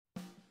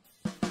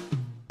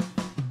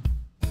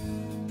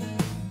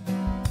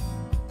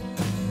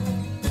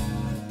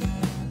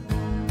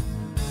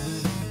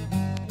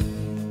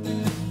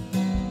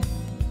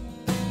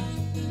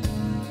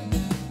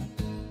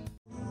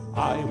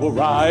I will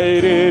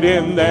write it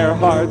in their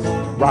hearts,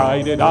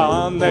 write it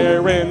on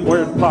their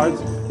inward parts,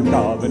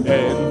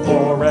 covenant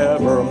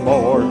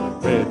forevermore,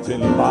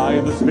 written by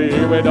the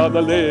Spirit of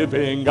the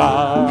living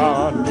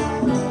God.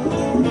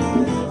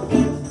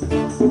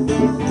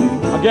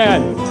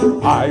 Again,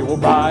 I will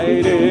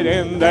write it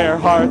in their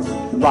hearts,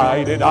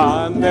 write it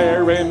on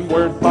their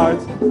inward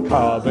parts,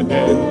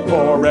 covenant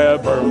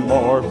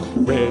forevermore,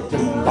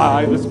 written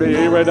by the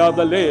Spirit of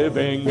the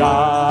living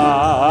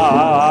God.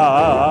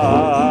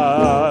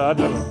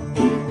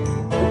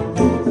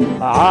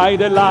 I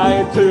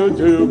delight to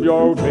do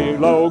your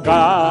will, O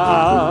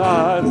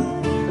God.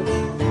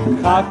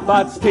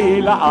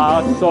 Chafatzti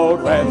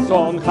la'asot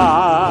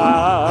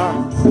retzoncha.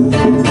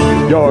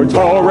 Your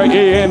Torah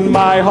in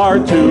my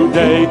heart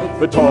today,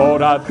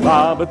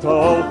 v'toratcha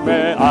v'tov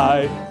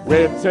me'ai,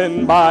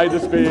 written by the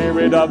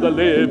Spirit of the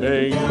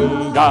living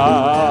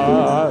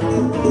God.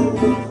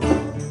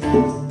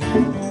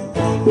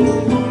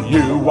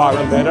 You are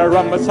a letter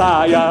of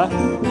Messiah,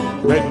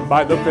 written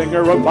by the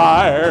finger of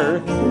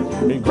fire,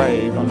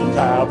 engraved on the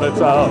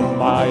tablets of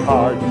my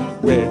heart,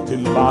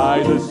 written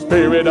by the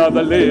Spirit of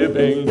the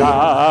living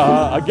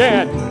God.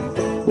 Again,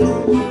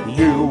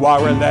 you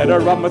are a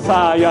letter of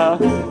Messiah,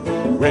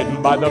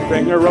 written by the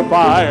finger of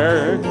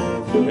fire,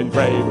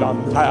 engraved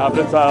on the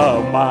tablets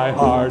of my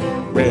heart,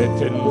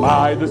 written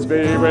by the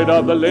Spirit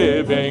of the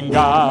living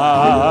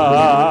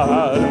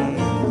God.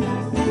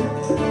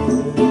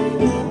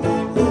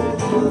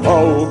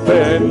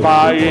 Open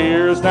my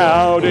ears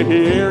now to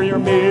hear your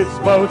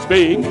mitzvot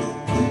speak.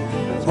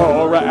 The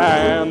Torah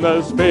and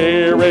the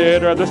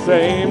Spirit are the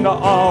same to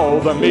all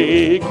the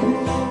meek.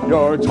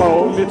 Your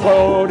Torah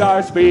mitzvot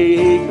are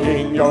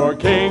speaking, your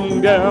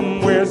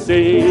kingdom we're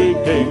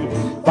seeking,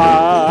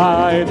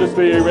 by the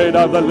Spirit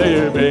of the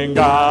living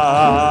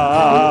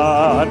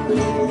God.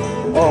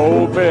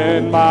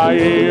 Open my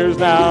ears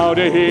now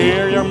to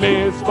hear your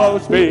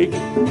mitzvot speak.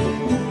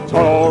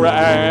 Torah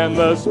and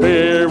the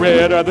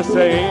Spirit are the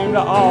same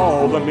to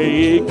all the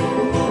meek.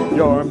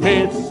 Your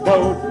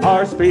mitzvot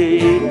are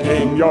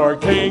speaking, your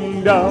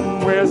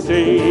kingdom we're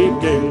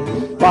seeking,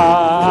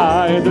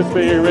 by the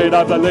Spirit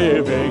of the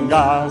living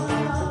God.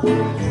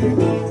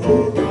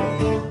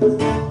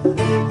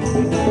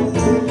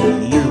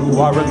 You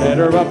are a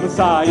letter of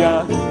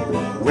Messiah,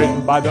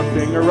 written by the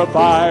finger of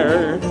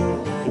fire,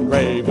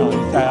 engraved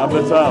on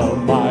tablets of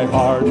my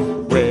heart,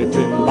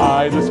 written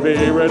by the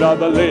Spirit of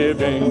the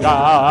living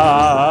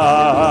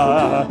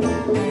God.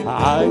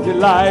 I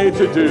delight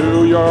to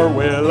do your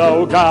will,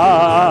 O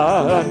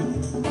God.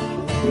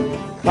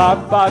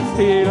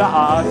 Chafatzti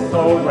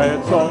la'asot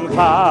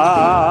retzoncha.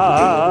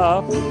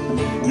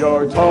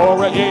 Your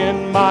Torah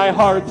in my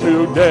heart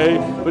today,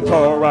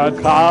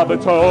 v'toratcha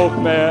v'tov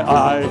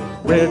me'ai,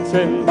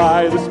 written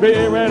by the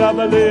Spirit of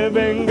the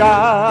living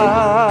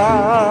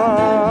God.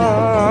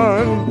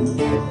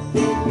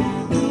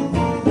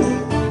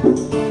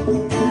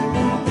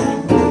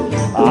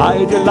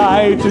 I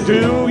delight to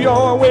do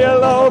your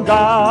will, O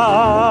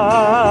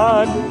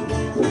God.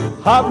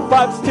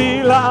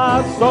 Chafatzti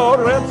la'asot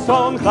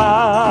retzoncha.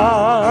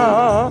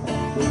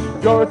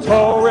 Your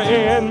Torah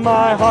in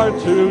my heart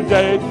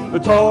today,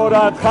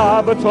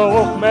 v'toratcha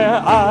v'tov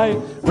me'ai,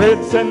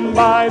 written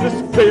by the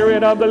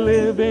Spirit of the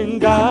living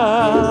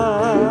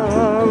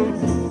God.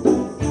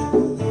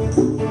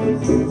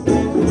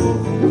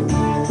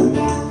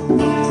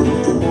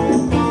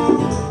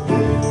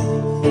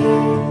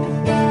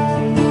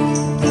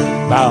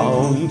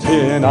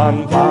 Mountain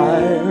on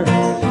fire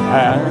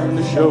and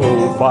the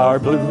shofar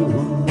blew,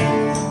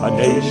 a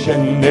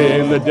nation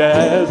in the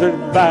desert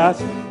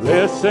vast,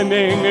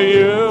 listening to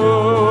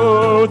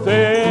you.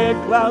 Thick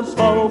clouds,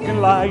 smoke and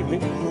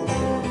lightning,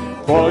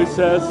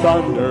 voices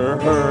thunder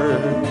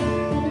heard.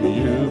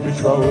 You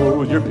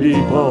betrothed your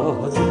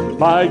people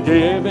by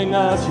giving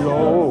us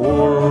your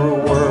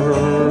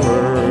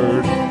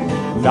word.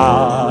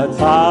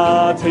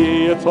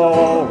 Natati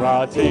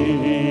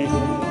Torati,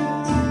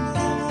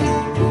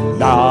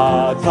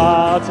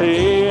 Natati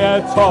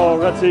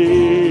Torati,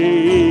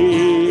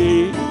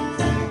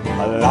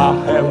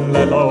 Lahem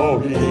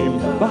Elohim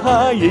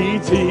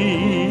B'Hayiti,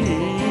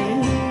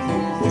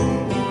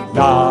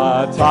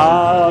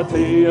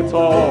 Natati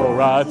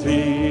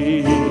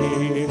Torati.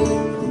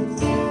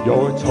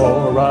 Your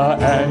Torah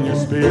and your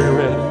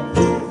Spirit,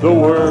 the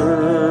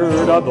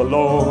word of the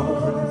Lord.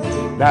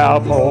 Now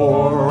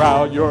pour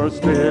out your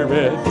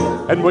Spirit,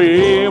 and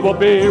we will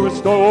be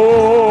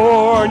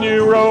restored.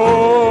 You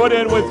wrote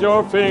it with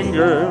your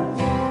finger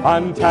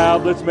on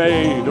tablets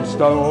made of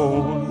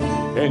stone.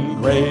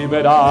 Engrave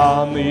it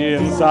on the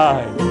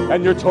inside,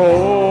 and your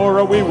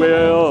Torah we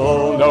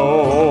will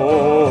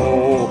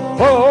know.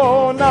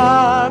 Oh,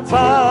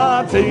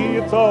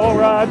 Natati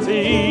Torati.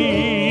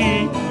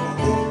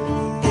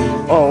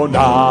 Oh,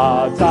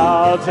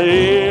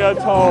 Natati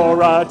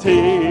Torati.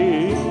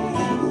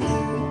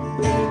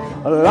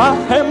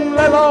 Lahem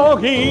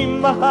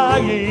Elohim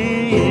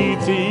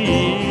Hayiti.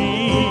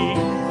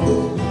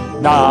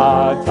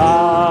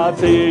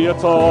 Natati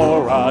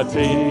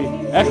Torati.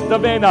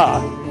 Echtavena.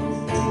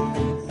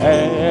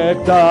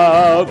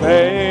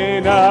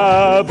 Ektavena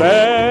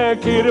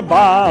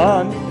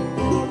bekirban,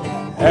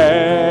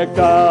 Ektavena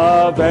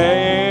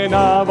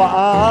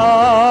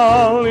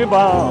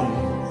va'alibam.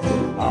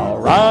 I'll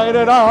write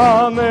it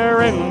on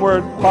their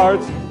inward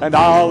parts, and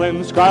I'll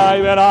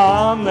inscribe it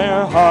on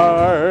their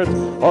hearts.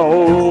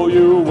 Oh,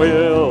 you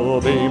will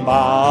be mine.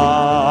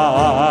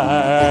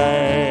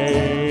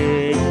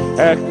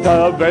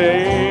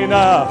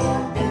 Ektavena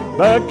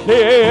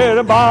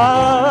bekirban,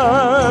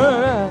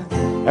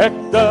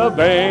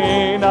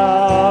 Ektavena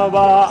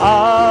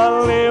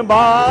va'alibam.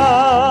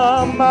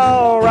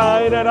 I'll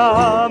write it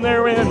on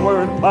their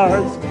inward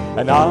parts,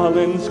 and I'll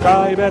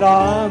inscribe it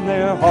on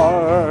their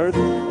hearts.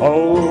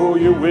 Oh,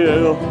 you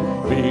will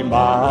be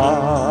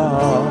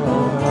mine.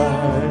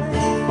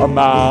 A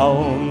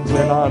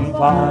mountain on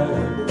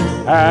fire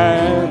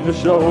and the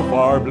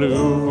shofar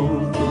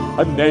blew,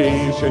 a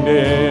nation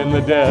in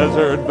the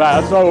desert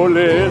vast, oh,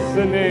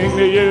 listening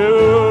to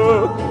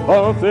you.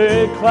 Oh,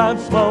 thick cloud,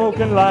 smoke,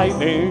 and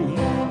lightning,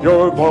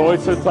 your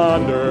voice a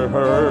thunder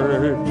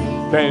heard.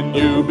 Then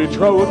you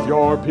betroth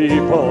your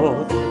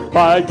people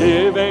by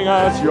giving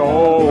us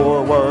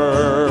your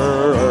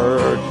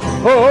word.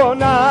 Oh,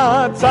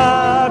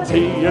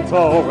 Natsati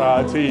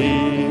Torati.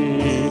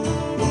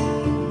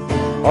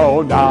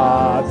 Oh,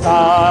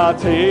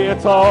 Natsati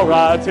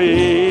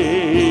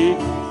Torati.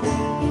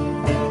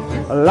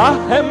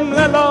 Lahem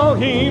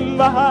Elohim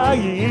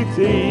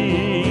V'Hayiti.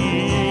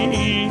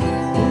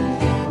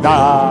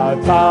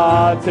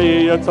 Natsati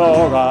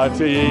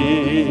Torati.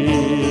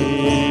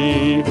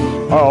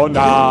 Oh,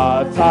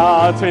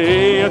 Natsati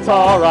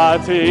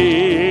Torati.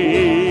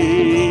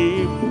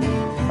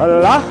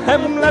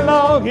 Lahem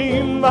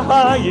Elohim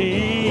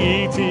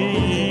V'Hayiti.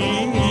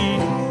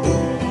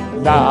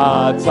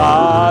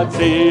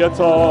 Natsati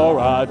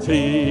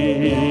Torati.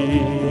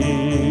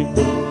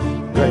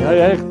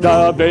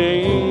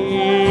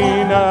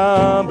 Ektavena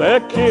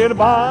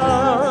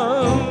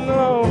bekirban,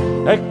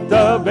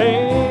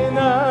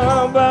 Ektavena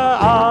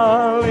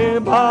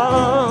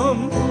va'alibam.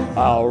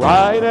 I'll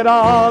write it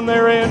on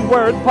their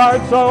inward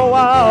parts, so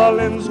I'll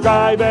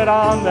inscribe it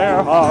on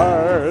their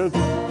hearts.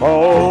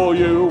 Oh,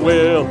 you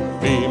will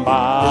be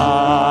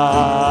mine.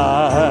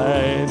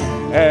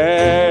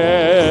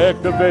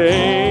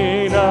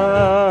 Ektavena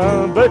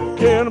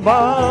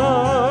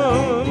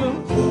bekirban,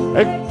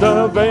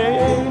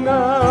 Ektavena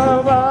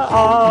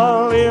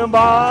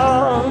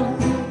va'alibam.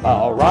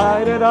 I'll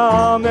write it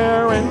on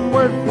their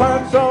inward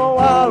parts, so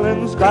I'll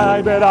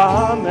inscribe it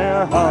on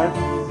their heart.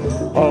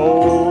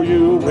 Oh,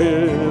 you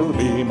will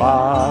be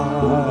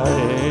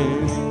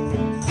mine.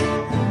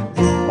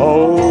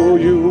 Oh,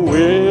 you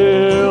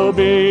will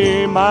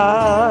be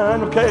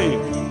mine. Okay.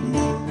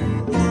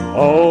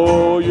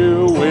 Oh,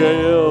 you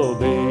will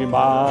be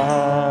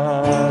mine.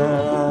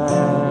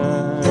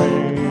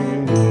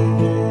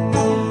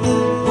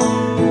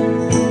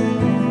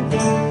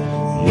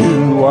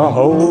 You are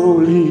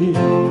holy,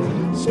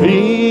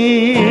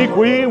 speak,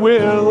 we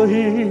will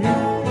hear.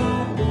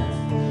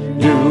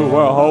 You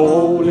are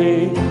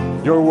holy,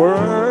 your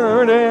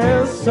word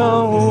is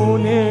so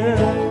near.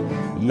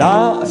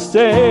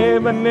 Na'aseh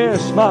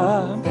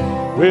v'nishma,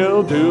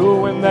 we'll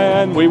do and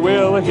then we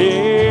will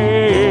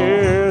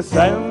hear.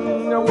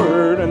 Send your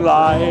word and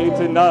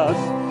lighten us.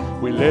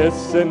 We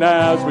listen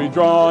as we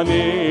draw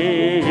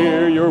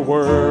near. Your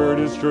word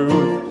is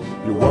truth,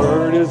 your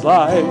word is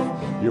life.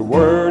 Your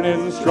word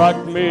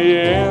instruct me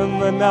in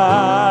the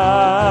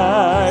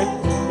night.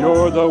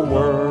 You're the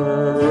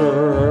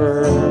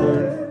word.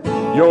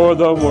 You're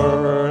the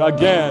word.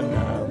 Again.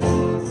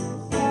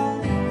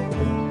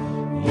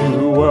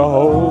 You are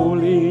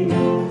holy.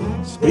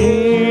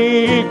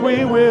 Speak,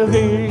 we will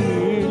hear.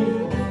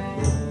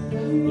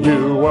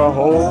 You are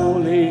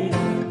holy.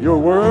 Your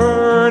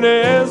word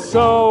is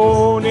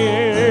so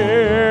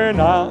near.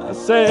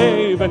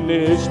 Na'aseh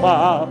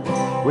v'nishma,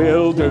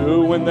 we'll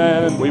do and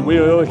then we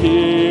will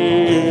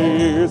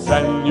hear.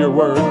 Send your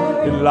word,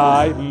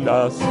 enlighten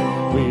us.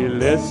 We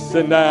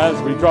listen as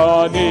we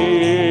draw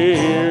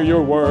near.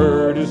 Your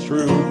word is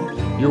truth,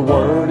 your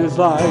word is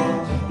life.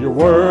 Your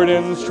word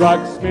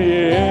instructs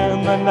me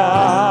in the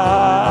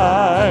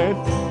night.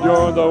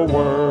 You're the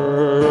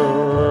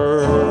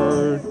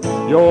word,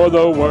 you're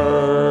the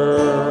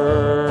word.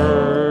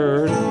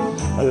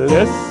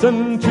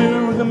 Listen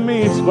to the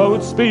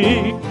mitzvot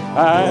speak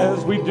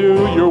as we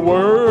do your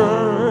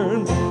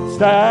word.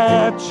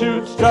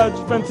 Statutes,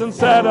 judgments, and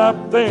set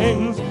up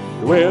things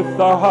with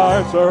our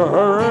hearts are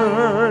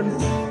heard.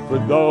 For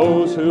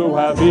those who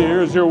have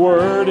ears, your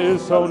word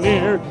is so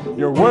near.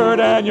 Your word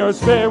and your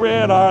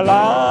spirit are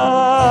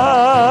life.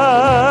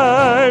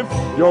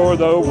 You're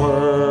the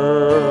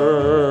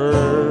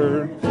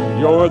word.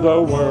 You're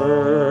the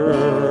word.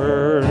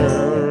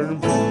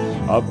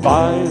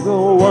 By the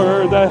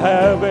word the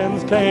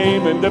heavens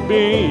came into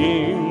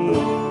being.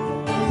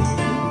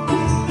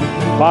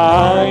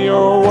 By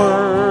your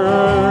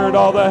word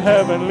all the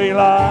heavenly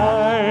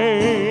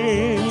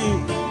light.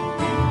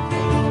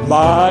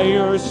 By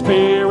your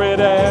spirit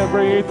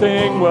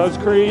everything was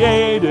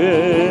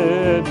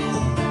created.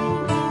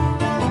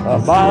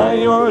 By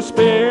your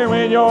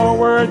Spirit, your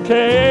word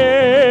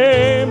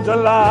came to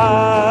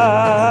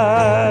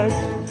life.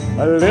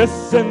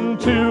 Listen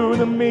to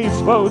the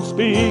misboth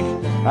speak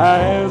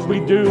as we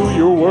do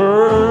your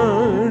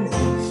word.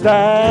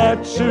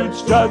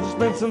 Statutes,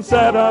 judgments, and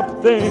set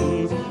up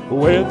things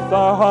with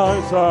our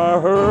hearts are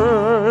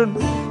heard.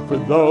 For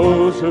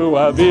those who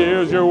have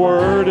ears, your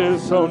word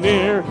is so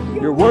near.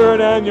 Your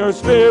word and your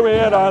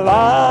Spirit are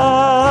life.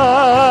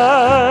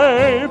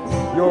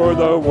 You're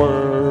the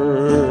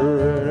word.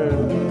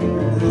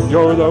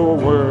 You're the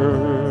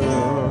word.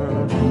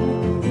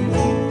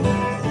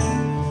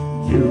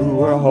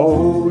 You are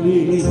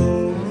holy.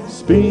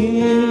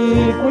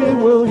 Speak, we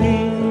will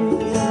hear.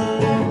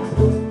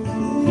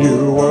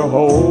 You are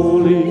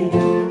holy.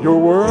 Your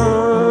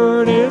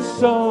word is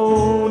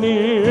so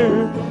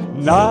near.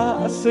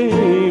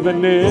 Na'aseh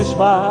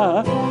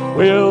v'nishma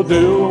we'll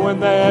do,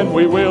 and then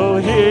we will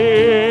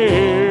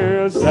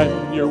hear.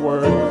 Send your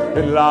word,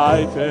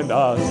 enlighten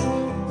us.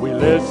 We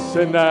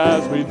listen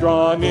as we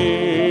draw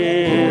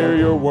near.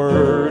 Your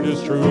word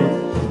is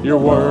truth. Your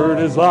word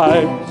is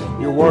life.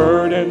 Your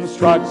word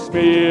instructs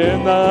me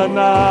in the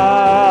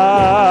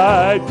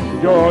night.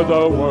 You're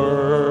the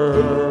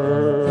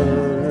word.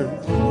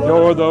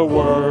 You're the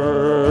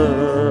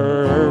word.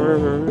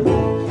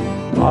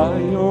 By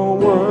your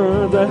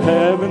word the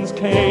heavens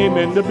came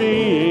into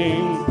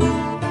being.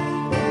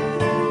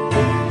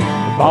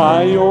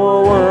 By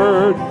your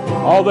word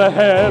all the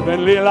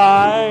heavenly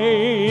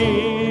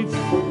lights.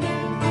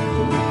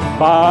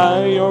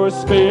 By your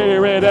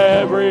Spirit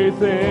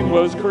everything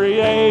was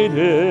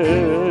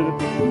created.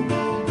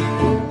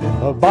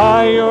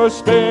 By your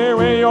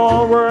Spirit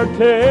your word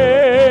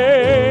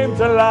came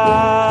to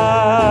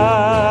life.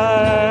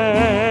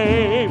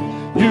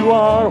 You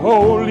are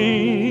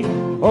holy.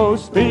 Oh,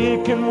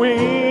 speak and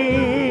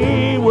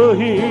we will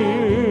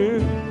hear.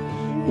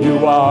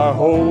 You are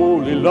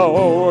holy,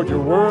 Lord.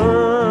 Your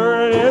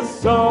word is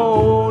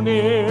so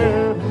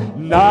near.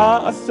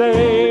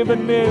 Na'aseh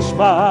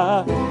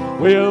v'nishma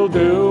we'll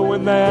do,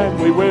 and then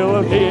we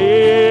will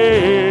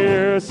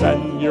hear.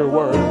 Send your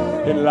word,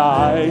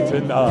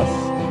 enlighten us.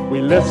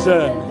 We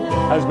listen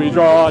as we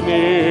draw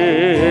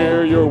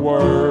near. Your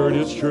word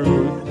is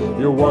truth.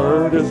 Your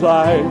word is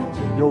life.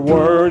 Your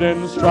word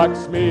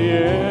instructs me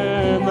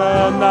in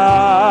the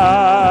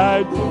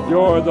night.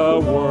 You're the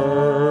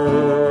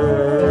word.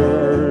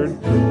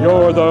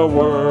 You're the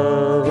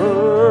word.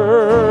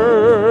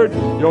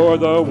 You're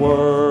the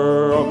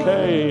word.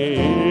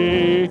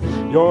 Okay.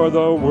 You're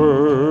the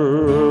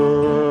word.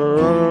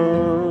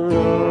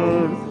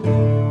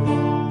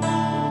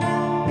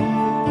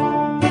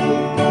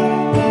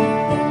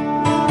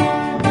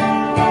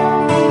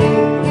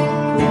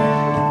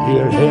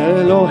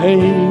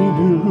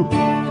 Eloheinu,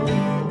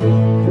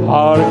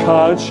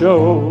 Arkasho,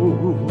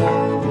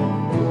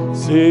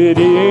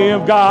 city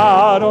of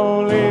God,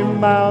 only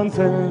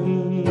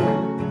mountain.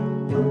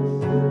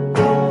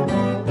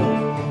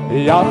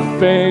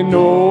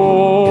 Yafenofo,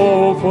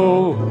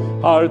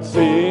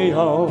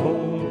 Tzion,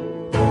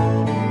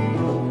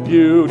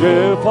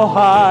 beautiful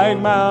high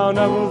Mount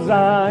of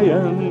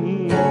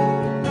Zion.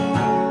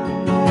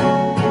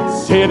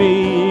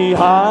 City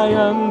high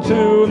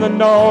unto the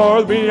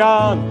north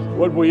beyond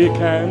what we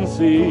can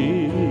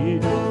see.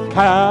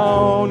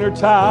 Counter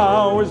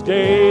towers,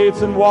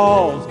 gates, and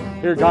walls,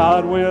 here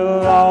God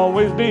will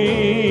always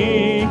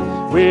be.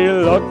 We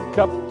look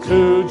up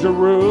to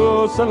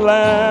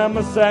Jerusalem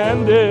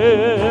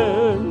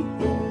ascended.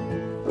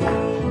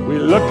 We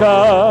look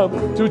up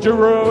to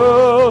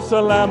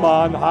Jerusalem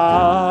on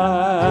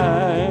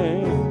high.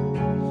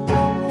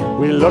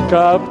 We look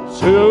up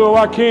to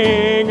our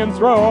King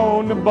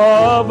enthroned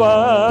above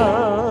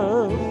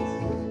us.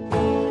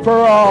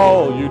 For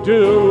all you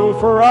do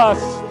for us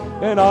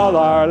in all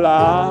our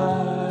life.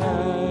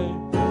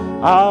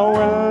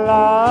 Our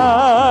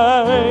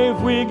life,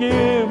 we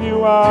give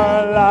you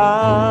our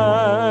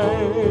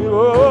life.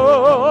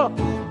 Oh,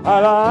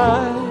 our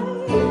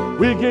life,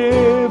 we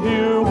give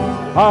you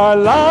our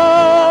life.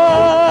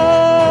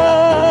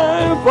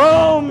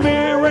 Oh,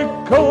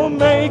 miracle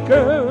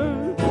maker.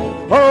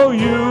 Oh,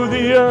 you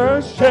the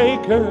earth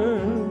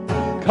shaker,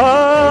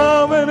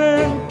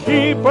 covenant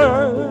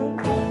keeper.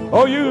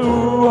 Oh,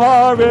 you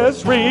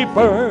harvest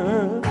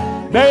reaper,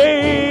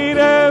 made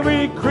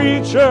every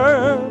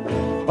creature.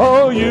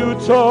 Oh, you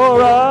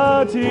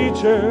Torah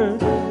teacher,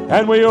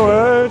 and we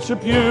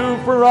worship you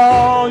for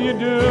all you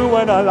do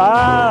in our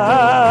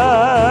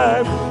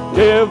life.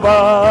 Give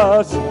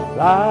us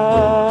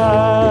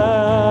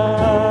life.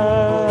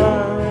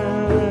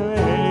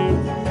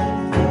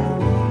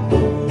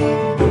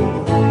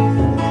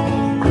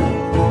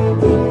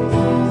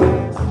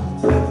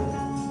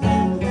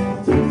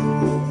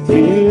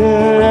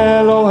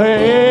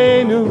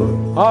 Eloheinu,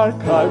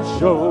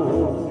 Arkasho,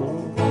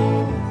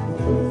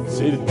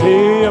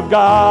 city of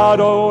God,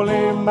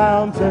 holy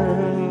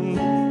mountain.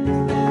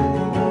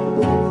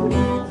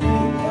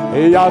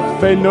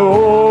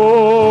 Yafenofo,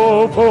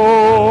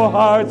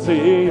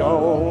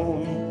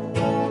 Tzion,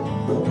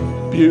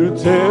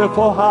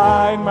 beautiful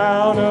high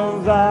Mount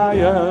of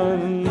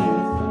Zion.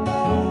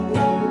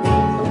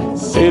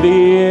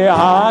 city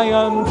high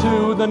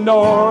unto the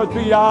north,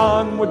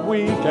 beyond what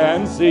we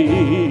can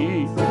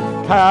see.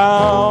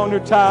 Count her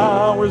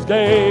towers,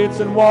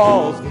 gates, and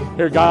walls,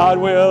 here God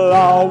will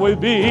always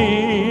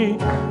be.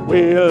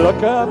 We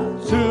look up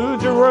to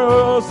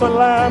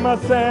Jerusalem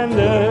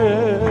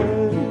ascended.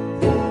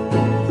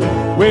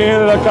 We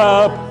look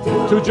up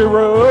to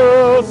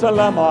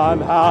Jerusalem on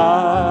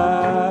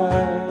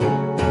high.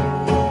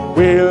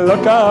 We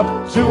look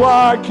up to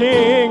our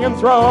King and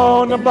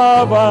throne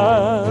above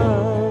us.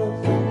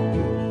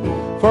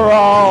 For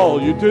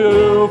all you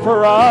do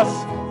for us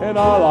in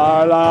all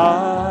our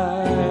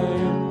life.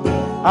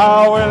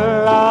 Our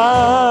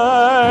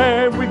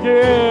life, we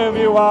give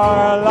you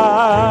our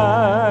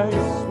lives.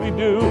 We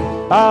do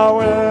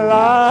our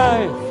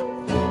life.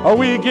 Oh,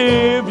 we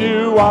give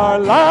you our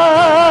life.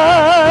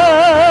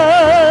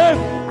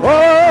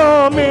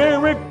 Oh,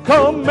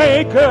 miracle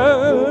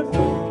maker.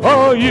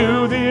 Oh,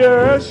 you the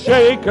earth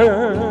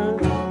shaker.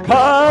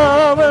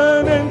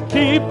 Covenant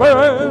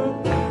keeper.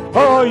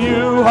 Oh,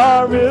 you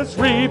harvest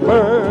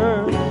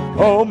reaper.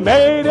 Oh,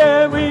 made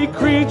every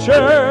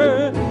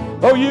creature.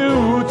 Oh,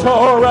 you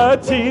Torah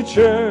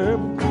teacher.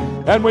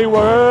 And we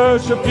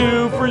worship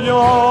you for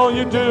all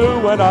you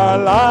do in our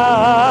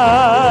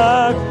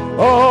life.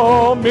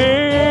 Oh,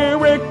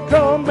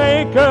 miracle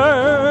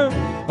maker.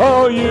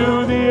 Oh,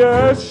 you the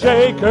earth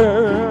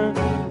shaker.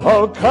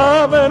 Oh,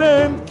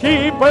 covenant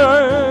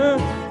keeper.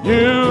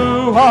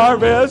 You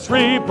harvest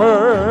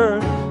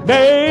reaper.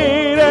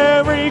 Made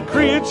every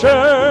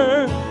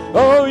creature.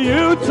 Oh,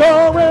 you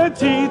Torah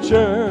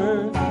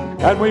teacher.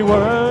 And we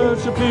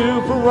worship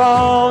you for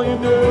all you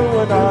do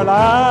in our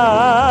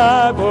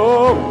life.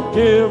 Oh,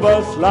 give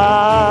us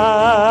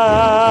life.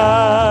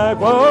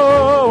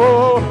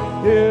 Oh,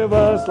 give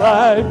us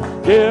life.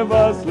 Give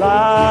us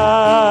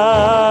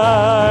life.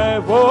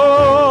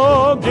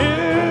 Oh,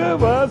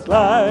 give us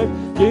life.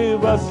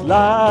 Give us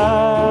life.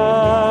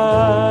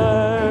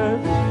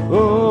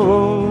 Oh.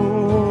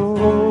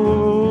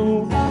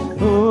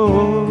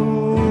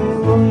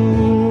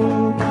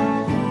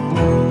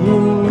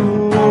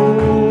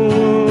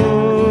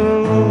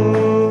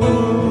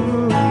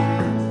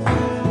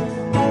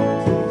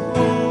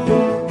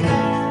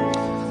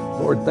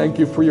 Thank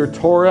you for your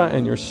Torah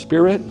and your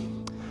Spirit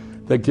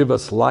that give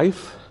us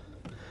life.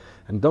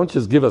 And don't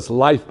just give us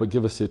life, but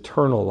give us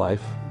eternal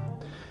life.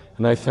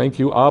 And I thank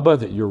you, Abba,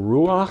 that your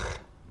Ruach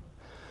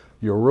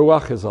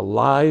is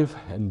alive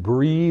and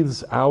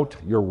breathes out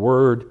your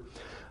word.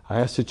 I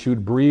ask that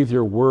you'd breathe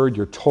your word,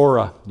 your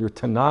Torah, your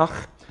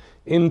Tanakh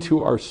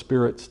into our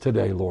spirits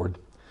today, Lord.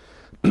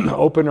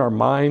 Open our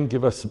mind,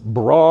 give us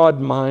broad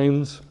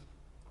minds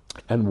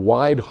and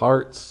wide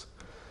hearts,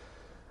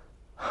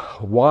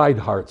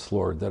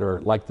 Lord, that are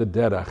like the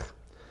Derech,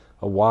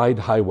 a wide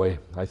highway.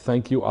 I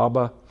thank you,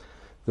 Abba,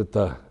 that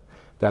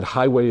that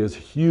highway is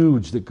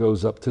huge that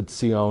goes up to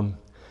Tzion.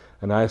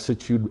 And I ask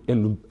that you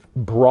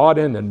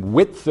broaden and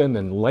withen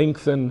and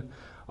lengthen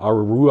our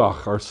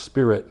Ruach, our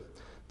spirit,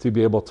 to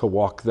be able to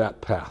walk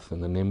that path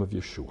in the name of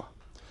Yeshua.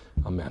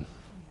 Amen.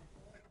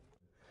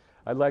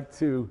 I'd like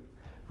to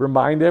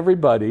remind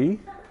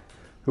everybody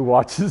who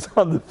watches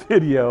on the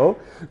video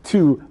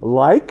to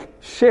like,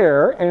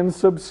 share, and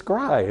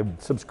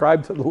subscribe.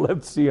 Subscribe to the Lev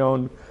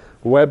Tzion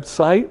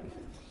website,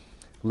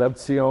 Lev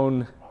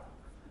Tzion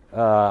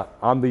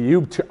on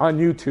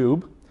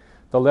YouTube,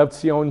 the Lev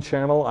Tzion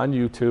channel on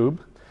YouTube,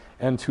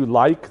 and to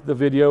like the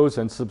videos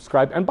and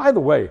subscribe. And by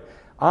the way,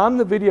 on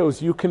the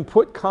videos you can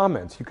put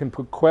comments, you can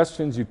put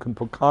questions, you can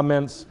put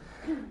comments.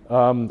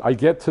 I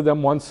get to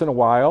them once in a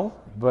while,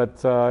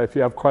 but if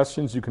you have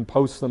questions, you can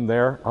post them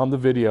there on the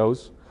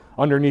videos,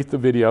 underneath the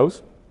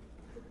videos,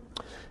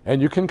 and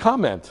you can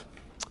comment.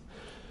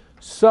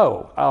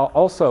 So,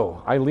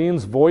 also,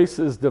 Eileen's voice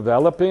is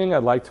developing.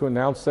 I'd like to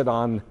announce that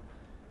on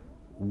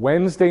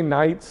Wednesday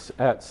nights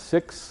at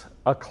 6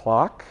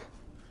 o'clock,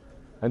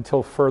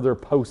 until further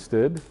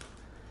posted,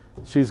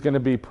 she's going to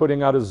be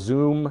putting out a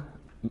Zoom,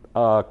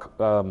 a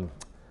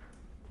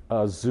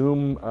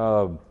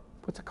Zoom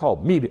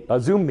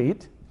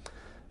meet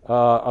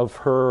of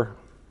her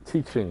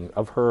teaching,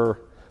 of her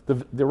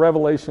the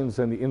revelations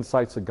and the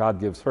insights that God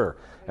gives her.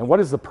 And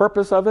what is the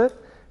purpose of it?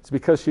 It's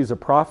because she's a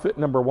prophet,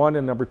 number one,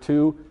 and number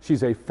two,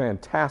 she's a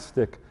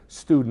fantastic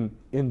student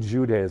in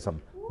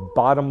Judaism.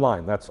 Bottom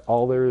line, that's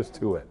all there is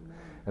to it.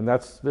 And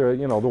that's the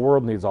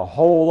world needs a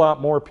whole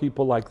lot more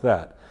people like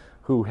that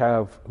who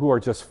are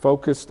just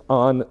focused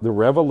on the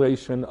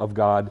revelation of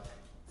God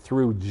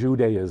through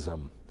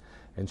Judaism.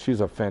 And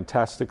she's a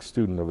fantastic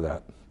student of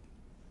that.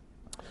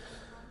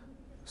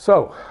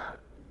 So,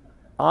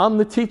 on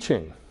the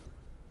teaching,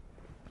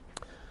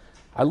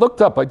 I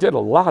did a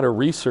lot of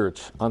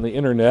research on the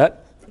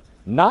internet,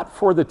 not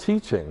for the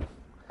teaching,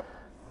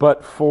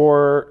 but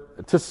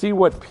to see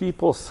what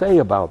people say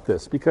about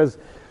this. Because,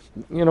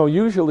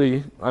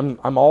 usually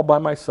I'm all by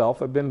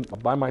myself. I've been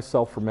by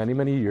myself for many,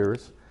 many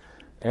years.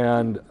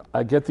 And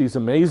I get these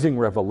amazing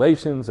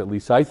revelations, at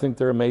least I think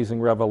they're amazing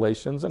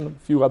revelations, and a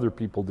few other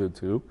people do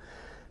too.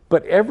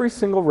 But every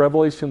single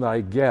revelation that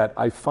I get,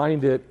 I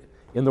find it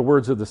in the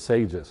words of the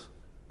sages.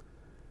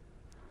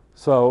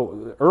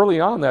 So early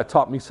on, that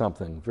taught me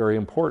something very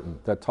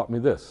important. That taught me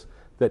this,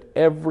 that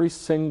every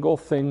single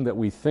thing that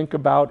we think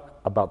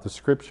about the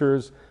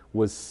scriptures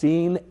was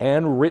seen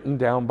and written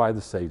down by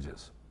the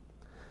sages.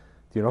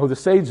 Do you know who the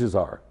sages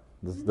are?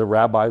 The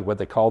rabbis, what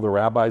they call the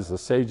rabbis, the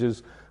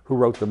sages who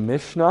wrote the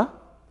Mishnah,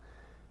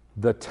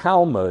 the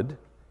Talmud,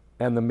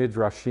 and the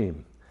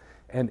Midrashim.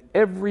 And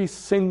every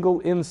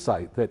single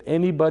insight that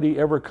anybody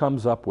ever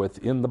comes up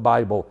with in the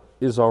Bible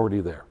is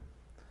already there.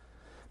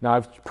 Now,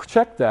 I've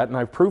checked that, and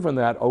I've proven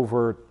that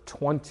over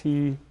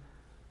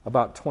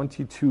about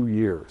 22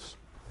 years.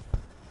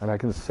 And I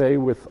can say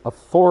with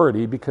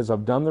authority, because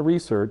I've done the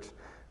research,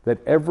 that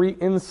every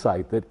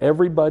insight that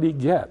everybody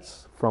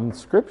gets from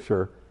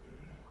Scripture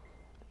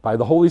by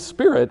the Holy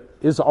Spirit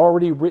is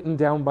already written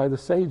down by the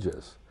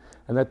sages.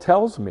 And that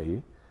tells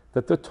me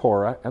that the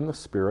Torah and the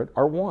Spirit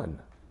are one.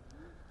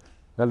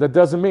 Now, that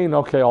doesn't mean,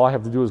 okay, all I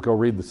have to do is go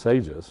read the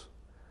sages.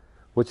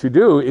 What you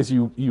do is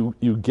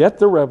you get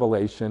the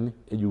revelation,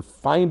 and you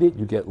find it,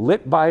 you get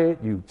lit by it,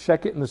 you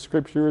check it in the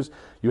Scriptures,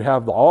 you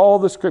have all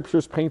the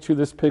Scriptures paint you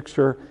this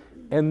picture,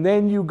 and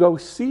then you go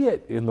see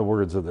it in the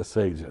words of the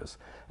sages.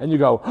 And you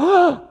go,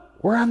 oh,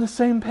 we're on the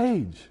same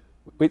page.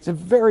 It's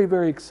very,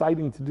 very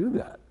exciting to do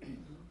that.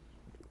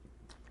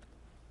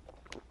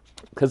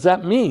 Because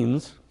that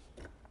means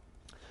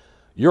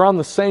you're on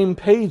the same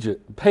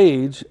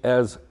page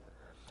as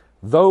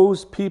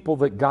those people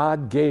that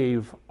God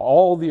gave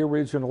all the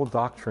original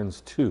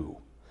doctrines to,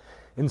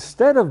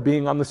 instead of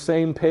being on the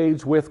same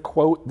page with,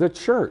 quote, the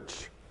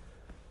church,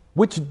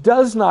 which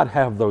does not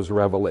have those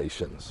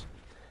revelations.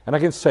 And I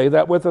can say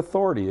that with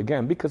authority,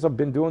 again, because I've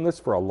been doing this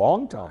for a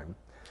long time.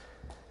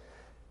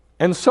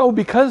 And so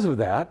because of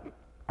that,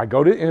 I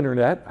go to the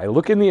internet, I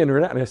look in the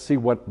internet, and I see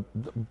what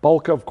the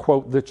bulk of,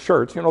 quote, the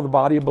church, the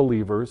body of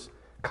believers,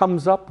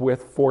 comes up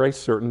with for a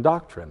certain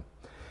doctrine.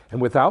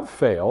 And without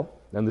fail,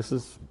 and this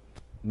is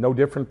no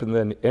different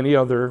than any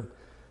other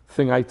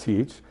thing I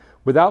teach,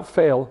 without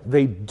fail,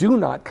 they do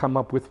not come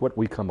up with what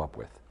we come up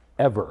with,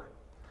 ever.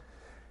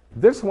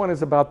 This one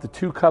is about the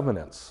two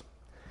covenants.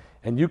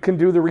 And you can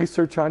do the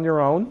research on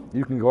your own.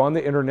 You can go on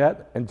the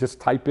internet and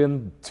just type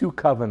in two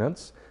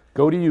covenants,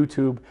 go to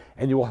YouTube,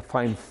 and you will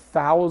find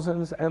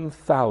thousands and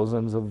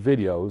thousands of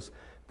videos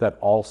that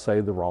all say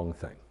the wrong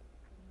thing.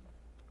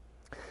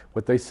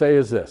 What they say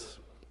is this: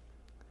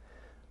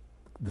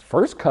 the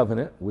first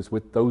covenant was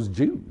with those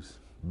Jews.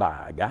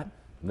 By God,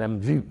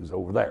 them Jews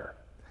over there.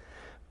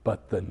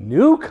 But the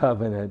new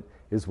covenant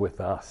is with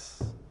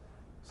us.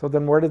 So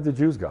then where did the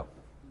Jews go?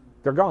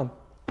 They're gone.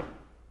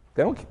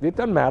 It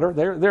doesn't matter.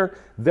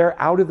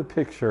 They're out of the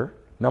picture,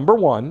 number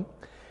one.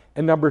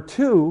 And number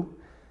two,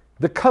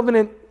 the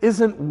covenant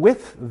isn't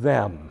with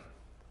them.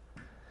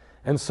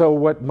 And so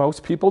what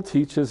most people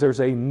teach is there's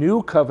a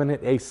new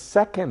covenant, a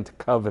second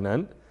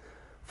covenant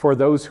for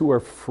those who are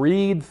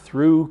freed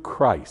through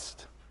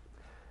Christ.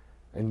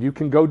 And you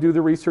can go do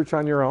the research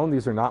on your own.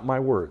 These are not my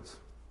words.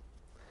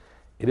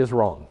 It is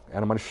wrong. And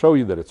I'm going to show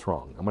you that it's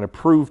wrong. I'm going to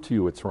prove to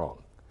you it's wrong.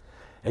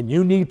 And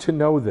you need to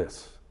know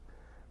this,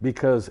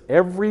 because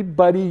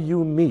everybody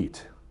you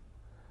meet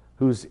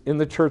who's in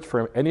the church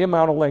for any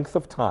amount of length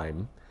of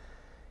time,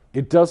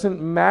 it doesn't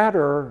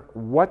matter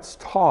what's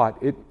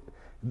taught.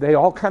 They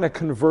all kind of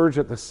converge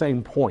at the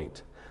same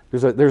point.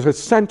 There's a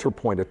center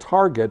point, a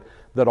target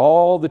that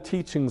all the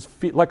teachings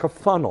feed, like a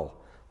funnel.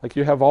 Like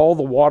you have all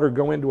the water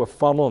go into a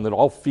funnel and it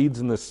all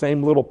feeds in the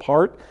same little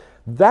part.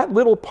 That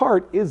little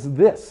part is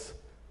this,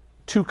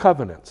 two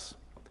covenants.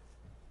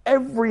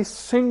 Every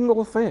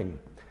single thing.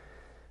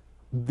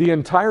 The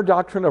entire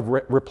doctrine of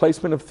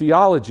replacement of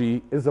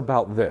theology is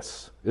about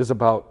this, is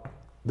about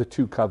the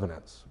two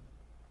covenants.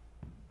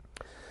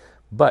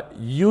 But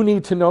you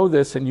need to know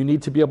this, and you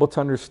need to be able to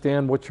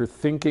understand what you're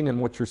thinking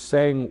and what you're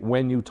saying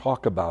when you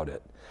talk about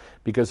it.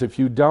 Because if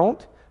you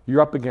don't,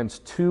 you're up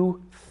against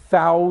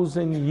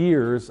 2,000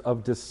 years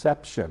of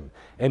deception,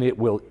 and it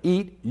will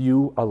eat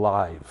you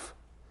alive.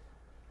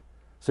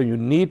 So you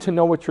need to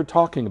know what you're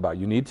talking about.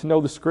 You need to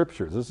know the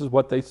scriptures. This is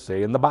what they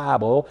say in the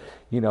Bible.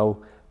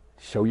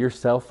 Show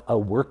yourself a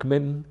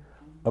workman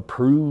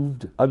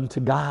approved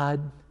unto God.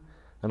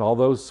 And all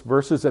those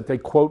verses that they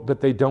quote but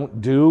they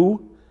don't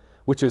do,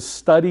 which is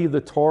study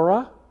the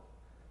Torah.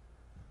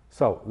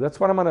 So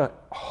that's what I'm going to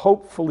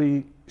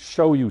hopefully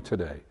show you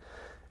today.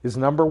 Is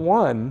number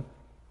one,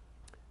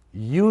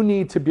 you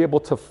need to be able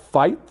to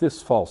fight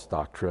this false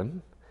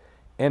doctrine.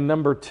 And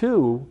number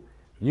two,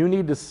 we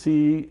need to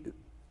see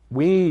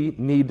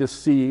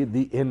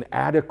the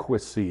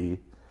inadequacy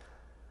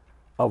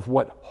of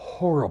what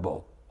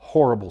horrible,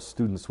 horrible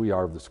students we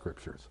are of the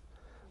scriptures.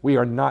 We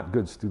are not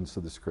good students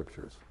of the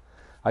scriptures.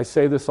 I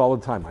say this all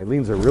the time.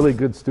 Eileen's a really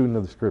good student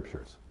of the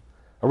scriptures.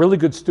 A really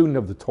good student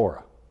of the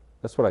Torah.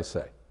 That's what I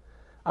say.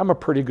 I'm a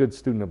pretty good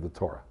student of the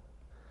Torah.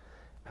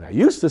 And I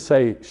used to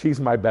say she's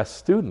my best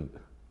student.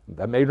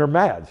 That made her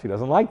mad. She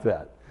doesn't like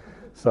that.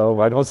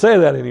 So I don't say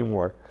that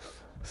anymore.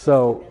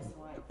 So,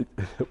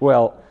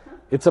 well,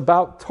 it's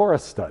about Torah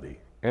study.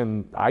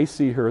 And I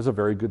see her as a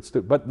very good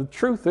student. But the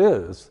truth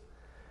is,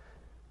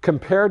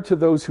 compared to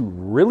those who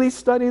really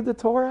study the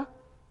Torah,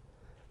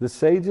 The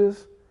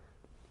sages?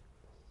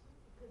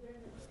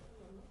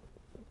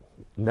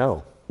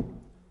 No.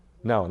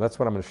 No, that's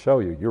what I'm going to show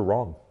you. You're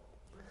wrong.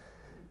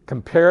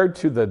 Compared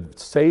to the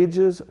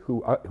sages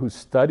who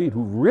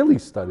really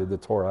studied the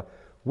Torah,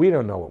 we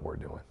don't know what we're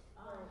doing.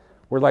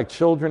 We're like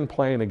children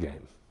playing a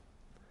game.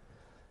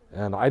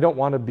 And I don't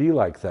want to be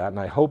like that, and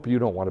I hope you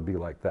don't want to be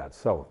like that.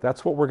 So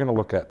that's what we're going to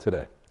look at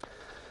today.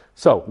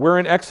 So we're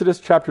in Exodus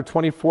chapter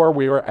 24.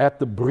 We are at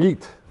the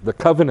Brit, the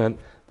covenant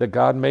that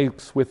God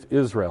makes with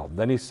Israel.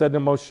 Then he said to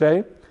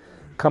Moshe,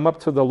 come up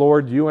to the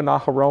Lord, you and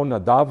Aharon,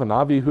 Nadav and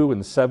Avihu,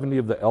 and 70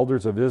 of the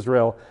elders of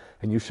Israel,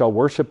 and you shall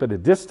worship at a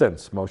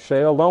distance.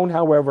 Moshe alone,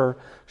 however,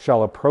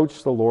 shall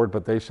approach the Lord,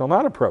 but they shall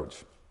not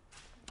approach,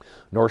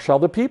 nor shall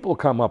the people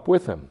come up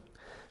with him.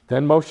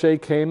 Then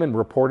Moshe came and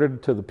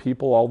reported to the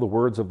people all the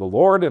words of the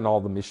Lord and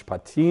all the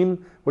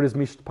Mishpatim. What does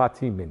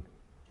Mishpatim mean?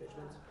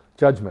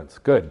 Judgments.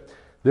 Good.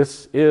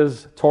 This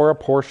is Torah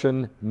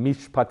portion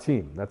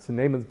Mishpatim. That's the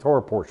name of the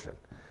Torah portion.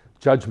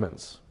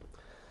 Judgments.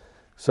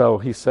 So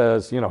he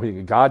says,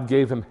 God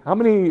gave him, how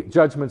many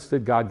judgments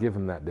did God give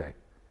him that day?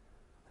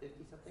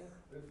 50-something?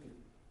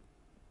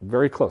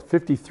 Very close.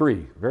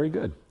 53. Very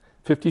good.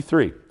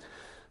 53.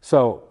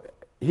 So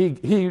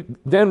he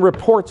then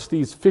reports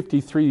these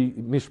 53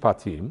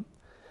 mishpatim.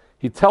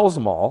 He tells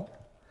them all.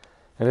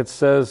 And it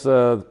says,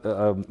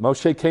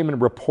 Moshe came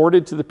and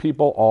reported to the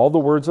people all the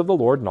words of the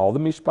Lord and all the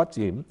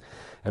mishpatim.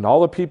 And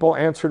all the people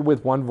answered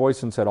with one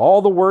voice and said,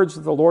 all the words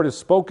that the Lord has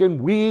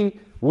spoken,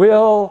 we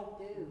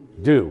will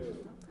do.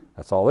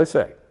 That's all they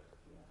say.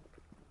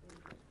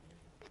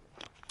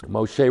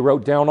 Moshe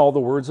wrote down all the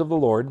words of the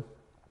Lord.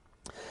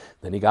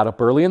 Then he got up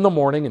early in the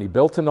morning and he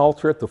built an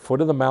altar at the foot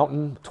of the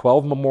mountain,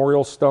 12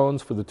 memorial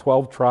stones for the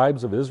 12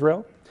 tribes of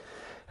Israel.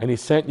 And he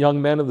sent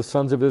young men of the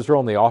sons of Israel,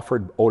 and they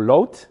offered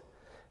olot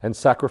and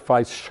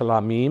sacrificed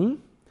shlamim.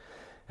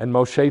 And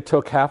Moshe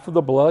took half of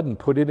the blood and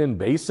put it in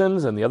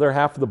basins, and the other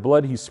half of the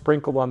blood he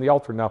sprinkled on the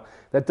altar. Now,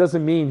 that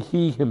doesn't mean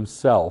he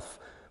himself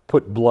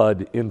put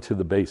blood into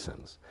the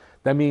basins.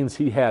 That means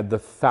he had the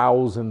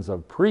thousands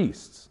of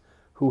priests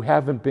who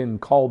haven't been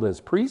called as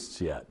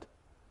priests yet.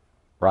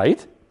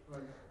 Right?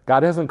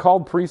 God hasn't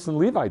called priests and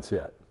Levites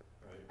yet.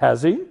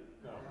 Has he?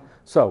 No.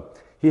 So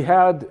he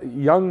had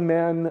young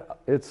men.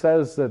 It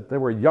says that there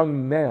were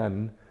young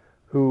men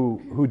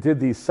who did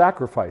these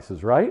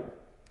sacrifices, right?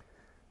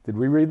 Did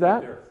we read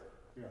that?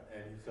 Yeah.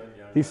 And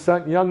he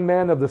sent young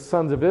men of the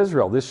sons of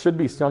Israel. This should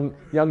be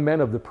young men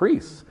of the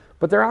priests.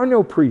 But there are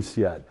no priests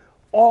yet.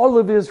 All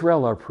of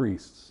Israel are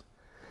priests.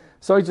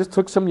 So he just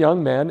took some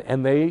young men,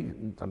 and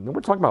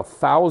we're talking about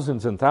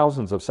thousands and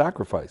thousands of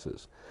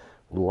sacrifices.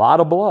 A lot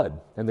of blood.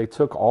 And they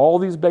took all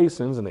these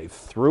basins and they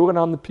threw it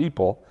on the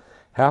people.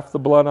 Half the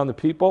blood on the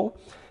people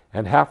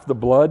and half the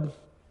blood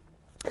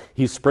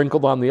he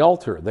sprinkled on the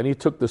altar. Then he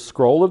took the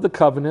scroll of the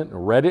covenant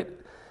and read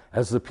it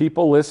as the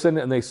people listened,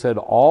 and they said,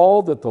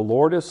 all that the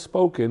Lord has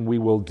spoken we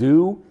will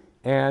do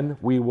and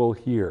we will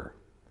hear.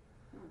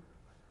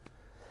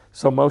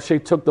 So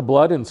Moshe took the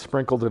blood and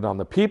sprinkled it on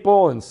the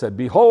people and said,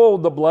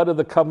 behold the blood of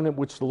the covenant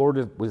which the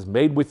Lord was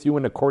made with you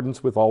in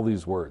accordance with all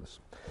these words.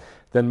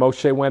 Then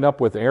Moshe went up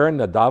with Aaron,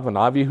 Nadav, and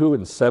Avihu,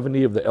 and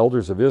 70 of the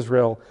elders of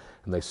Israel,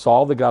 and they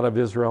saw the God of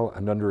Israel,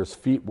 and under his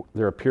feet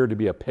there appeared to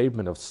be a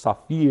pavement of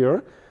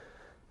sapphire,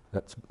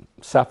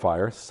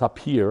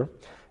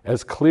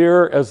 as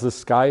clear as the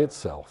sky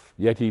itself.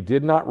 Yet he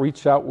did not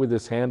reach out with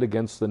his hand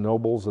against the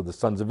nobles of the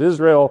sons of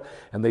Israel,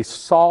 and they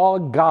saw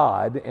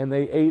God, and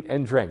they ate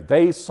and drank.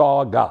 They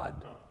saw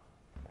God.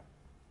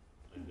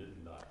 And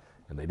didn't die.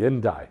 And they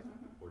didn't die.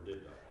 Or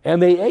did die.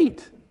 And they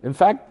ate. In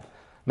fact,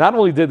 not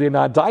only did they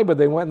not die, but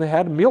they went and they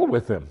had a meal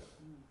with him.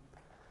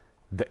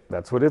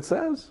 That's what it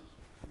says.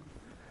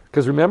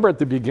 Because remember at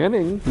the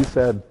beginning, he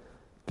said,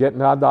 get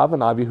Nadav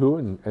and Abihu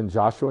and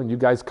Joshua, and you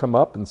guys come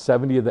up, and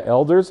 70 of the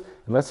elders,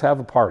 and let's have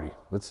a party.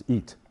 Let's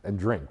eat and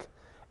drink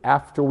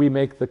after we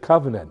make the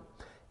covenant.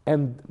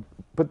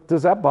 But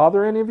does that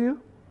bother any of you?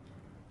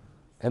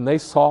 And they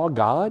saw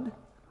God?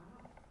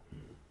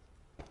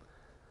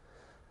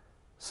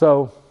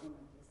 So,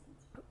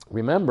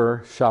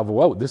 remember,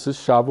 Shavuot, this is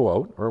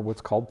Shavuot, or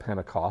what's called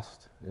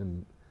Pentecost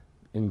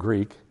in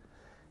Greek.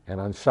 And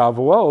on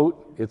Shavuot,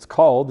 it's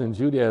called, in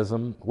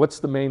Judaism, what's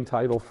the main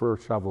title for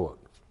Shavuot?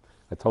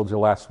 I told you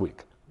last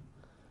week.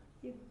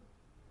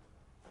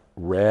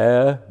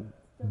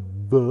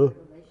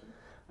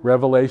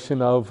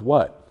 Revelation of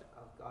what?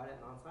 Of God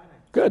at Mount Sinai.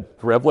 Good.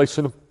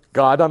 Revelation of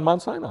God on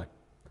Mount Sinai.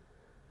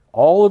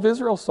 All of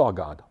Israel saw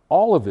God.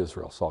 All of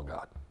Israel saw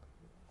God.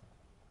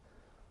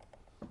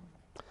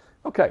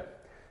 Okay.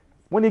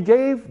 When he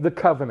gave the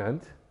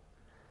covenant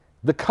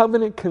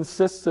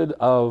consisted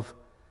of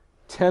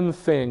 10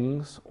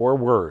 things or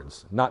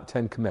words, not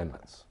 10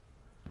 commandments.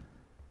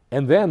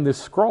 And then this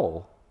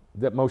scroll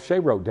that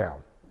Moshe wrote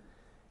down.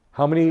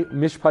 How many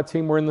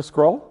mishpatim were in the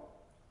scroll?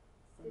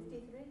 53.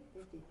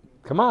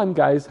 Come on,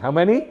 guys. How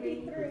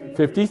many?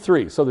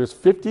 53. So there's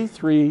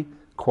 53,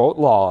 quote,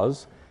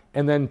 laws,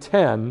 and then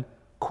 10,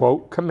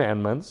 quote,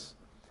 commandments.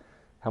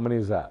 How many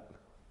is that?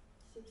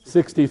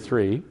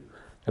 63.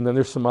 And then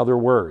there's some other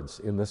words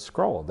in this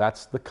scroll.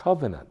 That's the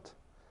covenant.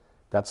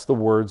 That's the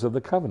words of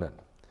the covenant.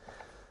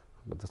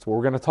 But that's what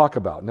we're going to talk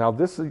about. Now,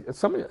 this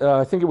is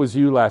I think it was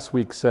you last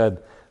week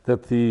said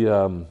that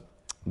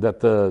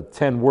the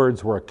 10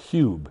 words were a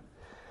cube.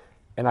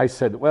 And I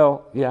said,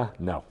 well, yeah,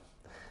 no.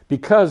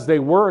 Because they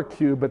were a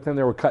cube, but then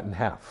they were cut in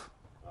half.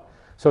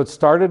 So it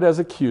started as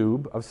a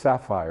cube of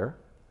sapphire.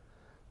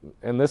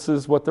 And this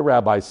is what the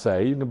rabbis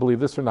say. You can believe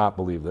this or not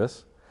believe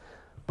this.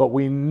 But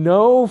we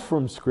know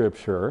from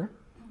Scripture,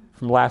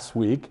 from last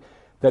week,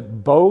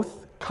 that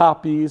both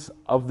copies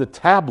of the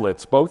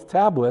tablets, both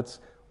tablets,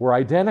 were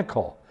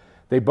identical.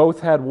 They both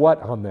had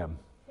what on them?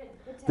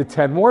 The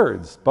 10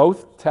 words.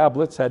 Both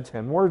tablets had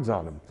 10 words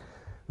on them.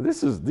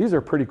 These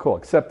are pretty cool,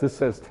 except this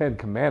says 10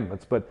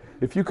 commandments. But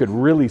if you could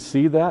really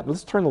see that,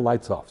 let's turn the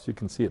lights off so you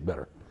can see it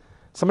better.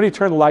 Somebody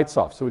turn the lights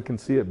off so we can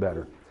see it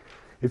better.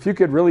 If you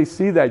could really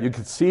see that, you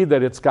could see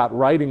that it's got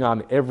writing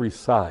on every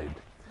side.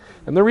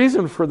 And the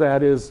reason for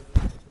that is,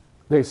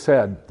 they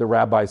said, the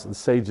rabbis, the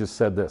sages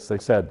said this. They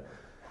said,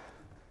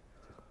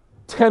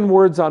 10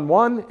 words on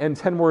one and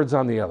 10 words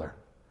on the other.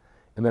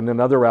 And then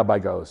another rabbi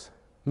goes,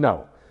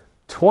 no,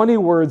 20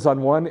 words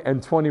on one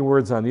and 20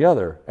 words on the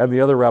other. And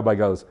the other rabbi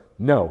goes,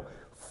 no,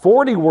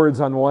 40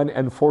 words on one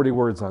and 40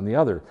 words on the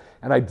other.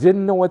 And I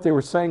didn't know what they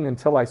were saying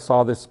until I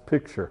saw this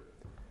picture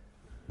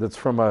that's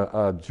from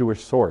a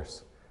Jewish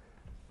source.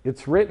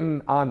 It's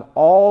written on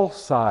all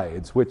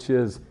sides, which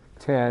is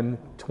 10,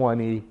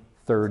 20,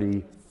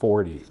 30,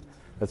 40.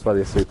 That's why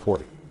they say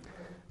 40.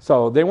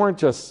 So they weren't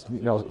just,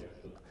 making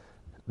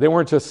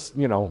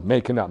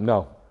up.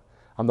 No.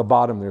 On the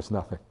bottom, there's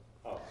nothing.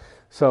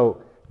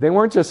 So they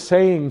weren't just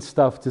saying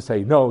stuff to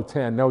say, no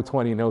 10, no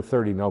 20, no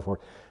 30, no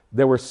 40.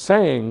 They were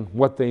saying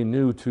what they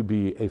knew to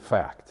be a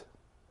fact.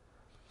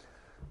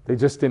 They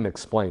just didn't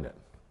explain it.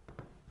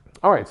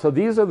 All right, so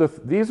these are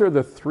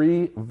the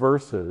 3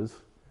 verses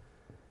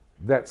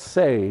that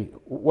say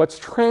what's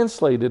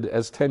translated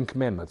as 10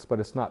 commandments, but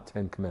it's not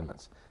 10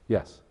 commandments.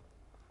 Yes?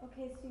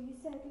 Okay, so you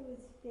said it was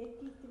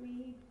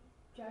 53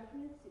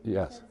 judgments?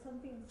 Yes. Said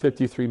something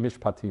 53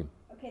 Mishpatim.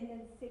 Okay, and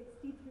then 60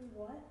 through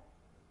what?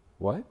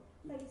 What? I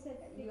thought you said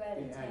you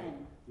added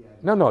 10.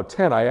 No,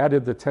 10. I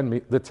added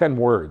the 10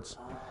 words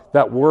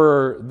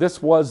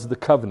this was the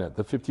covenant,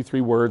 the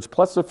 53 words,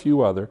 plus a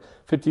few other,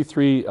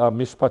 53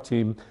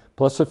 Mishpatim,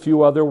 plus a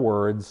few other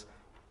words,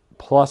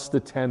 plus the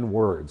 10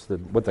 words,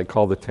 what they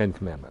call the 10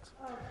 commandments.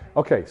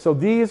 Okay, so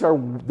these are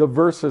the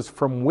verses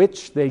from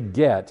which they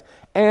get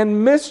and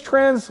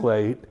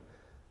mistranslate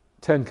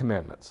 10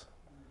 commandments,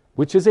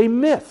 which is a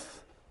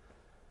myth.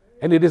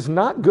 And it is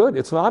not good.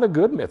 It's not a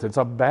good myth. It's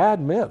a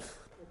bad myth.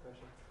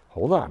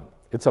 Hold on.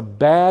 It's a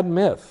bad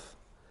myth.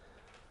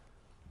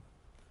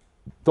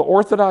 The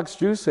Orthodox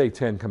Jews say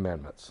 10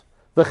 commandments.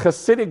 The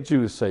Hasidic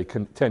Jews say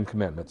 10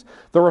 commandments.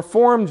 The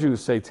Reformed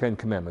Jews say 10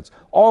 commandments.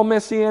 All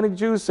Messianic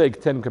Jews say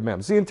 10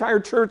 commandments. The entire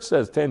church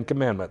says 10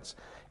 commandments.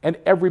 And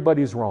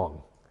everybody's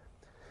wrong.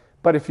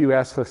 But if you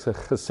ask the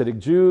Hasidic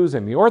Jews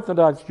and the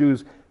Orthodox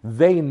Jews,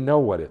 they know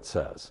what it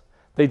says.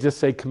 They just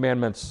say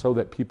commandments so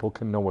that people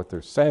can know what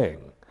they're saying.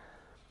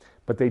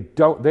 But they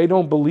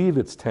don't believe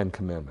it's 10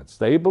 commandments.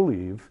 They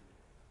believe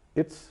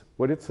it's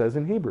what it says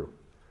in Hebrew.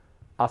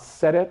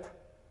 Aseret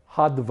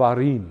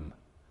hadvarim.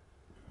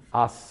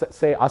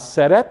 Say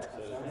Aseret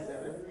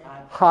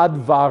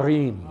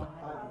hadvarim.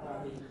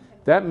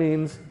 That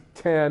means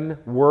 10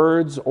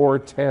 words or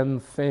 10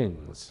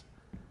 things.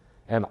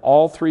 And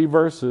all 3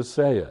 verses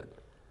say it.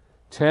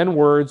 10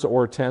 words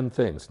or 10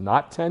 things,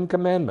 not 10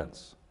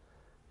 commandments.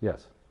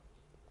 Yes?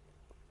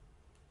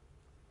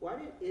 Why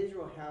did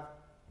Israel have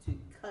to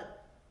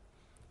cut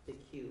the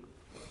cube?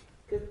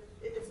 Because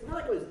it's not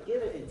like it was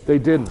given in two. They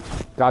didn't.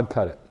 God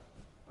cut it.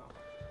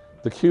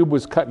 The cube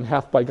was cut in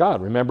half by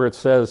God. Remember it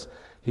says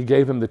he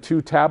gave him the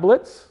 2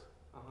 tablets?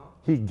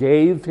 He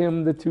gave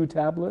him the 2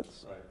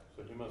 tablets? Right.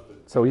 So he must have.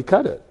 So he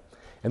cut it.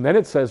 And then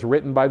it says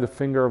written by the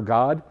finger of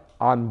God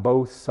on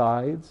both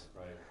sides.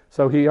 Right.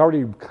 So he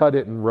already cut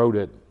it and wrote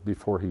it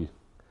before he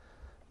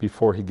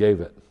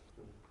gave it.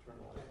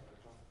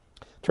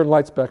 Turn the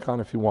lights back on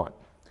if you want.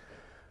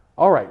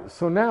 All right,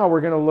 so now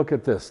we're going to look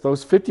at this.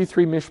 Those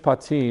 53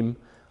 Mishpatim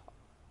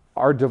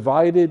are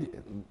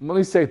divided, let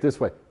me say it this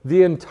way.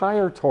 The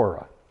entire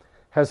Torah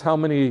has how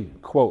many,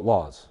 quote,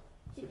 laws?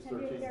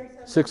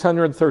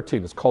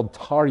 613. It's called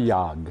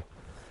Taryag.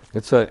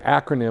 It's an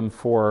acronym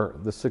for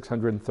the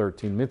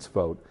 613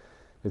 mitzvot.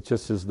 It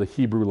just is the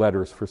Hebrew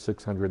letters for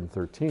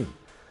 613.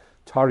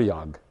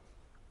 Taryag.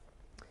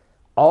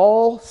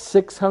 All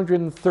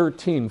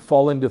 613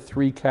 fall into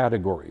 3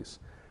 categories.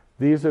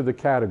 These are the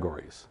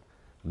categories.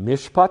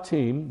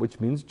 Mishpatim, which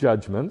means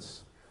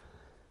judgments,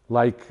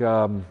 like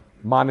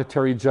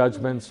monetary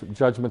judgments,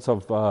 judgments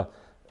of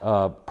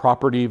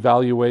property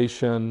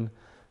valuation,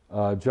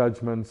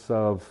 judgments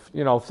of,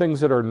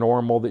 things that are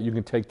normal that you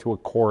can take to a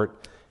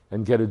court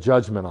and get a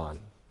judgment on.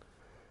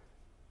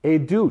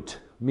 Edut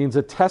means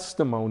a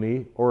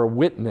testimony or a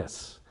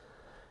witness.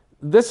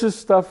 This is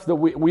stuff that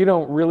we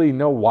don't really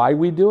know why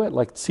we do it,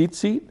 like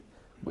tzitzit.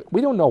 We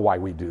don't know why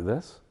we do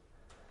this,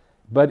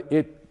 but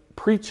it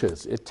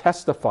preaches, it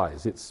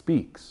testifies, it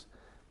speaks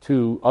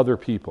to other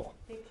people.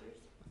 Pictures.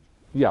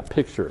 Yeah,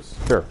 pictures,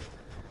 sure.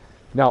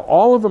 Now,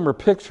 all of them are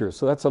pictures,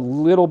 so that's a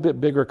little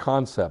bit bigger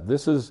concept.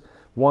 This is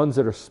ones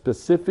that are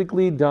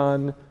specifically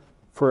done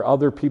for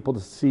other people to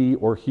see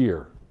or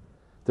hear.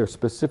 They're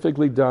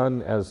specifically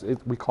done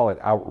we call it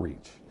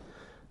outreach.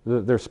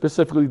 They're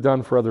specifically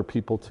done for other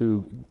people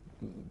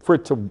for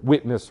it to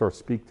witness or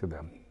speak to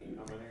them. How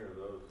many are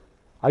those?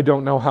 I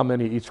don't know how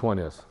many each one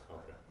is.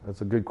 Okay. That's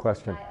a good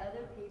question. By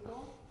other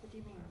people? What do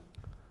you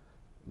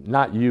mean?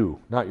 Not you,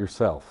 not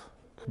yourself.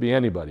 Could be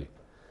anybody.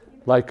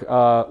 Like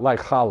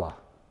challah.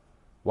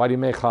 Why do you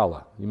make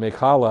challah? You make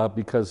challah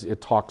because it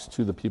talks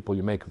to the people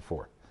you make it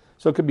for.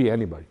 So it could be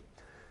anybody.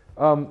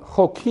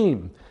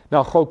 Chokim.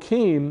 Now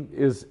chokim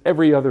is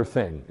every other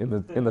thing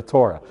in the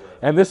Torah.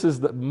 And this is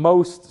the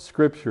most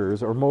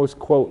scriptures or most,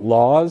 quote,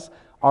 laws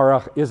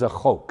is a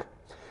chok.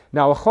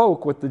 Now a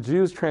chok, what the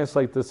Jews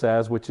translate this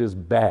as, which is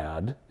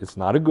bad, it's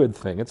not a good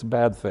thing, it's a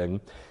bad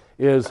thing,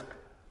 is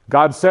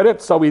God said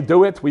it, so we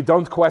do it, we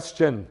don't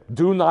question.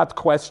 Do not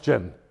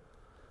question.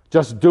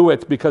 Just do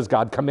it because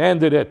God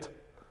commanded it.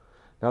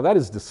 Now that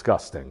is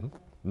disgusting,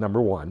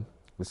 number one.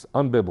 It's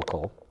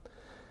unbiblical.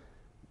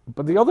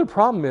 But the other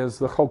problem is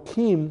the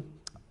chokim,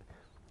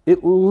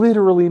 it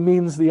literally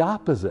means the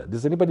opposite.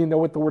 Does anybody know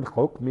what the word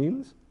chok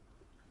means?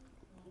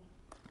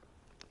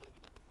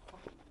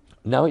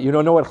 No, you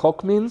don't know what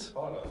chok means?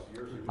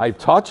 I've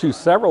taught you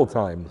several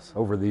times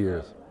over the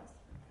years.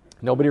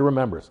 Nobody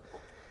remembers.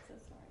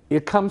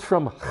 It comes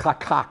from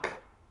chakak.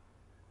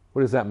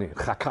 What does that mean?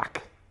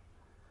 Chakak.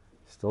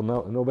 Still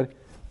nobody?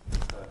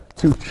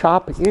 To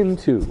chop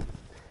into.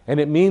 And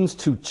it means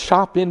to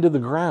chop into the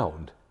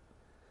ground.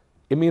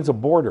 It means a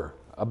border,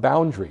 a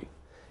boundary.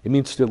 It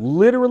means to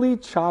literally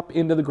chop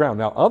into the ground.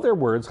 Now, other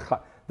words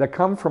that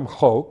come from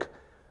chok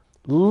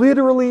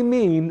literally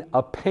mean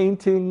a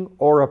painting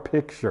or a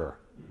picture.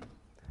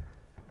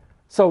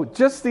 So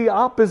just the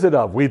opposite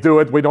of, we do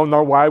it, we don't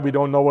know why, we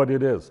don't know what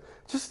it is.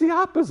 Just the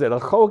opposite. A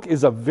chok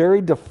is a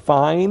very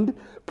defined,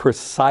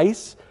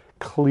 precise,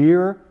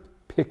 clear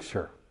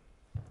picture.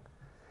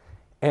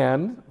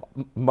 And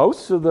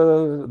most of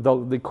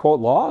the quote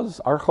laws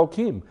are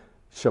chokim.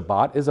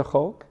 Shabbat is a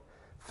chok.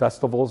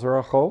 Festivals are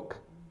a chok.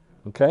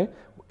 Okay?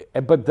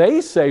 But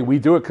they say we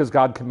do it because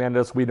God commanded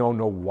us. We don't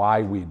know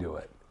why we do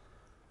it.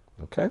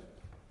 Okay?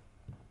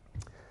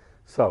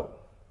 So,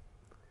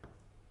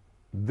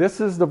 this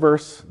is the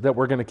verse that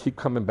we're going to keep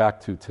coming back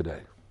to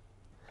today.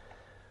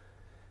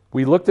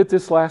 We looked at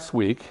this last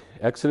week,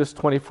 Exodus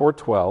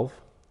 24:12.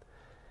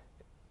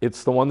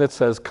 It's the one that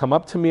says, "Come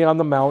up to me on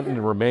the mountain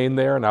and remain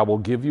there, and I will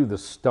give you the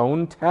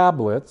stone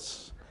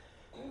tablets,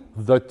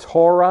 the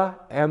Torah,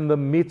 and the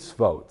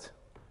mitzvot."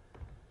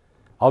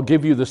 I'll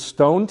give you the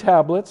stone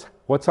tablets.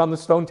 What's on the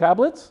stone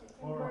tablets?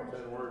 10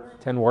 words.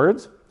 10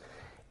 words.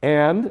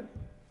 And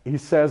he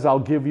says, I'll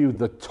give you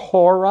the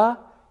Torah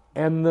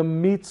and the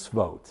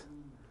mitzvot.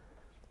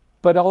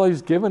 But all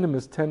he's given him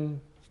is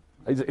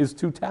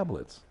 2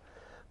 tablets.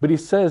 But he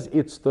says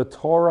it's the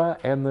Torah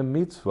and the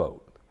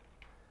mitzvot.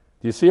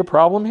 Do you see a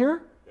problem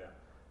here? Yeah.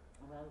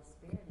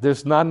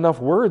 There's not enough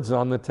words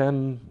on the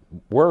 10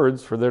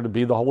 words for there to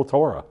be the whole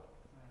Torah.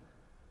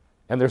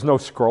 And there's no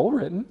scroll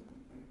written.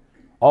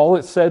 All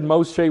it said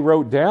Moshe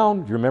wrote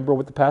down, do you remember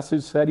what the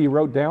passage said he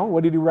wrote down?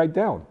 What did he write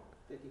down?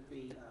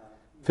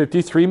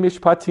 53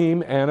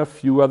 Mishpatim and a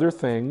few other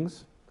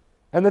things.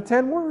 And the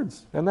 10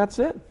 words. And that's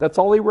it. That's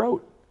all he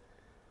wrote.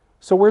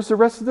 So where's the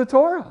rest of the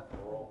Torah?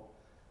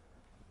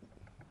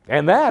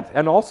 And that,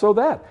 and also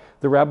that.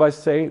 The rabbis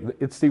say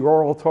it's the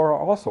oral Torah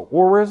also.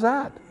 Or where's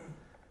that?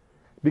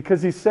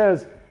 Because he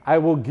says, I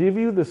will give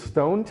you the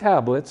stone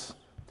tablets,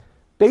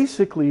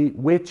 basically,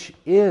 which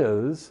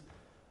is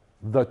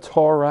the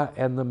Torah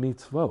and the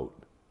mitzvot.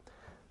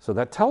 So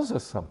that tells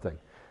us something.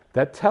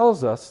 That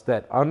tells us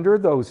that under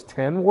those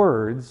 10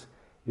 words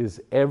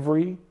is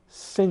every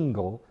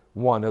single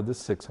one of the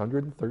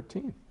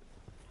 613. Does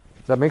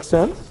that make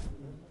sense?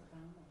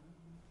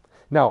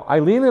 Now,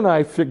 Eileen and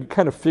I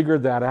kind of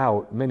figured that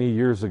out many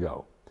years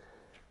ago.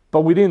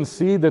 But we didn't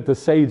see that the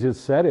sages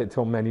said it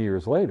till many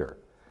years later.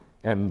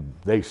 And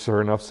they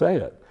sure enough say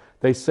it.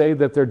 They say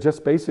that they're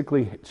just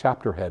basically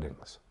chapter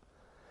headings.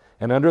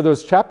 And under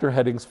those chapter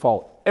headings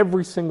fall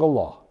every single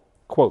law,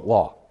 quote,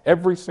 law,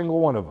 every single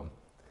one of them.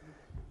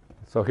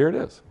 So here it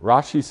is.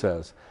 Rashi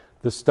says,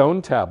 the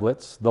stone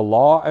tablets, the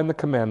law and the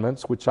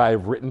commandments, which I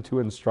have written to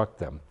instruct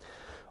them.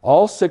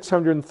 All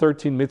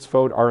 613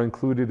 mitzvot are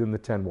included in the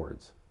 10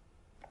 words.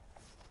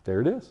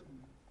 There it is.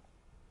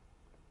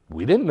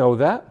 We didn't know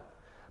that,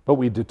 but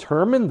we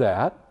determined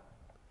that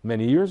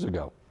many years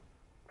ago.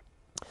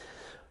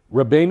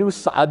 Rabbeinu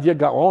Saadia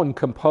Gaon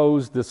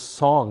composed this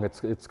song.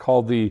 It's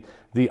called the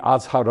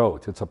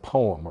Azharot. It's a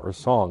poem or a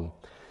song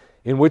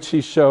in which he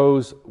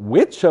shows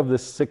which of the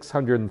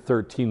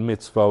 613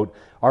 mitzvot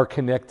are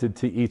connected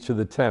to each of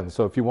the 10.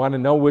 So if you want to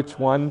know which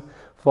one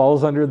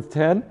falls under the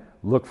 10,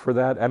 look for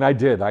that. And I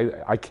did.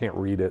 I can't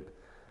read it.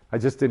 I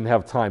just didn't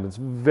have time. It's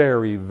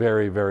very,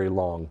 very, very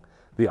long,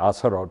 the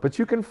Azharot. But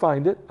you can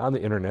find it on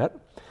the internet.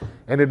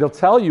 And it'll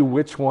tell you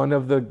which one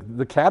of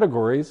the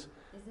categories,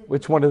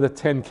 which one of the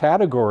 10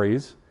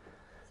 categories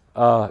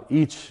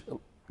each,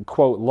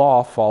 quote,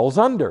 law falls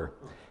under.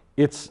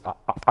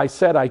 I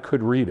said I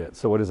could read it,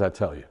 so what does that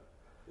tell you?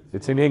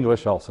 It's in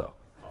English also.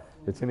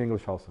 It's in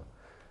English also.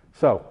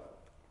 So,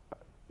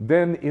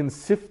 then in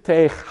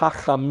Siftei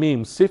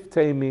Chachamim,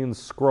 Siftei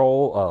means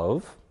scroll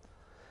of,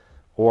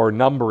 or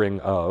numbering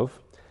of.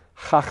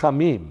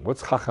 Chachamim,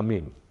 what's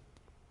Chachamim?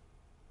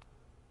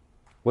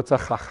 What's a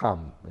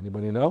Chacham?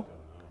 Anybody know?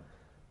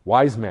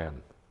 Wise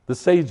man, the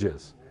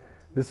sages.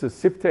 This is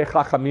Siftei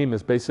Chachamim,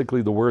 is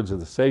basically the words of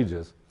the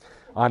sages.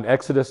 On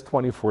Exodus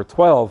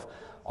 24:12,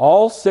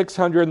 all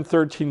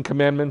 613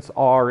 commandments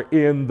are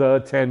in the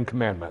 10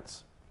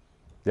 commandments.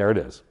 There it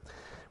is.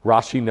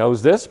 Rashi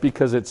knows this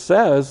because it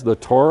says the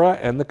Torah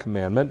and the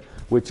commandment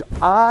which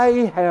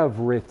I have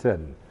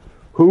written.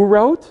 Who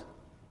wrote?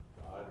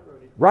 God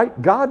wrote it.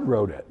 Right, God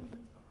wrote it.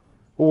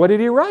 Well, what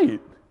did he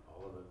write?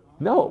 All of it.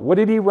 No, what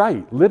did he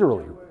write?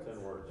 Literally. 10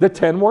 words. The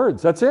 10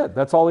 words. That's it.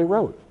 That's all he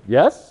wrote.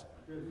 Yes?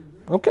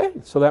 Okay,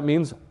 so that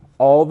means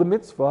all the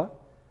mitzvah,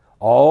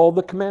 all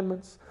the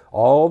commandments,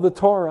 all the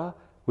Torah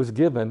was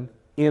given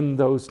in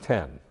those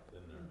 10.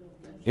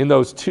 In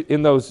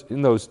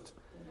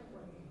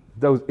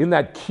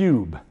that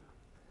cube.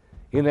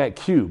 In that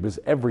cube is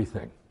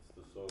everything.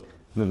 And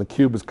then the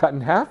cube is cut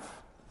in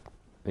half.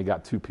 You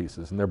got 2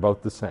 pieces, and they're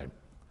both the same.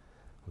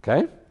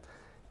 Okay?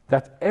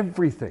 That's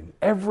everything.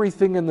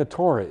 Everything in the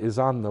Torah is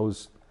on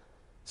those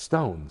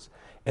stones.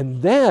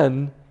 And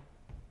then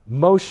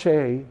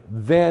Moshe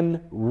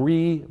then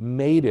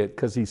remade it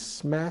because he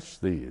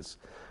smashed these.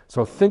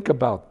 So think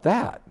about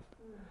that.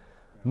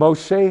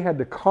 Moshe had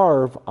to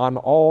carve on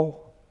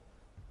all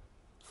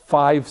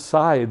 5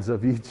 sides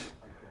of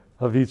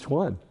each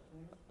one,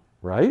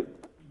 right?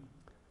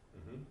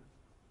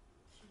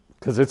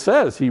 Because it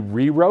says he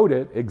rewrote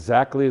it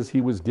exactly as he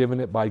was given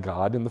it by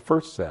God in the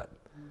first set.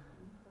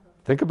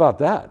 Think about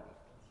that.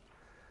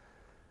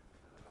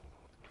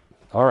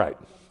 All right.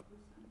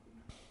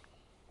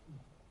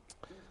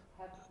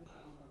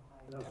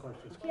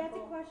 She has a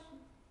question.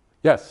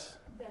 Yes.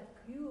 That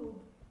cube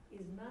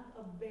is not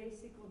a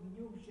basic of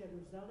New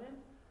Jerusalem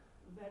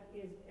that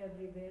is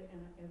everywhere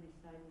and on every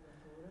side of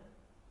the Torah?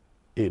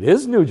 It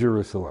is New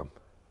Jerusalem.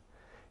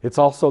 It's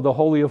also the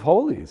Holy of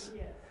Holies.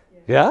 Yes,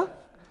 yes. Yeah?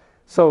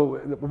 So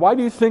why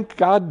do you think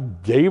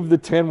God gave the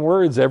 10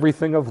 words,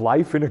 everything of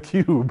life in a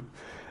cube,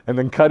 and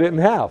then cut it in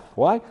half?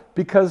 Why?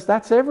 Because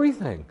that's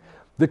everything.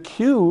 The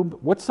cube,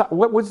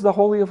 what was the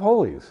Holy of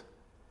Holies?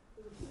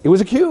 It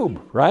was a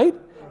cube, right?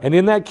 And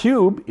in that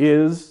cube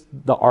is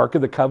the Ark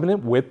of the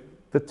Covenant with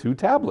the 2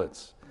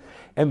 tablets.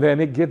 And then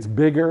it gets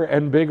bigger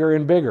and bigger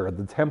and bigger.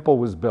 The temple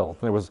was built.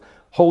 There was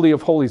Holy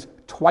of Holies,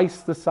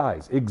 twice the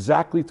size,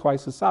 exactly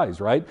twice the size,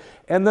 right?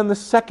 And then the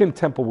second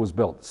temple was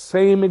built,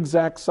 same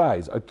exact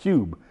size, a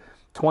cube,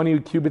 20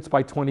 cubits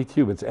by 20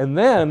 cubits. And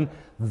then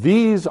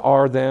these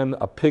are then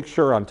a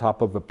picture on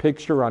top of a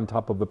picture on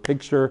top of a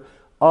picture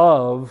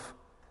of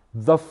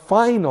the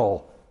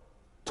final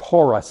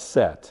Torah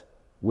set,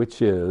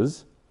 which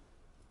is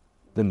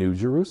the New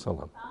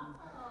Jerusalem.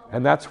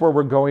 And that's where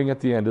we're going at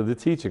the end of the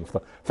teaching.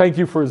 Thank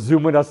you for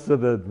zooming us to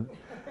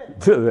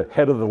the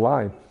head of the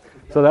line.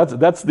 So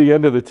that's the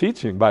end of the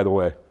teaching, by the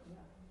way.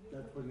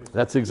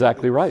 That's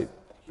exactly right.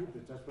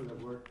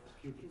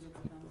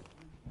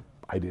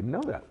 I didn't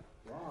know that.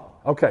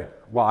 Okay,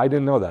 well, I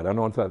didn't know that. I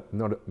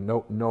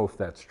don't know if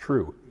that's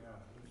true.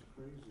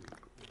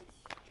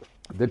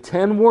 The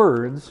 10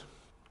 words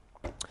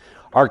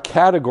are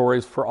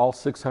categories for all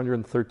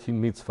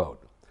 613 mitzvot.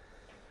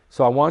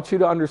 So I want you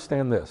to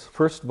understand this.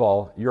 First of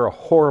all, you're a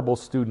horrible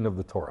student of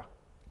the Torah.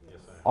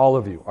 All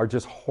of you are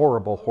just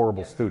horrible,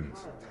 horrible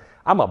students.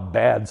 I'm a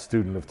bad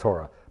student of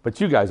Torah,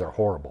 but you guys are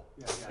horrible.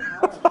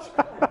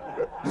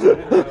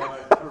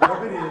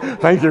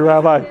 Thank you,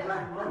 Rabbi.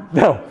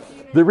 No,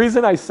 the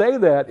reason I say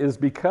that is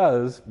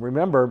because,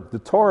 remember, the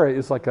Torah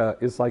is like a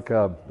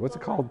what's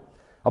it called?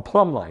 A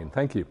plumb line.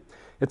 Thank you.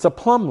 It's a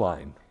plumb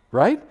line,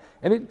 right?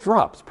 And it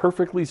drops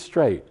perfectly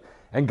straight.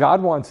 And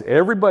God wants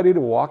everybody to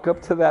walk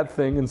up to that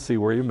thing and see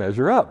where you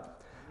measure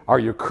up. Are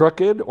you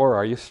crooked or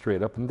are you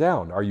straight up and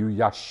down? Are you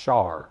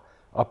yashar,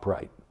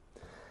 upright?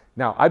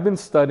 Now, I've been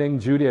studying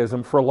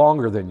Judaism for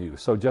longer than you,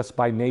 so just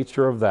by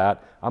nature of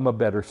that, I'm a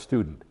better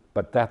student.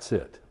 But that's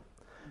it.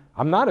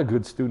 I'm not a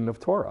good student of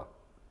Torah.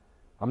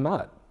 I'm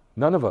not.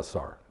 None of us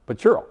are.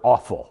 But you're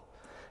awful.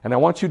 And I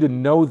want you to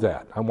know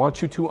that. I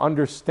want you to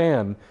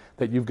understand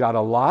that you've got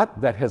a lot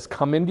that has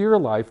come into your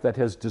life that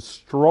has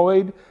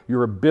destroyed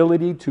your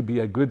ability to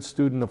be a good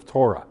student of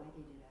Torah.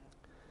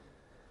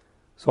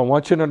 So I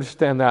want you to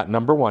understand that,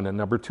 number one. And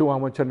number two, I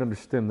want you to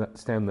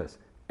understand this.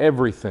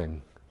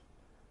 Everything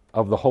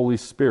of the Holy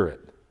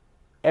Spirit,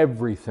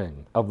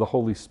 everything of the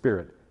Holy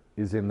Spirit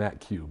is in that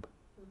cube.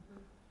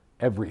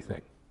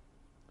 Everything.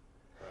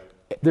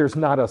 There's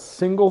not a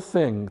single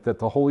thing that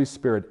the Holy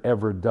Spirit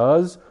ever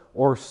does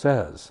or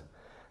says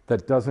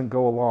that doesn't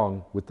go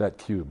along with that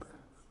cube.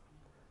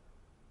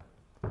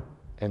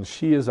 And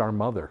she is our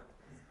mother.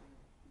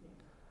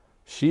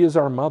 She is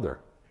our mother.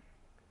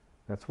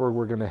 That's where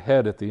we're going to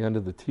head at the end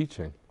of the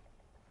teaching.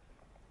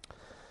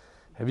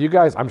 Have you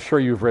guys, I'm sure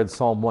you've read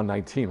Psalm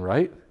 119,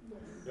 right?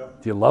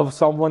 Yep. Do you love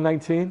Psalm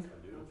 119?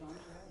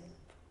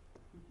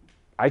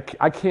 I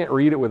can't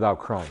read it without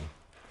crying.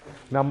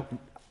 Now,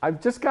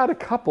 I've just got a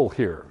couple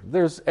here.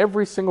 There's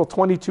every single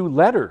 22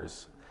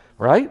 letters,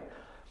 right?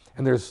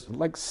 And there's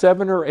like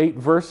 7 or 8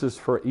 verses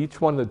for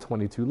each one of the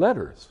 22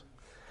 letters.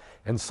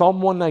 And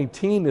Psalm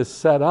 119 is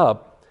set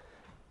up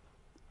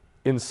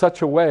in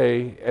such a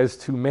way as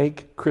to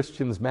make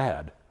Christians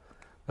mad.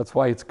 That's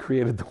why it's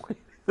created the way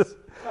it is.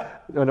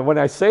 And when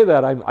I say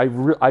that,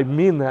 I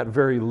mean that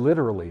very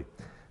literally.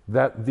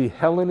 That the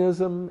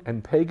Hellenism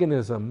and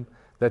paganism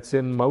that's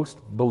in most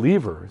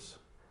believers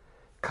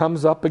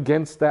comes up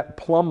against that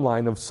plumb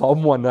line of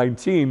Psalm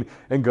 119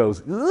 and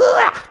goes,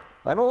 "Ugh,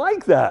 I don't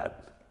like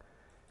that.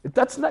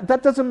 That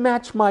doesn't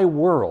match my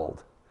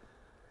world."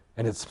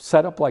 And it's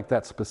set up like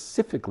that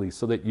specifically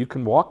so that you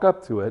can walk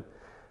up to it,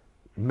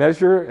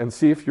 measure, and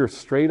see if you're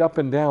straight up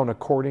and down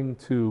according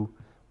to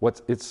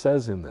what it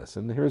says in this.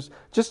 And here's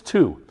just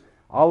 2,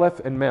 Aleph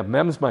and Mem.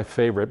 Mem's my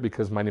favorite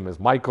because my name is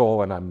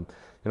Michael, and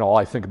all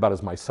I think about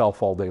is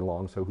myself all day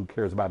long, so who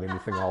cares about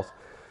anything else?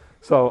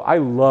 So I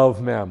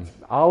love Mem.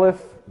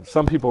 Aleph,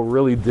 some people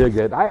really dig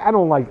it. I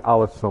don't like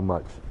Aleph so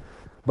much.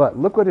 But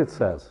look what it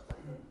says.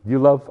 You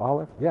love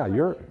Aleph? Yeah,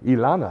 you're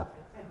Ilana.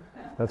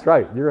 That's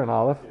right, you're an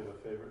Aleph.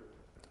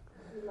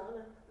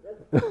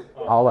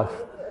 Aleph.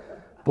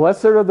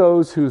 Blessed are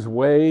those whose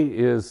way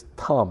is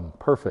tam,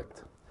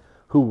 perfect,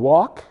 who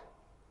walk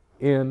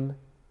in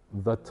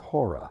the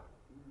Torah.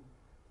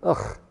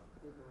 Ugh.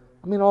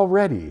 I mean,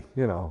 already,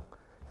 we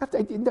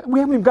haven't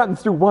even gotten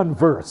through one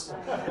verse,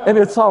 and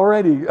it's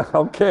already,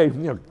 okay,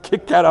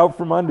 kick that out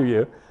from under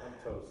you.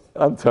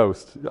 I'm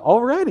toast.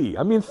 Already.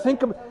 I mean,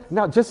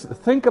 just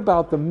think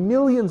about the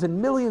millions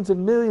and millions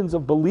and millions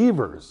of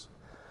believers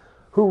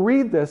who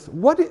read this.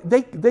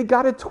 They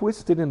got it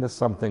twisted into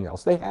something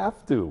else. They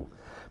have to.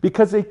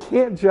 Because they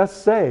can't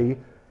just say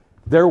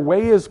their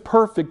way is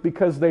perfect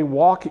because they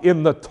walk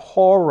in the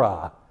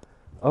Torah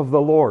of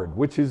the Lord,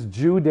 which is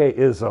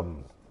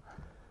Judaism.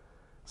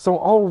 So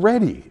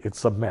already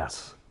it's a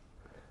mess.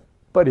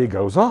 But he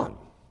goes on,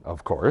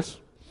 of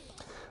course.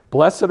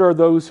 Blessed are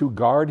those who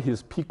guard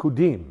his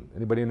pikudim.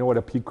 Anybody know what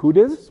a pikud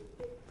is?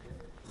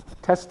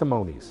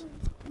 Testimonies.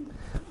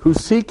 Who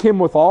seek him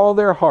with all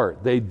their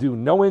heart. They do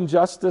no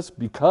injustice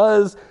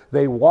because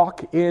they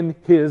walk in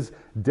his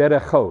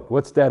derechot.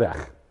 What's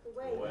derech?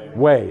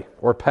 Way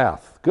or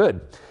path.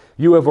 Good.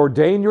 You have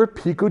ordained your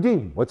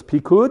pikudim. What's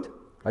pikud?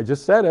 I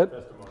just said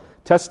it.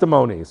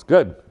 Testimonies.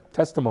 Good.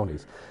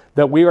 Testimonies.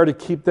 That we are to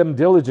keep them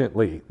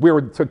diligently. We are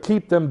to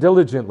keep them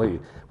diligently.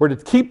 We're to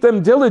keep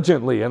them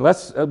diligently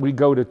unless we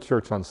go to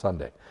church on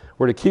Sunday.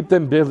 We're to keep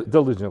them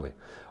diligently.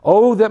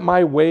 Oh, that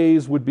my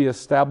ways would be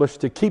established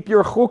to keep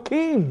your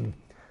chukim.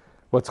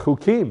 What's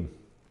chukim?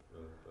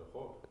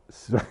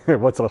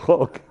 What's a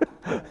chok?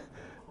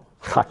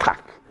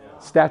 Chakak.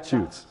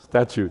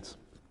 Statutes.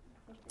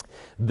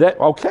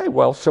 Okay,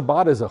 well,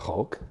 Shabbat is a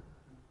chok.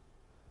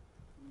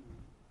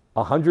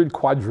 100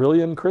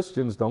 quadrillion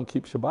Christians don't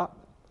keep Shabbat.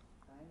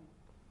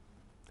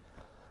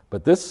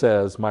 But this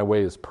says, my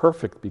way is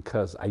perfect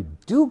because I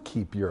do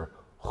keep your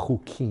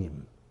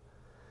chukim.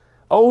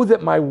 Oh,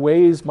 that my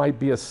ways might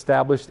be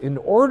established in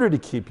order to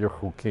keep your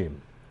chukim.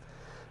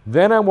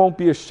 Then I won't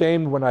be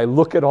ashamed when I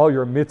look at all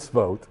your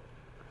mitzvot.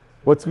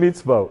 What's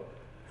mitzvot?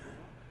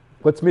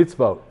 What's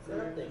mitzvot?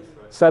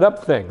 Set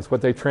up things,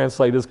 what they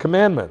translate as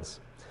commandments.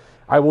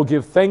 I will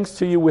give thanks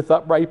to you with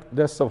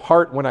uprightness of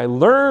heart when I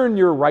learn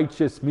your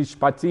righteous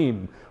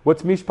mishpatim.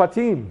 What's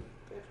mishpatim?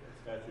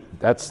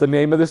 That's the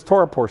name of this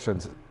Torah portion.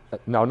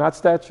 No, not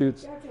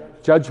statutes.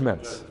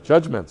 Judgments.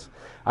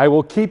 I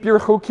will keep your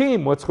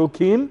chukim. What's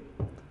chukim?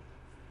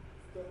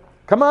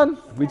 Come on,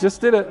 we just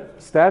did it.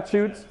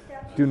 Statutes.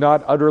 Do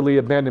not utterly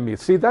abandon me.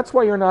 See, that's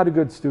why you're not a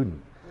good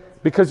student.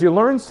 Because you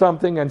learn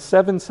something and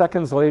 7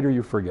 seconds later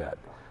you forget.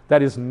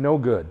 That is no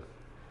good.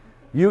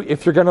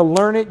 If you're going to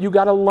learn it, you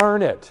got to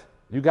learn it.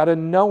 You got to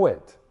know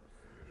it.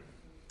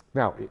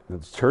 Now, the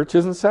church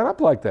isn't set up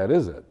like that,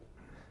 is it?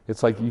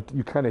 It's like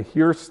you kind of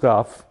hear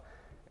stuff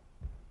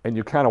and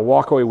you kind of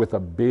walk away with a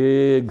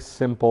big,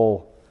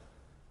 simple,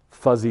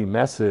 fuzzy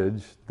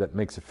message that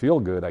makes it feel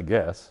good, I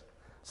guess.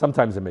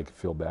 Sometimes it makes it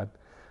feel bad.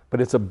 But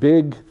it's a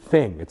big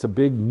thing. It's a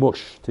big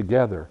mush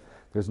together.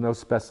 There's no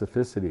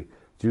specificity.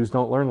 Jews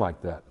don't learn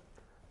like that.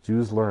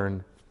 Jews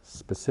learn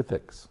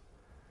specifics.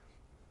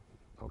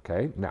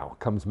 Okay, now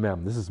comes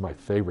Mem. This is my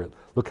favorite.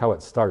 Look how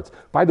it starts.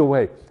 By the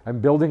way, I'm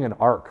building an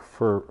ark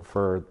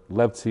for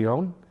Lev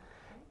Tzion,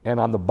 and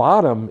on the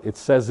bottom it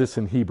says this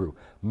in Hebrew: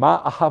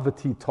 Ma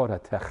ahavati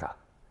Toratecha.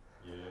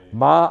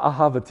 Ma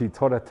ahavati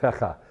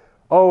Toratecha.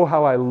 Oh,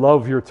 how I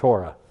love your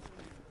Torah.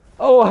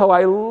 Oh, how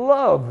I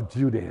love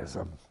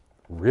Judaism.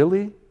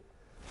 Really?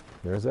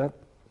 There's that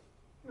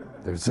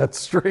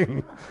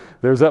string.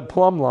 There's that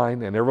plumb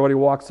line, and everybody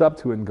walks up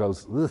to it and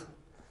goes, ugh,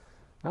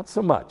 not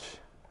so much.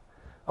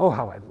 Oh,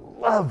 how I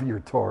love your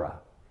Torah.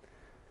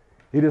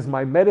 It is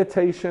my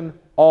meditation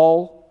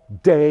all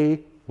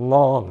day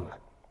long.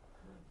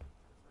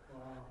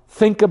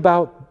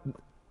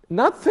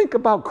 Not think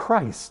about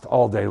Christ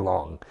all day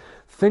long.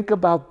 Think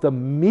about the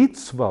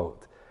mitzvot,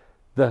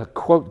 the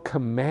quote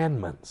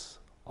commandments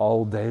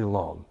all day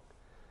long.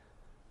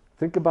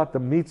 Think about the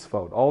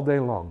mitzvot all day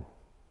long.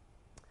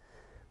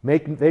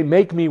 They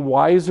make me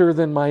wiser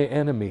than my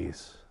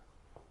enemies.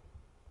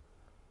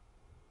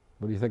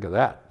 What do you think of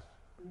that?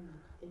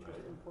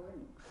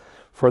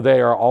 For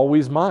they are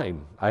always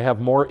mine. I have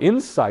more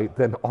insight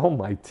than all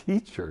my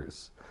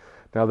teachers.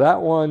 Now that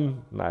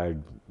one,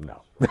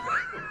 no.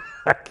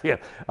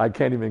 I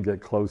can't even get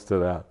close to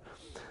that.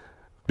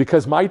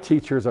 Because my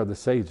teachers are the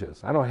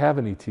sages. I don't have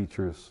any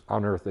teachers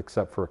on earth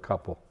except for a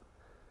couple.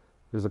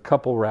 There's a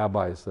couple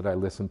rabbis that I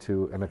listen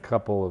to and a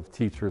couple of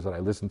teachers that I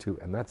listen to,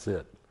 and that's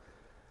it.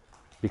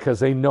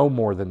 Because they know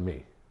more than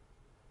me.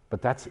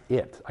 But that's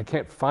it. I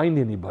can't find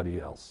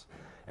anybody else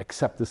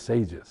except the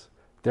sages.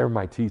 They're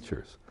my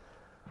teachers.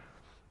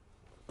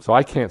 So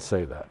I can't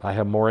say that. I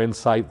have more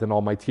insight than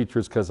all my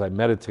teachers because I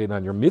meditate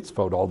on your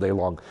mitzvot all day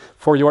long.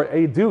 For your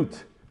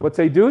edut. What's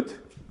edut?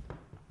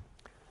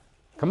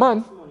 Come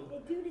on.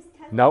 Edut is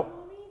testimony?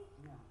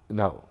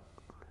 No.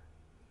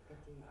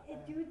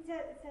 Edut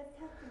says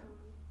testimony.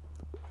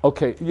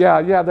 Okay,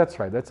 yeah, that's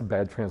right. That's a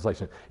bad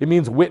translation. It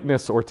means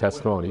witness or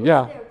testimony.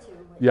 Yeah.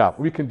 Yeah,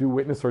 we can do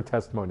witness or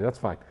testimony. That's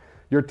fine.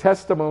 Your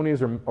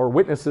testimonies or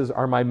witnesses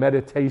are my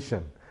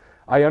meditation.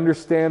 I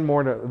understand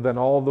more than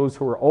all those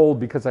who are old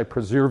because I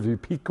preserve you.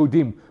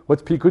 Pikudim.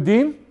 What's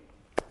pikudim?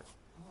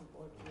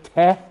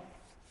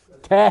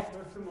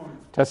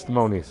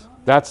 Testimonies.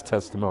 That's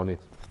testimonies.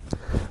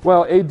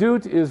 Well,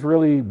 edut is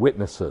really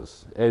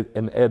witnesses,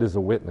 and ed is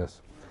a witness.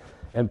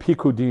 And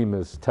pikudim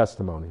is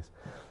testimonies.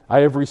 I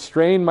have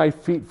restrained my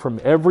feet from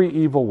every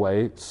evil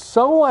way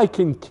so I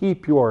can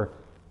keep your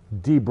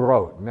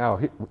dibrot. Now,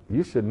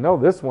 you should know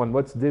this one.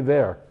 What's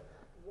diver?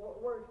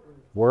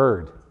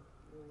 Word.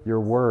 Your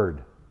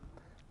word.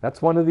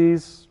 That's one of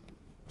these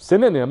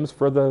synonyms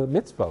for the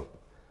mitzvot,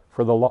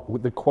 for the law,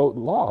 the quote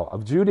law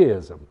of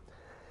Judaism.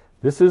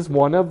 This is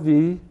one of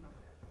the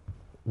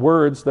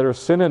words that are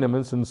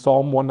synonyms in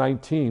Psalm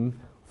 119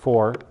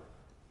 for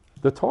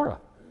the Torah,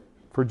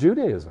 for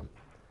Judaism.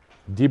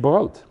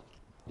 Dibrot,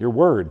 your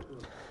word,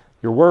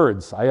 your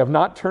words. I have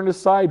not turned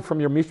aside from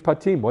your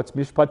mishpatim. What's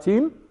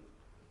mishpatim?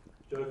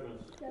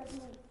 Judgments.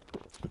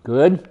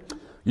 Good.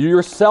 You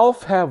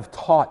yourself have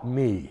taught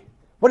me.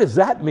 What does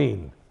that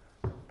mean?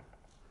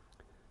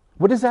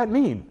 What does that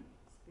mean?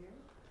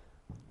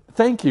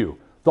 Thank you.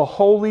 The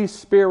Holy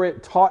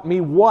Spirit taught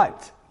me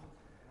what?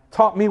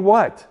 Taught me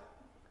what?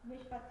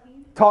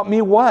 Mishpatim. Taught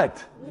me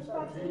what?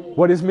 Mishpatim.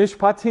 What is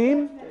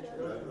mishpatim?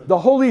 The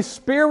Holy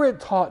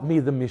Spirit taught me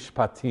the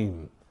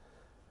mishpatim.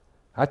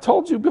 I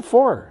told you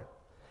before.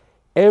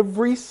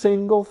 Every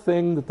single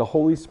thing that the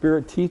Holy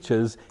Spirit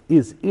teaches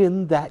is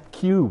in that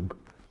cube.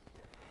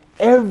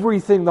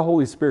 Everything the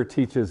Holy Spirit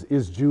teaches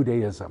is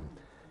Judaism,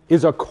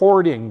 is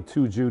according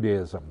to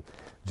Judaism.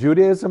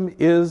 Judaism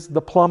is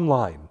the plumb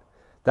line.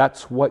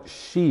 That's what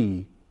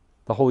the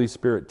Holy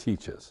Spirit,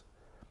 teaches.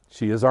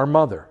 She is our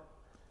mother.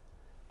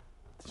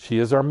 She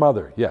is our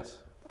mother, yes.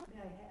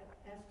 May I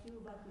ask you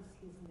what is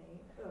his name,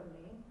 her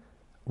name?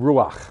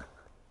 Ruach.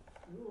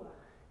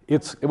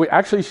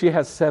 Actually, she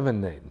has 7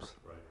 names.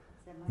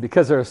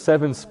 Because there are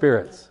 7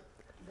 spirits.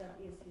 That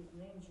is his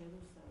name,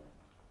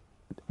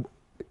 Jerusalem.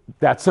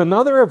 That's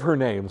another of her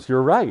names.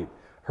 You're right.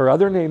 Her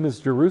other name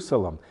is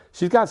Jerusalem.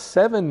 She's got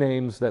 7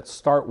 names that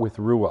start with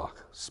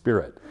Ruach,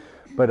 spirit.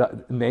 But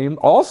her name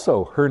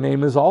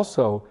is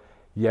also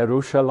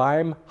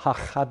Yerushalayim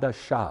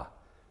HaChadashah,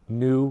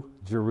 New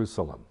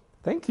Jerusalem.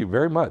 Thank you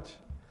very much.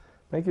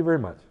 Thank you very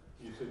much.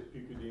 You said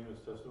Pikudim is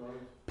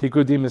testimonies?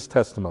 Pikudim is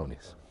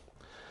testimonies.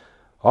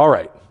 All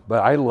right,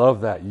 but I love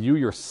that. You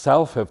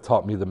yourself have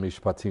taught me the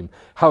mishpatim.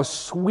 How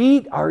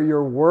sweet are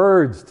your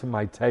words to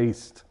my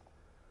taste.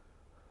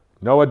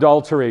 No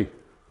adultery.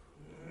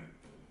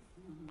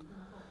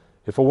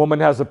 If a woman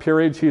has a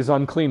period, she is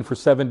unclean for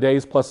 7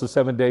 days plus the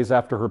 7 days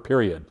after her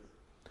period.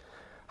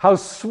 How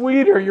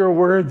sweet are your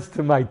words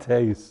to my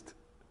taste.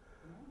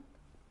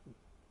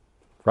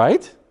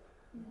 Right?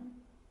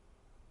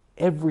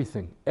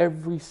 Everything,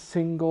 every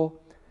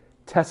single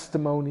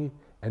testimony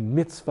and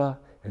mitzvah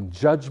and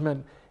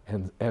judgment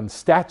and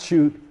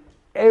statute,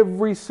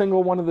 every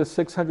single one of the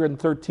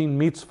 613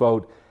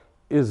 mitzvot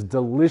is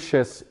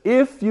delicious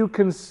if you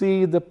can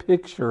see the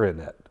picture in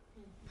it.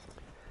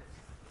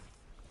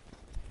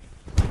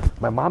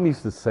 My mom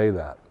used to say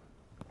that.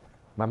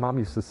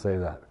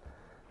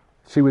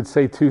 She would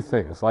say 2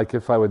 things. Like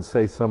if I would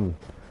say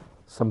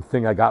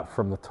something I got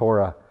from the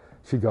Torah,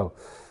 she'd go,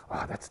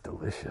 "Oh, that's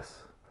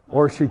delicious."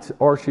 Or she'd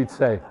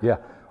say,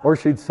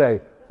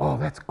 "Oh,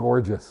 that's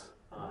gorgeous."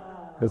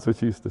 That's what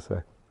she used to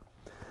say.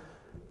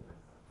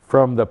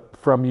 From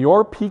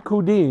your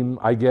pikudim,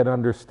 I get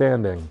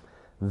understanding.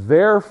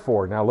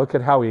 Therefore, now look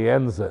at how he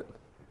ends it.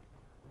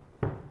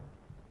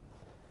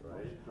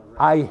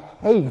 I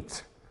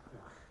hate.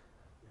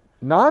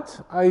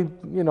 Not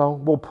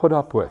will put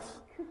up with.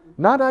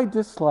 Not I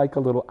dislike a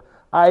little.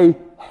 I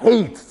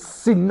hate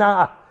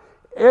sinah,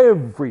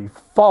 every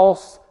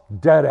false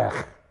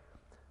derech.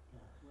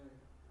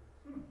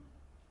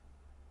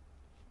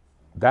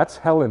 That's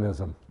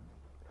Hellenism.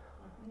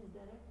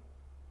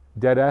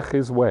 Derech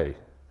is way.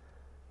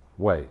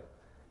 Way.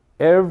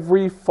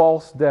 Every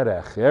false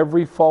derech,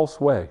 every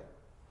false way.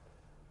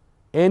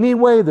 Any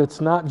way that's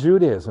not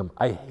Judaism,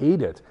 I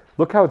hate it.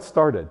 Look how it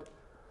started.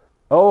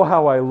 Oh,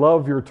 how I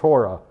love your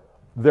Torah,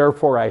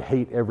 therefore I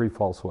hate every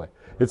false way.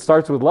 It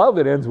starts with love,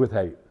 it ends with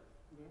hate.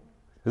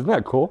 Isn't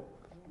that cool?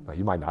 Well,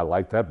 you might not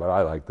like that, but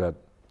I like that.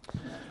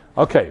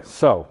 Okay,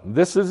 so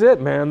this is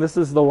it, man. This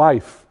is the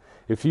life.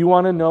 If you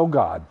want to know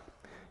God,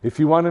 if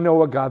you want to know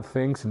what God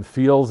thinks and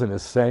feels and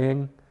is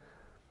saying,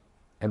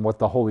 and what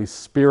the Holy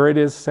Spirit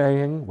is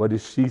saying, what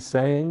is she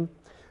saying,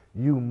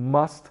 you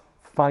must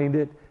find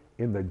it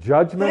in the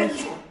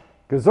judgments,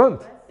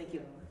 gesund,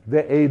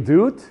 the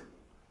edut,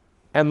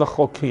 and the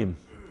chokim.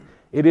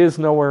 It is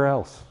nowhere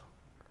else.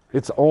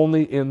 It's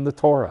only in the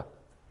Torah.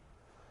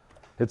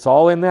 It's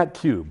all in that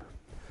cube.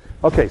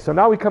 Okay, so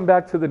now we come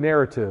back to the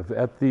narrative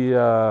at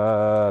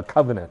the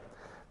covenant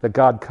that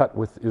God cut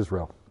with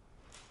Israel.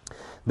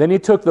 Then he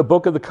took the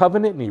book of the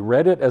covenant and he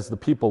read it as the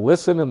people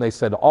listened, and they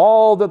said,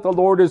 all that the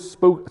Lord has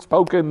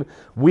spoken,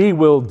 we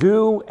will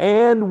do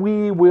and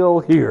we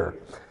will hear.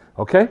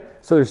 Okay?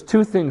 So there's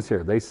two things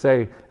here. They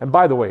say, and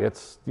by the way,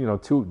 it's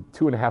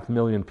 2.5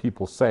 million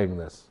people saying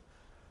this.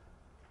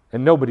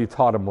 And nobody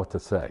taught them what to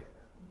say,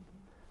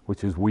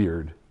 which is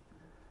weird.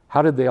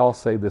 How did they all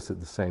say this at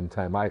the same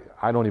time? I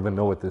don't even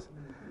know what this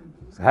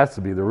it has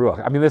to be the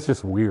Ruach. I mean, that's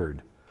just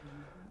weird.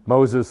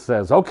 Moses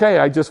says, okay,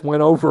 I just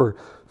went over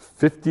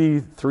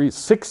 63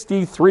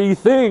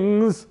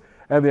 things,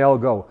 and they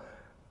all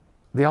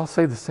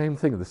say the same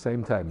thing at the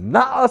same time.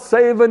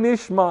 Na'aseh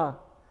v'nishma.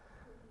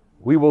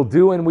 We will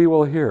do and we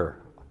will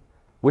hear,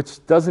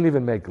 which doesn't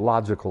even make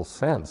logical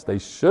sense. They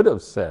should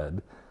have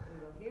said,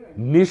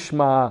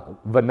 Nishma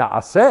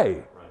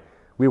v'na'aseh.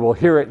 We will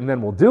hear it and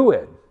then we'll do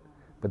it.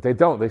 But they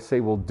don't. They say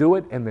we'll do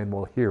it and then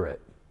we'll hear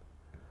it,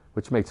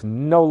 which makes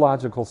no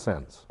logical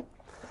sense.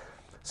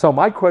 So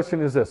my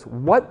question is this: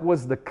 what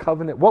was the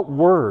covenant? What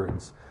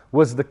words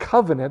was the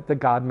covenant that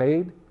God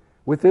made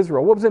with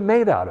Israel? What was it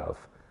made out of?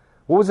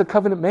 What was the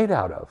covenant made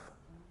out of?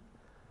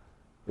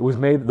 It was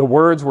made, the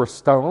words were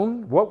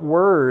stone. What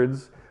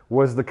words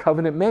was the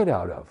covenant made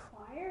out of?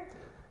 Fire?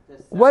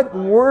 What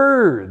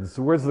words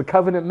was the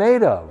covenant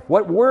made of?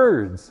 What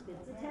words?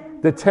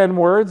 The 10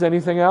 words.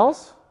 Anything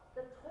else?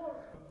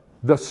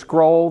 The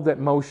scroll that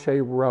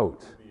Moshe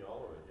wrote.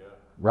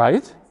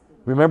 Right?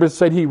 Remember it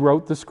said he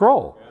wrote the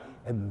scroll.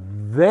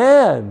 And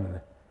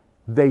then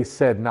they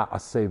said,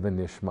 Na'aseh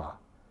v'nishma.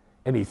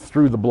 And he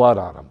threw the blood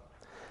on them.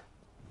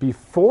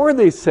 Before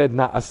they said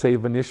Na'aseh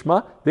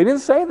v'nishma, they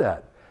didn't say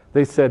that.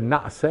 They said,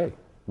 Na'aseh,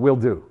 we'll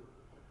do.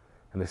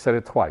 And they said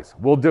it twice.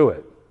 We'll do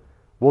it.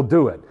 We'll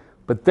do it.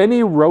 But then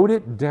he wrote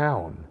it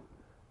down.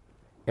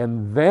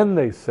 And then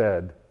they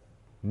said,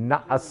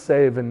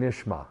 Na'aseh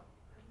v'nishma.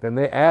 Then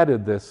they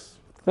added this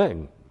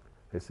thing.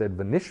 They said,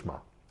 v'nishma.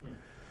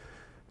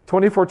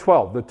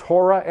 24:12, the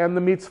Torah and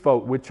the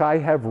mitzvot, which I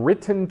have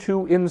written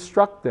to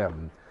instruct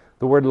them.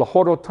 The word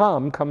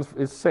lahorotam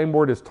is the same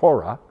word as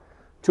Torah,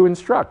 to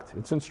instruct.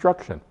 It's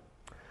instruction.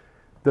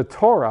 The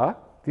Torah,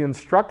 the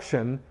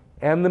instruction,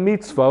 and the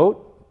mitzvot,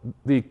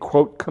 the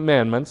quote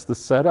commandments, the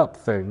set up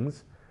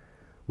things,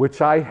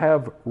 which I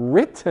have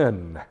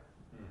written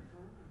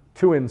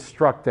to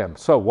instruct them.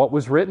 So what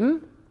was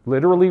written?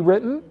 Literally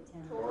written?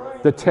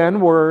 The 10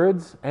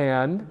 words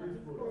and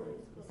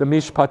the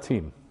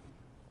Mishpatim.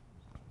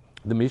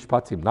 The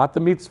Mishpatim, not the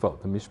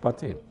mitzvot, the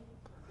Mishpatim.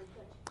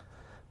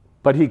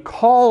 But he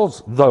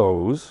calls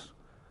those,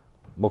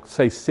 we'll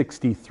say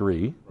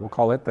 63, we'll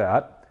call it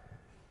that,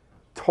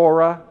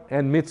 Torah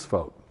and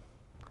mitzvot.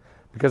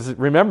 Because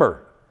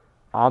remember,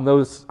 on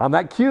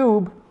that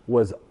cube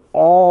was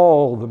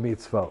all the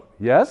mitzvot.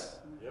 Yes?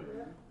 Yep.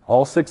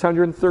 All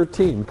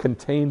 613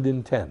 contained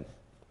in 10.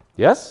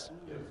 Yes?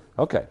 Yep.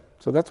 Okay,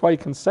 so that's why you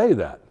can say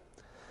that.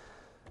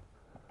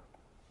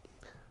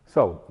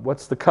 So,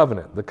 what's the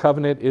covenant? The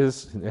covenant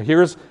is,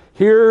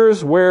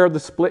 here's where the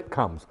split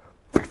comes.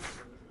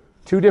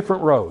 2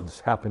 different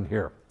roads happen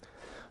here.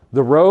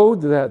 The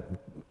road that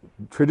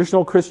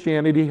traditional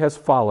Christianity has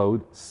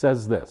followed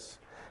says this,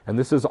 and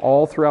this is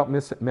all throughout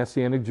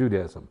Messianic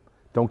Judaism.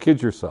 Don't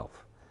kid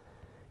yourself.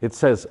 It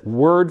says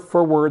word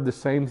for word the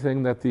same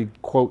thing that the,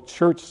 quote,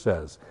 church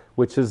says,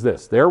 which is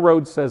this. Their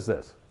road says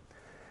this.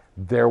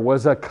 There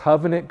was a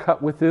covenant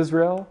cut with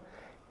Israel,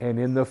 and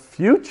in the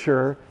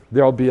future,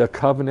 there'll be a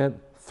covenant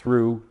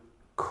through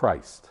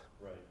Christ.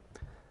 Right.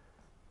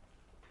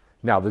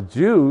 Now, the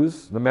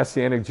Jews, the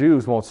Messianic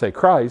Jews, won't say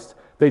Christ.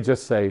 They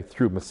just say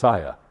through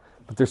Messiah.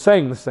 But they're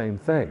saying the same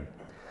thing.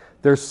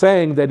 They're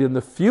saying that in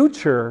the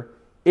future,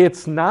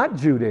 it's not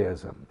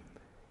Judaism.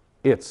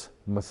 It's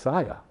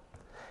Messiah.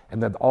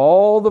 And that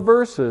all the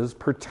verses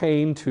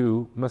pertain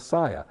to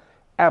Messiah.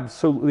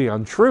 Absolutely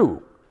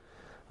untrue.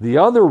 The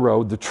other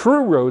road, the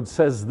true road,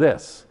 says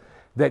this,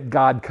 that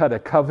God cut a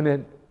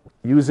covenant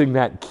using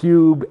that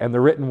cube and the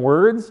written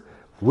words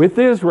with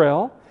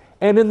Israel,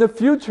 and in the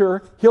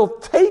future, he'll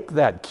take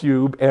that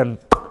cube and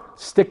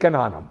stick it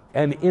on them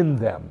and in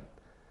them.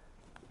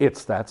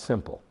 It's that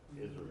simple.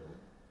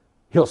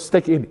 He'll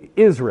stick in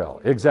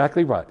Israel.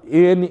 Exactly right.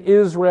 In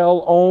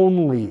Israel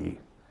only.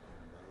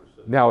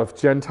 Now, if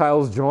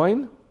Gentiles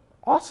join,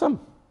 awesome.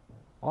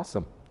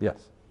 Awesome.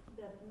 Yes.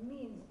 That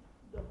means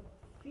the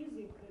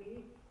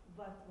physically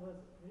what was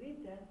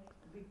written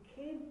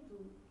became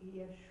to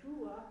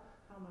Yeshua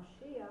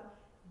HaMashiach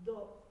the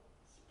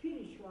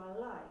spiritual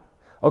life.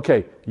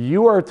 Okay,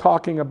 you are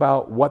talking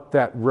about what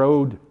that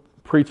road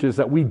preaches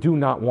that we do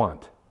not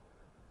want.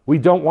 We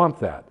don't want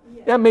that.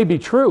 Yes. That may be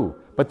true,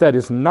 but that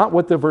is not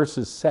what the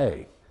verses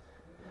say.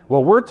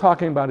 What we're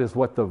talking about is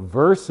what the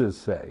verses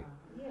say.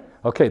 Yes.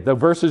 Okay, the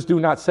verses do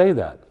not say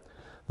that.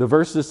 The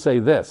verses say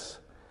this: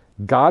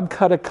 God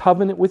cut a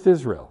covenant with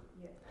Israel,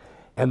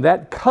 and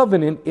that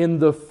covenant in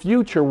the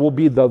future will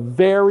be the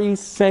very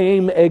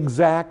same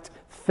exact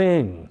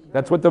thing.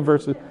 That's what the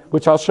verses,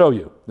 which I'll show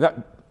you.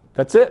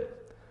 That's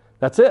it.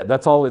 That's it.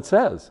 That's all it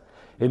says.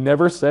 It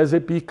never says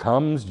it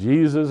becomes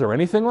Jesus or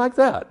anything like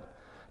that.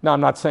 Now,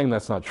 I'm not saying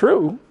that's not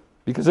true,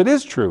 because it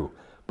is true,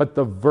 but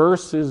the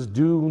verses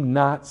do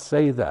not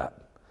say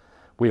that.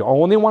 We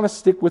only want to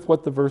stick with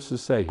what the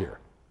verses say here.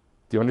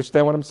 Do you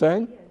understand what I'm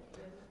saying? Yes,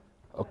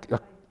 yes. Okay. I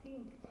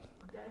think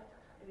that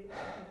it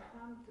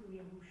come to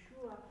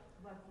Yeshua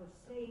what was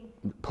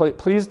saying.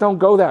 Please don't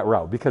go that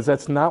route, because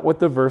that's not what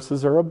the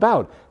verses are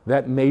about.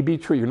 That may be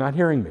true. You're not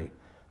hearing me.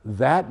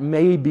 That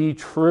may be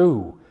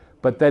true,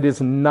 but that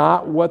is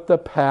not what the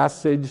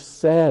passage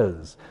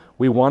says.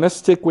 We want to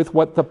stick with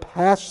what the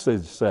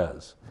passage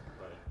says.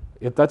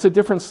 That's a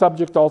different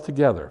subject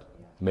altogether.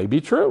 May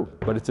be true,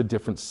 but it's a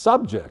different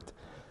subject.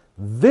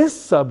 This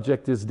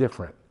subject is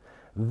different.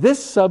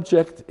 This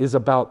subject is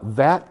about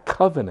that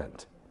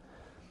covenant.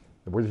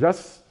 We're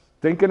just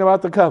thinking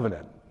about the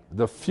covenant,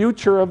 the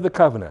future of the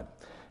covenant.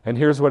 And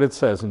here's what it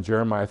says in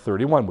Jeremiah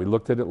 31. We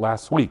looked at it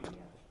last week.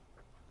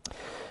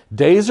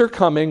 Days are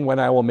coming when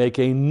I will make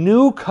a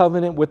new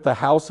covenant with the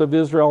house of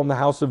Israel and the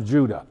house of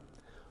Judah.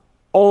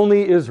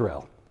 Only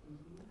Israel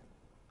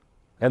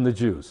and the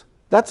Jews.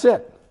 That's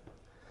it.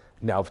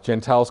 Now, if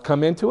Gentiles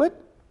come into it,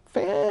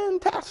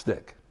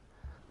 fantastic.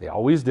 They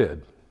always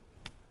did.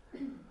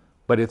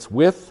 But it's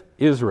with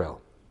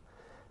Israel.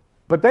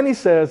 But then he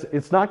says,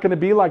 it's not going to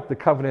be like the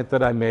covenant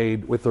that I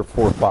made with their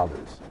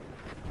forefathers,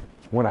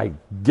 when I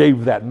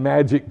gave that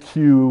magic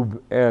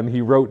cube and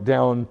he wrote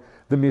down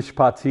the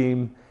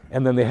Mishpatim,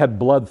 and then they had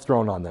blood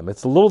thrown on them.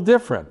 It's a little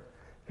different.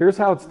 Here's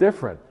how it's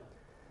different.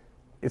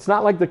 It's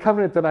not like the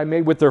covenant that I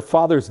made with their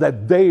fathers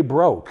that they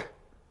broke.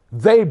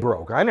 They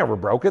broke. I never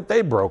broke it.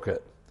 They broke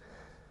it.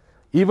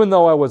 Even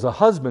though I was a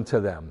husband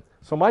to them.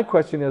 So my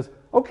question is,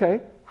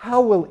 okay,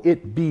 how will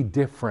it be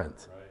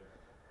different? Right.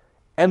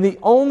 And the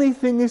only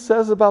thing he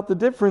says about the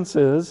difference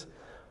is,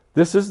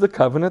 this is the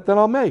covenant that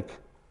I'll make.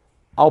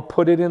 I'll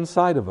put it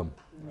inside of them.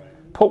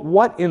 Right. Put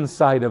what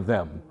inside of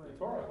them?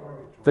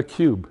 The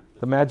cube,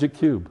 the magic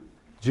cube,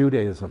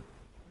 Judaism.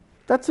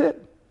 That's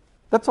it.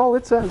 That's all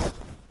it says.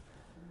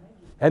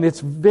 And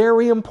it's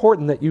very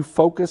important that you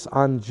focus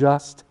on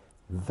just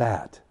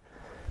that,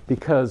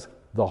 because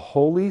the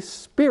Holy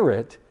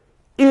Spirit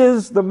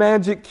is the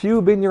magic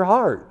cube in your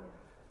heart.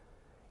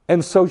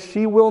 And so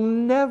she will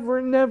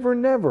never, never,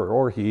 never,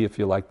 or he, if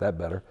you like that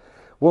better,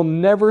 will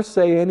never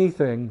say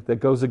anything that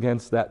goes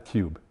against that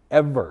cube,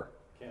 ever.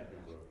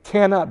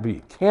 Cannot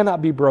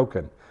be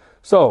broken.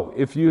 So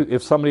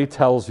if somebody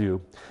tells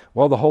you,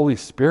 well, the Holy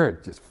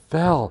Spirit just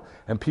fell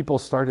and people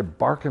started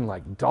barking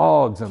like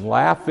dogs and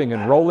laughing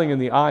and rolling in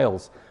the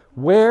aisles,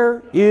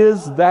 where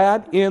is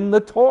that in the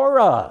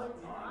Torah?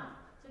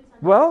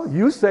 Well,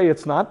 you say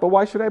it's not, but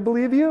why should I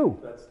believe you?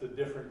 That's the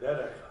different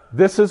data.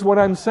 This is what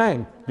I'm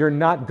saying. You're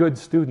not good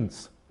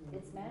students.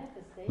 It's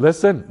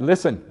manifestation.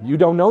 Listen, you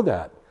don't know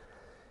that.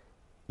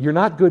 You're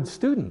not good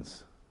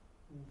students.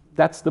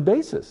 That's the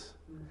basis.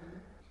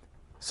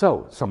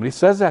 So, somebody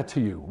says that to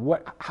you.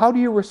 How do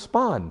you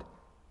respond?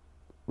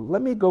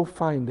 Let me go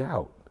find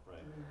out.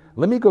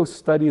 Let me go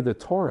study the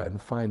Torah and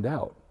find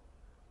out.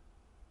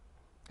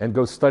 And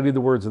go study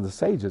the words of the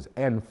sages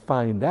and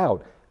find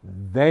out.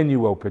 Then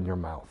you open your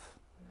mouth.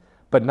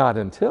 But not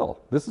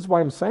until. This is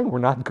why I'm saying we're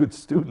not good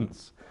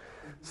students.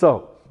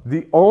 So,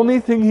 the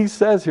only thing he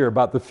says here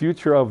about the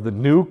future of the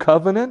new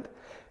covenant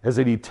is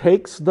that he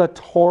takes the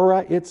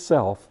Torah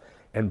itself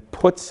and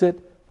puts it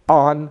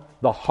on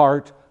the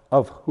heart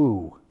of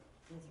who?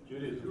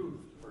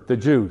 The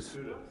Jews.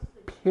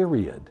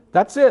 Period.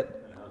 That's it.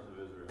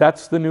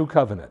 That's the new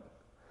covenant.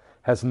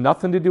 Has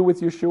nothing to do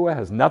with Yeshua,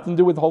 has nothing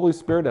to do with the Holy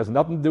Spirit, has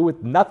nothing to do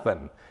with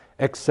nothing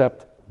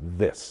except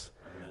this.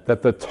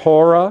 That the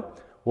Torah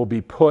will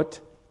be put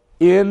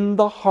in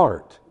the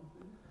heart.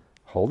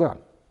 Hold on.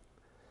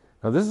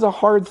 Now this is a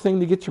hard thing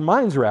to get your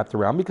minds wrapped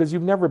around because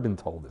you've never been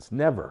told this.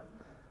 Never.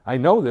 I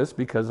know this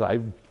because I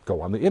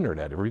go on the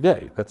internet every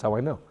day. That's how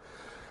I know.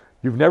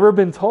 You've never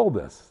been told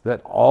this,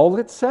 that all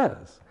it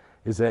says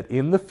is that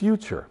in the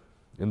future,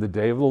 in the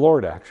day of the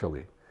Lord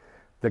actually,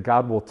 that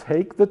God will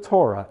take the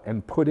Torah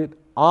and put it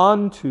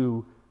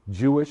onto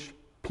Jewish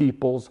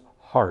people's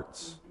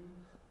hearts.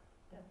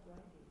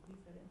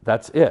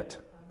 That's it.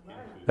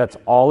 That's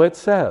all it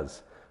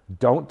says.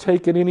 Don't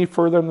take it any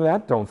further than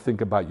that. Don't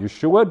think about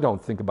Yeshua.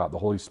 Don't think about the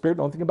Holy Spirit.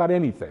 Don't think about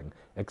anything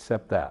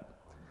except that.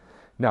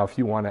 Now, if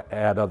you want to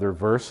add other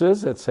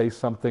verses that say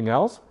something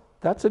else,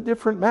 that's a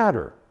different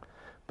matter.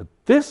 But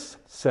this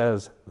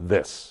says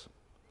this.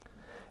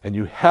 And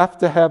you have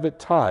to have it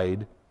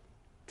tied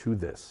to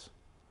this.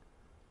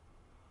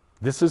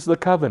 This is the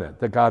covenant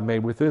that God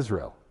made with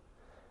Israel.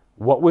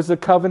 What was the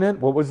covenant?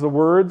 What was the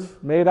words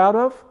made out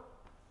of?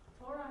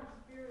 Torah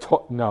and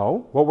Spirit.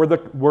 No. What were the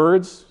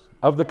words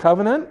of the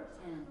covenant?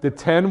 The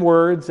 10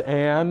 words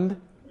and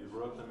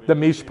the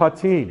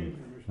Mishpatim.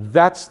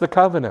 That's the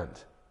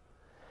covenant.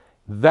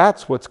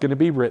 That's what's going to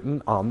be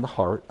written on the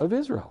heart of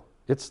Israel.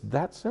 It's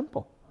that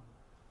simple.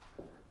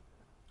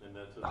 And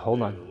that's in the Hold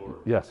day on. of the Lord.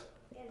 Yes.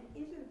 And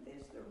isn't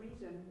this the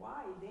reason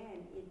why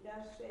then it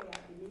does say, I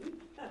believe,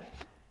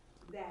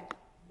 that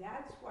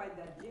that's why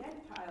the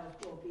Gentiles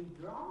will be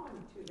drawn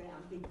to them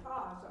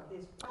because of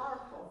this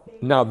powerful thing?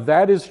 Now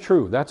that is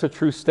true. That's a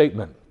true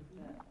statement.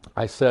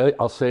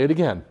 I'll say it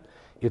again.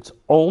 It's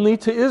only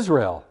to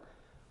Israel.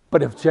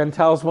 But if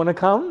Gentiles want to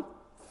come,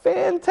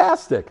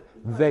 fantastic.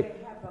 They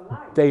have the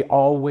light. They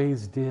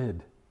always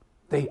did.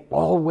 They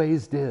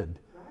always did.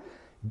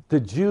 The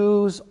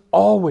Jews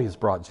always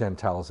brought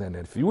Gentiles in.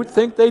 And if you would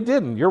think they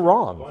didn't, you're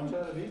wrong. Bunch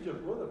out of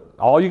Egypt with them.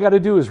 All you got to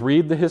do is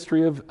read the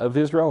history of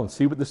Israel and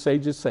see what the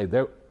sages say.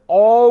 They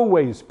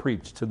always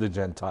preached to the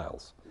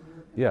Gentiles.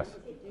 Yes.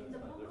 In the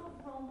book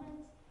of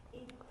Romans,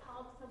 it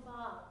talks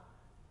about,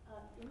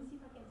 let me see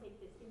if I can take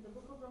this. In the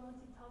book of Romans,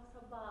 it talks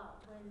about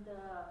when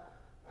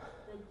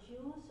the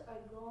Jews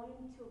are going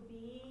to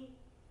be,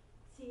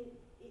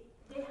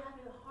 they have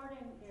a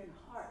hardened their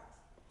hearts.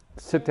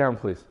 Sit down,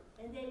 please.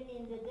 And then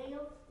in the day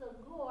of the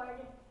Lord,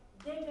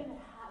 they're going to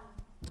have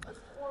the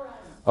Torah.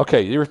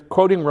 Okay, you're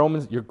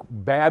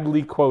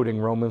badly quoting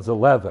Romans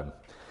 11.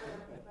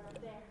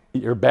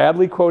 You're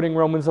badly quoting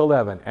Romans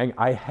 11. And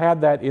I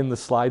had that in the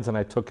slides and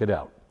I took it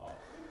out.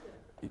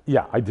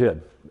 Yeah, I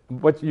did.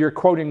 But you're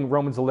quoting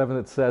Romans 11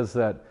 that says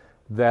that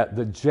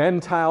the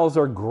Gentiles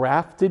are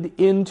grafted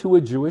into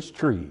a Jewish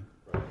tree.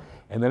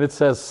 And then it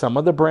says some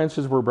of the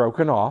branches were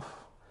broken off.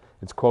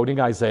 It's quoting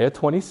Isaiah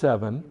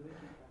 27.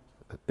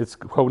 It's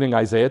quoting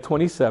Isaiah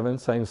 27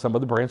 saying some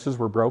of the branches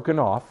were broken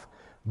off.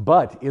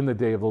 But in the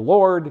day of the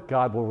Lord,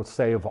 God will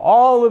save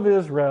all of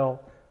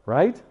Israel,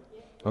 right?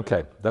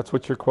 Okay, that's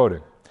what you're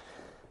quoting.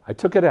 I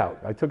took it out.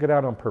 I took it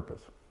out on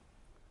purpose.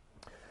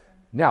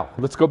 Now,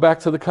 let's go back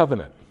to the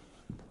covenant.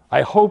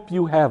 I hope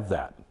you have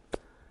that.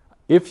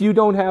 If you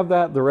don't have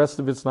that, the rest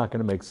of it's not going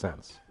to make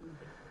sense.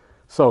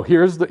 So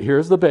here's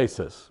the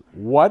basis.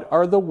 What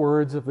are the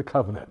words of the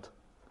covenant?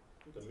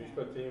 The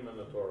Mishpatim and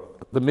the Torah.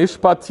 The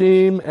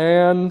Mishpatim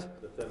and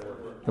The 10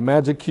 words. the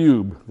magic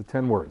cube, the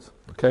 10 words.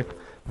 Okay?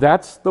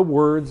 That's the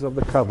words of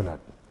the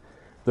covenant.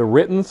 The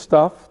written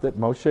stuff that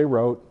Moshe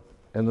wrote,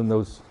 and then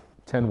those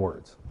 10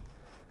 words.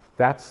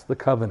 That's the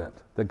covenant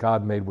that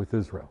God made with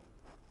Israel.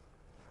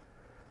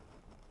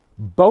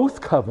 Both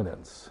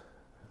covenants.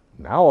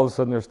 Now all of a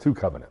sudden there's 2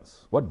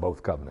 covenants. What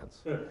both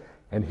covenants?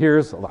 And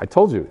I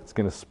told you, it's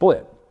going to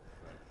split.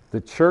 The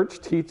church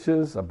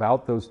teaches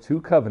about those 2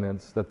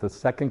 covenants that the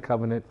second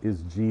covenant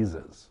is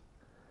Jesus.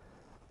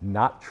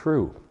 Not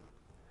true.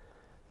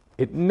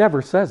 It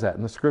never says that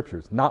in the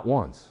scriptures, not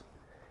once.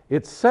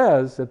 It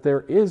says that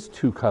there is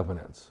 2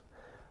 covenants,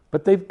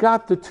 but they've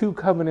got the 2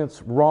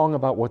 covenants wrong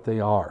about what they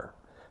are,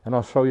 and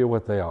I'll show you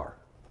what they are.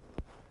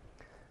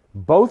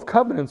 Both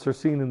covenants are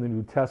seen in the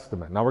New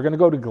Testament. Now we're going to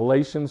go to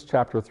Galatians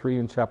chapter 3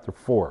 and chapter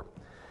 4.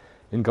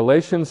 In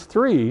Galatians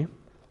 3,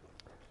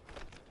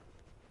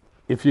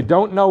 if you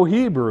don't know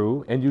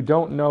Hebrew and you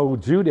don't know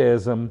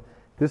Judaism,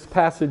 this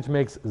passage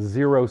makes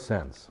 0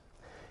 sense.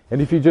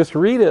 And if you just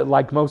read it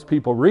like most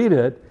people read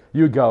it,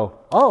 you go,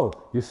 oh,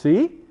 you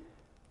see?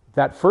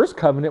 That first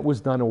covenant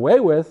was done away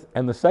with,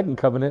 and the second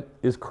covenant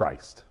is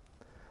Christ.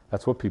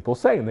 That's what people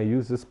say, and they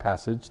use this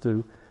passage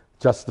to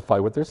justify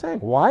what they're saying.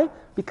 Why?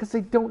 Because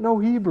they don't know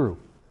Hebrew,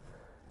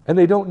 and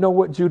they don't know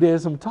what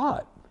Judaism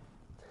taught.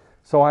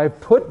 So I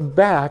put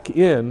back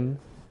in,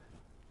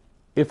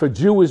 if a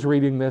Jew was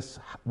reading this,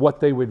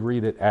 what they would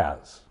read it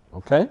as,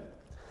 okay?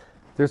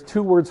 There's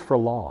 2 words for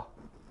law,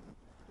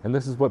 and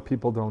this is what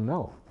people don't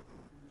know.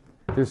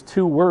 There's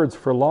 2 words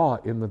for law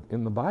in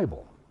the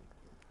Bible.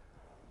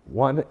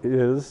 One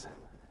is,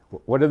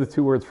 what are the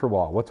 2 words for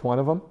law? What's one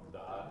of them?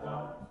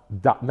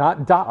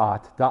 Not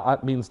da'at.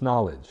 Da'at means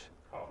knowledge.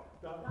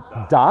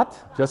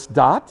 Dot, just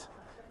dot.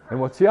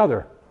 And what's the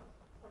other?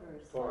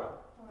 Torah.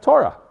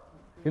 Torah.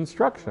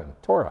 Instruction,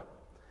 Torah.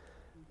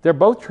 They're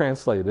both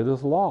translated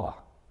as law.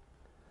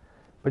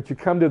 But you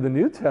come to the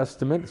New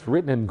Testament, it's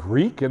written in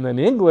Greek and then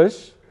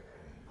English,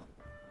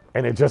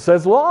 and it just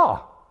says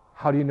law.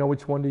 How do you know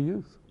which one to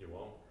use? You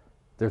won't.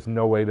 There's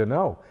no way to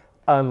know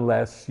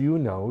unless you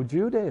know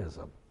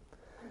Judaism.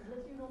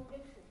 Unless you know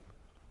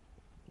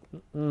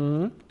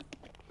pictures.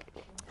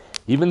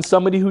 Even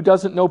somebody who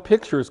doesn't know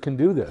pictures can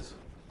do this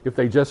if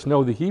they just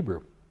know the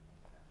Hebrew.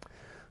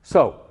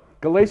 So,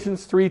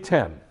 Galatians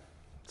 3:10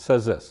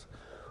 says this,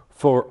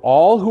 for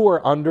all who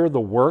are under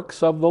the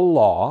works of the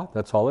law,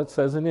 that's all it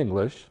says in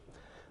English,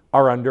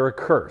 are under a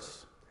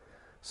curse.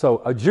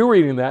 So a Jew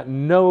reading that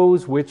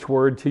knows which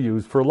word to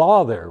use for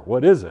law there.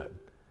 What is it?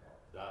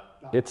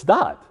 It's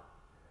dot,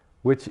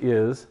 which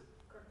is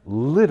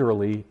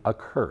literally a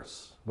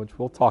curse, which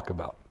we'll talk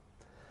about.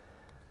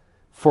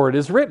 For it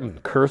is written,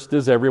 cursed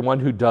is everyone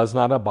who does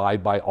not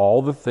abide by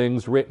all the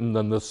things written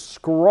in the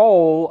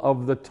scroll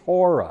of the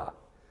Torah.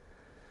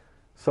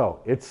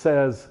 So it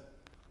says,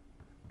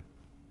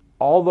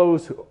 all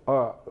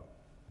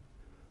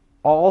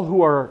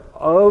who are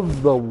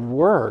of the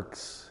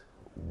works.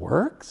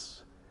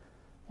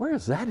 Where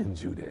is that in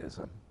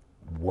Judaism?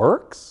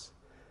 Works?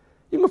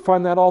 You can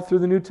find that all through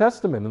the New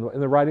Testament in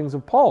the writings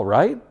of Paul,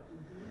 right?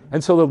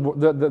 And so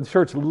the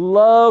church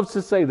loves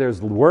to say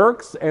there's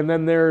works and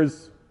then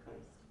there's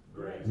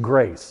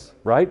grace,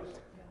 right?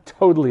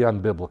 Totally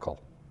unbiblical.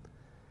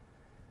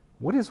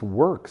 What is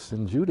works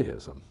in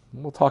Judaism?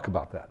 We'll talk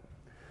about that.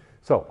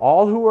 So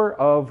all who are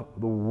of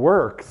the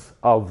works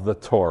of the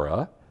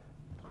Torah,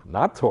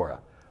 not Torah,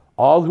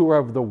 all who are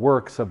of the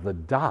works of the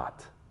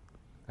dot,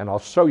 and I'll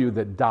show you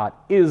that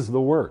dot is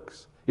the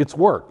works. It's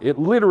work. It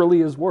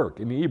literally is work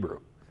in Hebrew.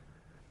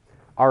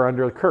 Are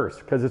under a curse,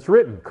 because it's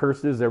written,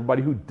 cursed is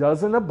everybody who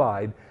doesn't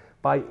abide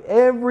by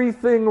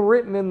everything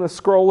written in the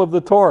scroll of the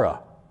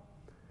Torah.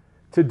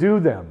 To do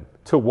them.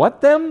 To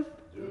what them?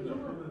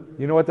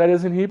 You know what that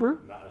is in Hebrew?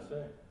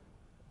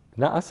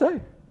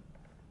 Na'aseh.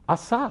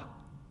 Asa.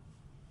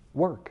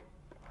 Work.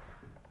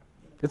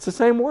 It's the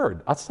same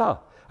word, asa.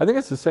 I think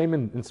it's the same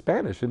in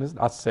Spanish, isn't it?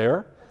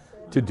 Aser,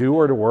 to do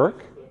or to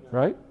work,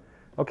 right?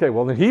 Okay,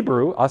 well in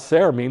Hebrew,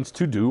 aser means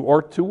to do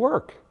or to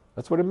work.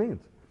 That's what it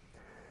means.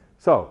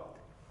 So,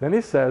 then he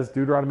says,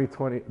 Deuteronomy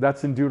 20,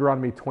 that's in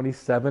Deuteronomy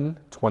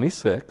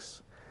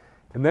 27:26.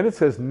 And then it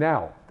says,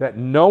 now that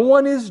no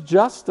one is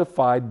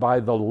justified by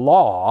the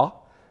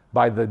law,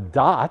 by the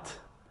dot,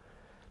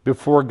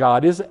 before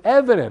God is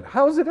evident.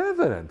 How is it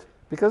evident?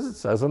 Because it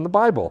says in the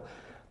Bible,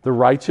 the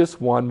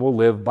righteous one will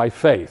live by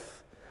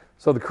faith.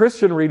 So the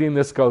Christian reading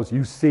this goes,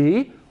 you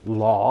see,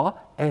 law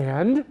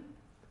and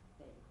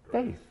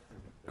faith.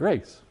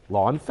 Grace,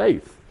 law and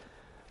faith.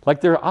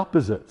 Like they're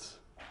opposites.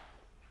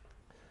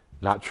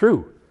 Not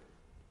true.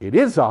 It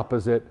is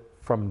opposite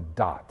from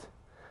dot,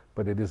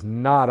 but it is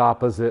not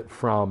opposite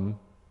from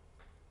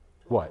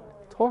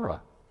what?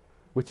 Torah,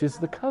 which is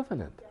the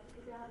covenant.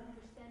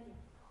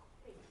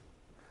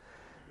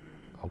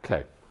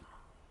 Okay.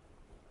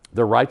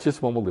 The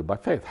righteous one will live by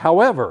faith.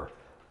 However,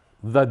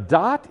 the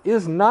dot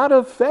is not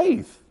of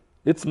faith.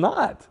 It's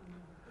not.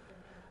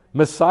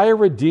 Messiah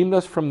redeemed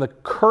us from the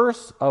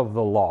curse of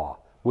the law,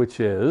 which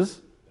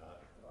is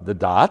the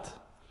dot,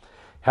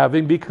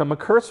 having become a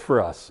curse for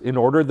us, in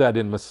order that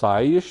in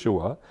Messiah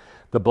Yeshua,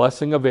 the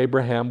blessing of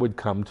Abraham would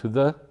come to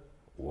the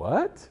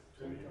what?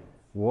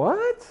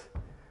 What?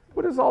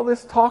 What does all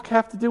this talk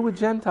have to do with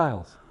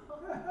Gentiles?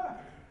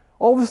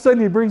 All of a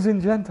sudden he brings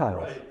in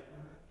Gentiles.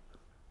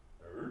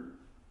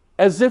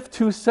 As if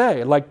to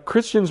say, like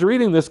Christians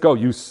reading this go,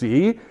 you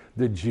see,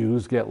 the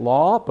Jews get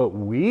law, but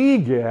we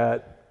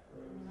get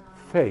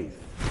faith.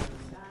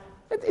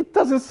 It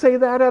doesn't say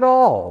that at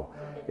all.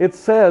 It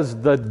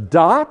says the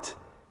dot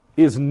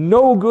is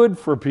no good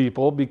for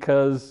people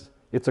because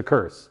it's a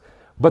curse.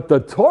 But the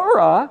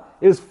Torah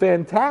is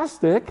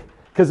fantastic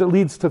because it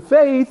leads to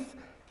faith,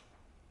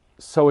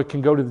 so it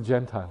can go to the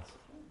Gentiles.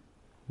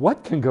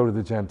 What can go to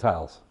the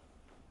Gentiles?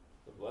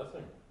 The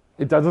blessing.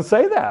 It doesn't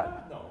say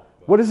that. No.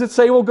 What does it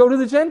say will go to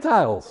the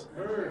Gentiles?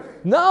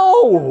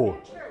 No!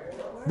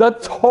 The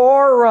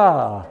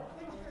Torah.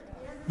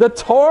 The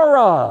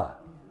Torah.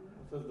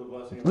 It says the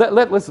blessing.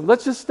 Listen,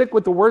 let's just stick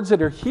with the words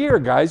that are here,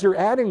 guys. You're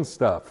adding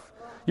stuff.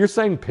 You're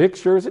saying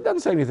pictures. It doesn't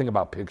say anything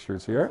about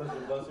pictures here. It says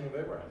the blessing of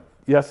Abraham.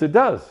 Yes, it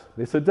does.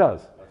 Yes, it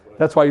does.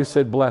 That's why you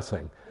said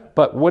blessing.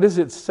 But what does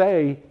it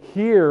say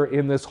here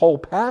in this whole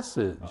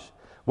passage?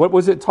 What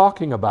was it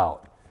talking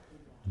about?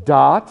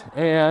 Dot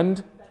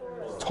and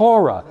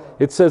Torah.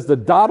 It says the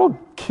dot will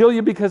kill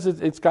you because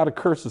it's got a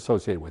curse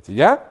associated with it,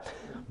 yeah?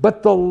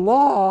 But the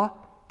law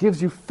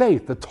gives you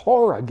faith. The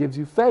Torah gives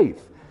you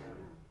faith.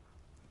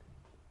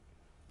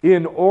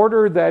 In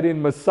order that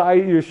in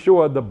Messiah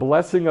Yeshua, the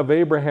blessing of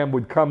Abraham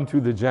would come to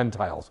the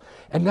Gentiles.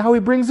 And now he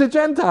brings the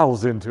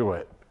Gentiles into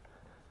it.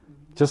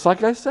 Just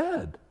like I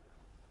said.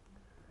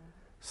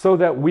 So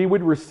that we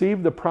would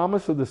receive the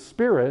promise of the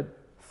Spirit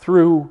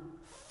through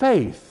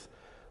faith.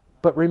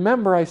 But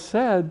remember I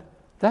said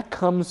that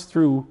comes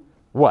through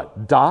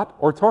what? Dot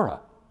or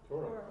Torah?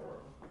 Torah.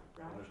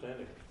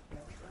 Understanding.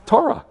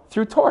 Torah.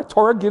 Through Torah.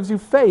 Torah gives you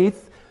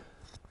faith.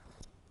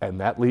 And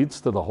that leads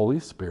to the Holy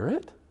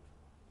Spirit.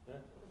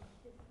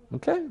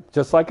 Okay?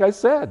 Just like I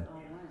said.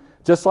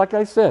 Just like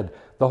I said.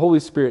 The Holy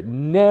Spirit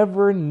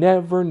never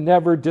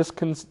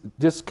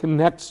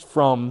disconnects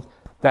from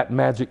that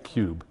magic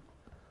cube.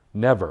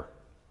 Never.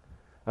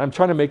 I'm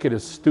trying to make it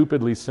as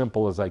stupidly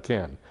simple as I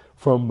can.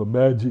 From the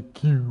magic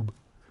cube.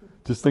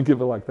 Just think of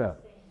it like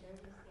that.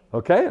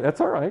 Okay? That's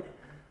all right.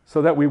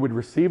 So that we would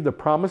receive the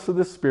promise of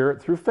the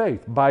Spirit through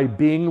faith by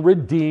being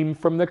redeemed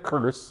from the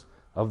curse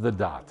of the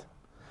dot.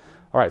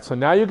 All right, so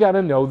now you got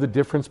to know the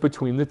difference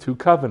between the two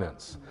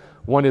covenants.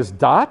 One is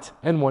dot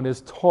and one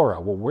is Torah.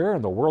 Well, where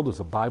in the world does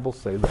the Bible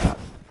say that?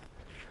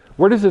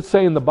 Where does it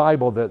say in the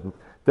Bible that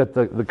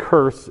the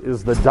curse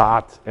is the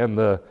dot and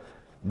the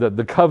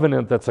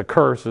covenant that's a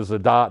curse is a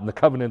dot and the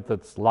covenant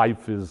that's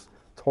life is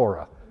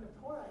Torah? In the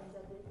Torah,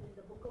 in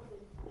the book of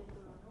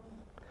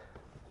Deuteronomy.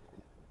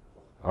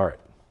 All right.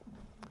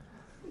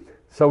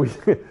 So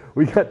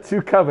we got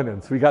two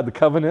covenants. We got the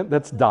covenant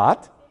that's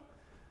dot,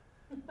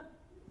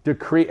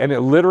 decree, and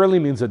it literally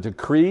means a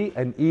decree,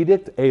 an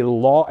edict, a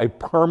law, a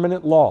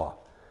permanent law,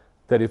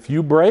 that if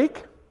you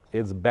break,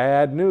 it's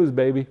bad news,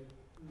 baby.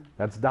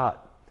 That's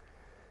dot.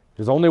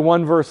 There's only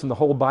one verse in the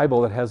whole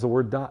Bible that has the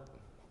word dot,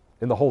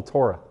 in the whole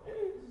Torah.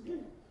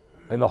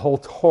 In the whole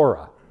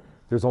Torah,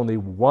 there's only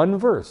one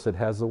verse that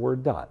has the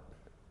word dot.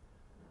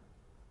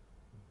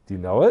 Do you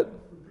know it?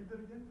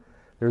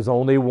 There's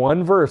only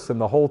one verse in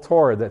the whole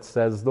Torah that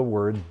says the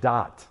word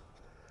dot.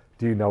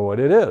 Do you know what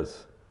it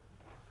is?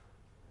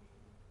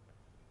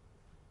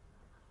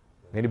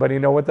 Anybody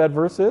know what that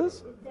verse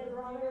is?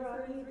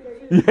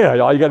 Yeah,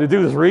 all you got to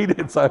do is read it.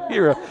 It's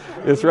here.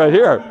 It's right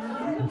here.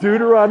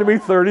 Deuteronomy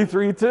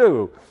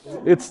 33:2.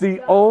 It's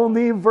the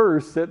only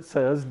verse that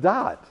says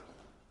dot.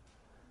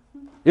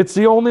 It's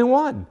the only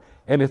one.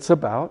 And it's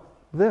about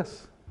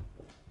this.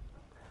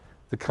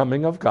 The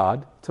coming of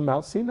God to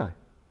Mount Sinai.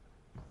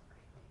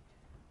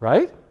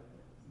 Right?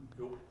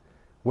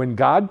 When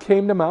God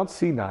came to Mount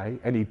Sinai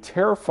and he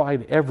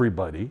terrified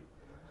everybody,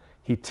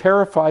 he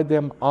terrified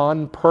them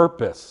on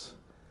purpose.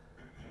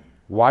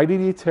 Why did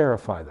he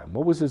terrify them?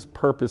 What was his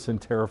purpose in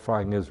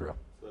terrifying Israel?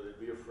 So they'd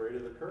be afraid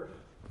of the curse.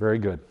 Very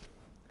good.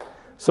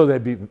 So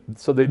they'd be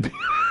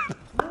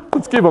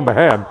let's give them a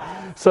hand.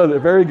 So they're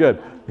very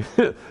good.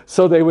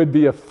 So they would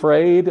be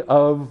afraid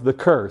of the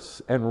curse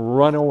and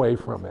run away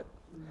from it.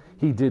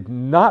 He did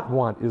not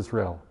want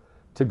Israel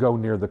to go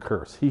near the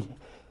curse.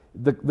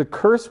 The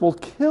curse will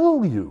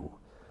kill you.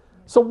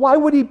 So why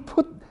would he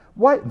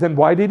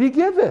why did he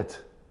give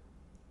it?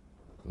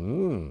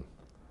 Isn't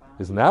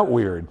that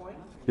weird?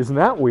 Isn't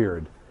that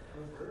weird?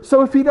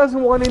 So if he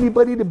doesn't want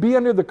anybody to be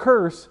under the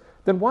curse,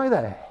 then why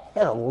the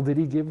hell did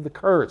he give the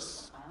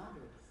curse?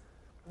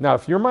 Now,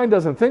 if your mind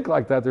doesn't think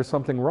like that, there's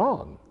something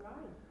wrong.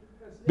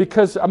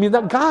 Because,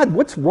 God,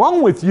 what's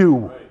wrong with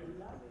you?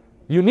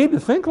 You need to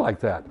think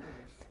like that.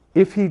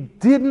 If he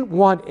didn't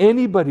want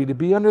anybody to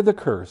be under the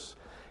curse,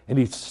 and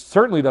he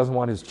certainly doesn't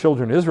want his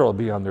children Israel to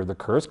be under the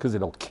curse because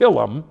it'll kill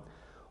them,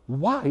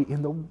 why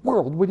in the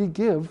world would he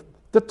give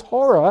the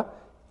Torah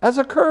as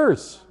a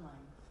curse?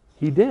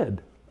 He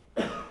did.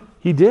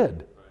 He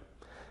did.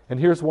 And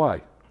here's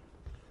why.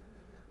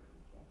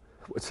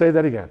 Say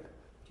that again.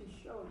 To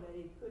show that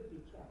it could be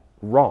kept.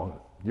 Wrong.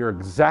 You're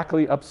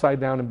exactly upside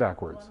down and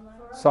backwards.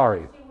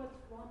 Sorry.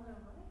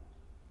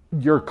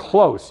 You're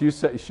close.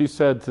 She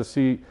said to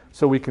see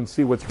so we can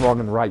see what's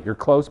wrong and right. You're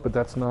close, but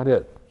that's not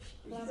it.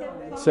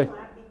 Say,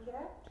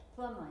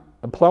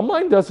 a plumb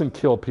line doesn't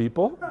kill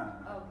people.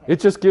 It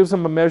just gives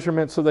them a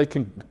measurement so they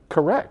can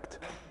correct.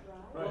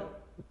 Right.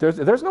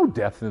 There's no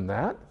death in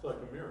that. It's like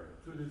a mirror.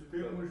 To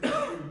distinguish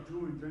between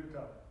Jew and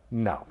Gentile.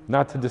 No,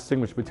 not to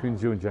distinguish between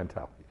Jew and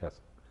Gentile. Yes.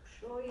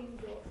 Showing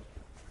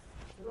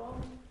the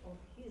throne of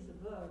his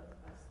word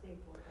as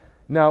staple.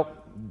 Now,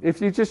 if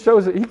he just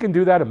shows it, he can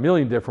do that a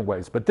million different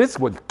ways, but this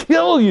would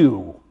kill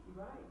you.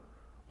 Right.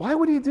 Why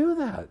would he do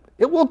that?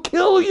 It will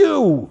kill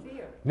you.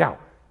 Fear. Now,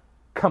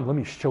 come, let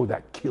me show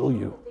that kill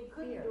you. They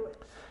couldn't do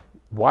it.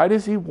 Why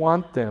does he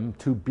want them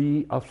to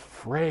be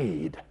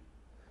afraid?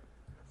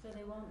 So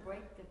they won't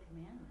break the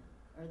commandment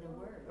or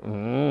the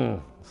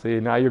word. See,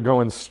 now you're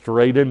going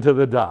straight into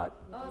the dot.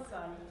 Oh,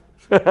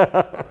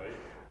 sorry.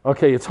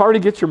 Okay, it's hard to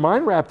get your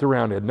mind wrapped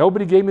around it.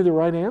 Nobody gave me the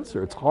right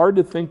answer. It's hard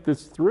to think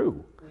this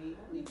through.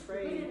 We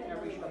pray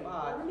every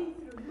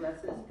Shabbat,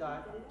 blesses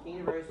God, King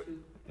universe,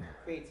 who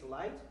creates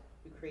light,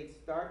 who creates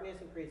darkness,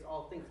 and creates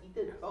all things. He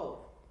did both.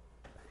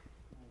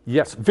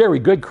 Yes, very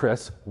good,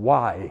 Chris.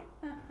 Why?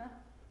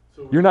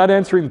 You're not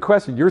answering the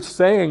question. You're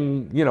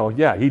saying,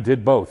 yeah, he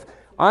did both.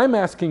 I'm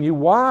asking you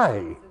why.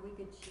 So we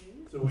could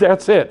choose.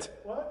 That's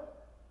it.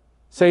 What?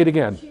 Say it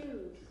again.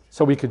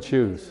 So we could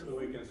choose. So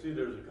we can see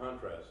there's a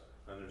contrast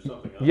and there's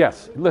something else.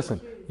 Yes,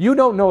 listen. You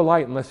don't know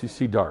light unless you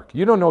see dark.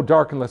 You don't know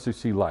dark unless you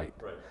see light.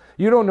 Right.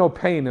 You don't know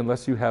pain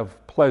unless you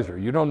have pleasure.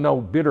 You don't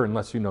know bitter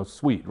unless you know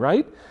sweet,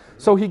 right?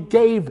 So he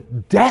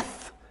gave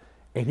death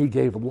and he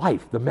gave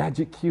life, the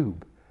magic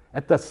cube,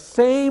 at the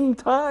same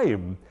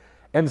time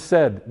and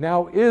said,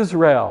 now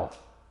Israel,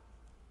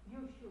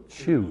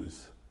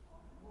 choose.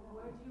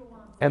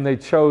 And they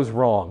chose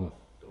wrong.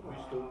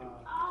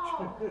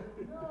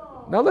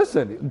 Now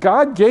listen,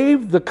 God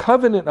gave the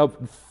covenant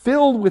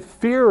filled with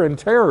fear and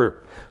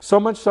terror, so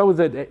much so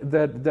that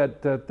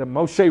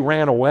Moshe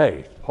ran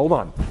away. Hold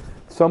on.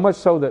 So much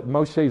so that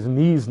Moshe's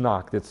knees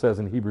knocked, it says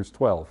in Hebrews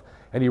 12,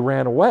 and he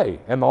ran away,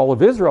 and all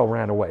of Israel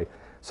ran away.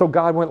 So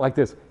God went like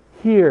this,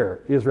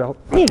 here, Israel,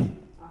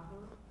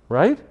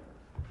 right?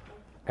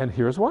 And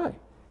here's why.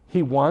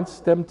 He wants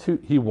them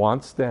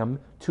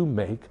to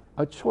make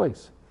a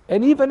choice.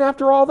 And even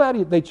after all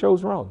that, they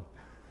chose wrong.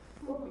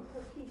 Well,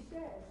 because he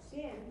said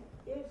sin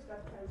is the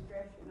transgression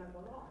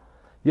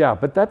Yeah,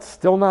 but that's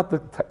still not the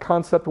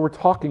concept we're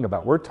talking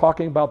about. We're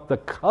talking about the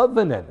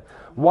covenant.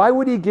 Why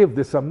would he give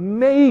this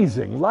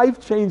amazing,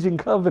 life-changing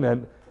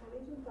covenant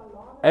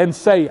and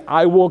say,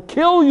 I will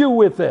kill you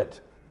with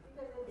it?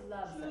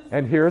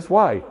 And here's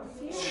why.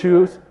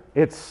 Choose.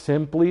 It's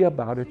simply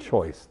about a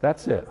choice.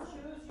 That's it.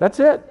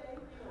 That's it.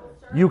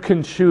 You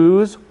can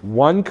choose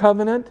one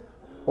covenant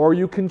or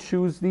you can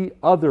choose the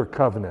other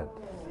covenant.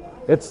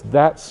 It's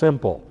that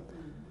simple.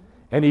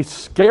 And he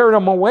scared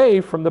them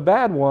away from the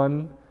bad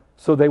one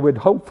so they would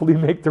hopefully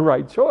make the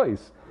right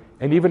choice.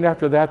 And even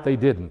after that, they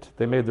didn't.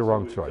 They made the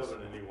wrong choice.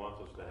 He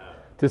wants us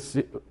to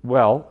have.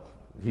 Well,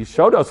 he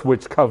showed us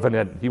which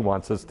covenant he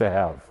wants us to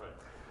have.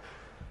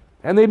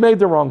 And they made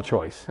the wrong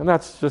choice. And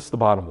that's just the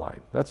bottom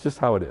line. That's just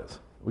how it is.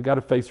 We got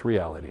to face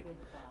reality.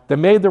 They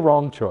made the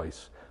wrong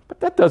choice. But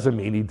that doesn't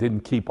mean he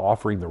didn't keep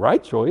offering the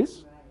right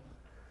choice.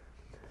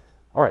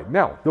 All right,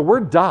 now, the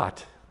word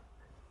dot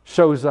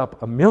shows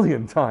up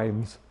 1,000,000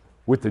 times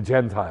with the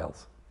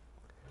Gentiles.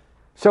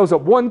 Shows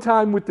up one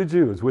time with the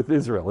Jews, with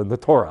Israel in the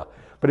Torah.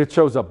 But it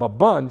shows up a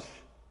bunch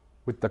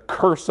with the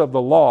curse of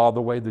the law,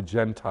 the way the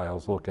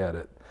Gentiles look at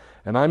it.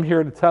 And I'm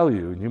here to tell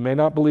you, and you may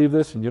not believe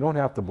this, and you don't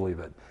have to believe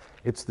it,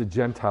 it's the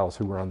Gentiles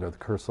who are under the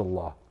curse of the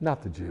law,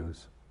 not the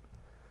Jews.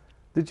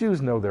 The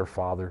Jews know their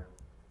Father.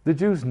 The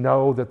Jews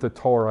know that the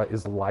Torah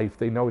is life.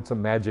 They know it's a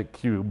magic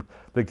cube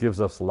that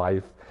gives us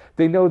life.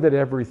 They know that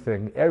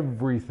everything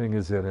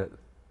is in it.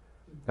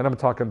 And I'm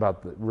talking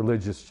about the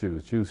religious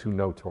Jews, Jews who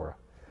know Torah.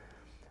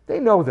 They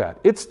know that.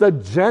 It's the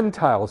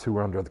Gentiles who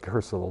are under the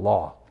curse of the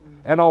law,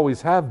 and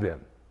always have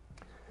been.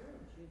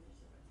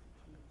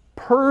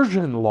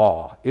 Persian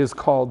law is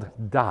called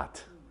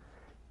dot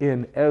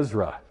in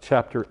Ezra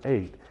chapter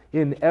 8,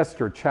 in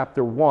Esther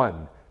chapter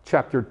 1,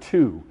 chapter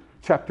 2,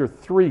 chapter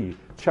 3,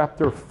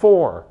 chapter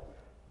 4,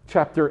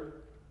 chapter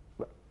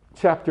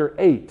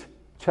 8,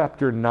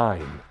 chapter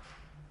 9.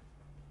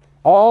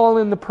 All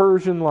in the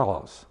Persian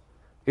laws.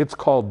 It's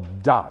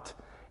called dot.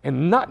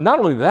 And not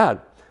only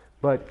that,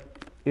 but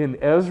in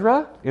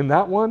Ezra, in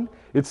that one,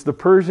 it's the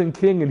Persian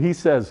king, and he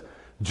says,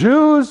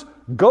 Jews,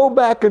 go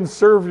back and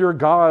serve your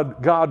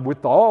God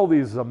with all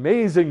these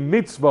amazing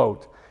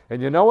mitzvot.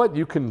 And you know what?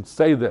 You can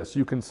say this.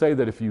 You can say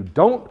that if you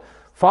don't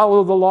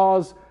follow the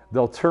laws,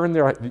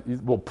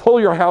 will pull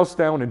your house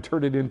down and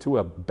turn it into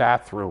a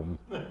bathroom.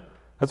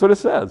 That's what it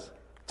says.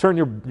 Turn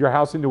your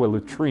house into a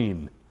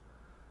latrine.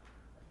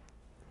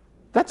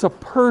 That's a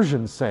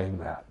Persian saying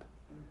that,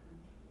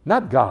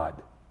 not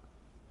God.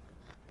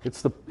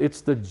 It's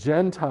the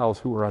Gentiles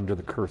who are under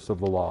the curse of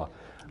the law.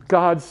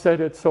 God said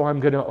it, so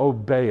I'm going to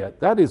obey it.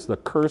 That is the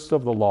curse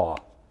of the law.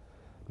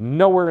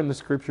 Nowhere in the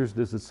scriptures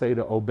does it say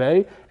to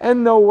obey,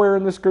 and nowhere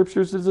in the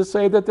scriptures does it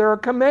say that there are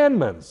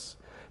commandments.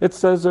 It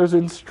says there's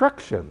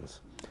instructions,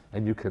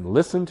 and you can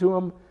listen to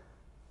them,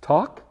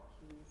 talk,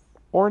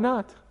 or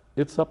not.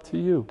 It's up to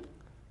you.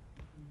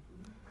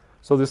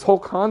 So this whole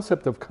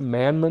concept of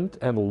commandment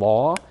and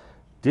law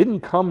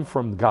didn't come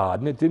from God,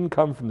 and it didn't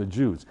come from the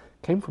Jews.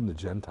 It came from the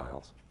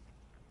Gentiles.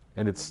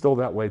 And it's still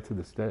that way to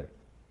this day.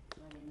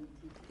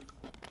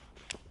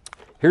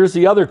 Here's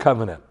the other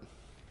covenant.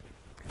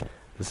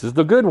 This is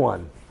the good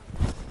one.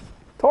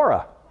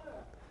 Torah.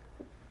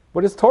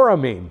 What does Torah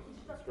mean?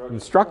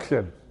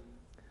 Instruction.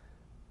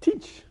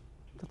 Teach.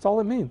 That's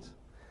all it means.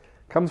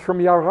 Comes from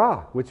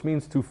yara, which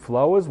means to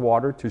flow as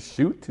water, to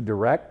shoot, to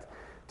direct,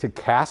 to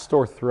cast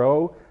or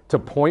throw, to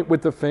point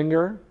with the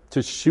finger,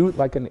 to shoot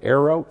like an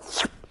arrow,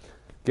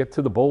 get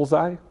to the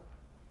bullseye,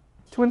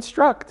 to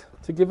instruct,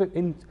 to give it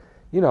in,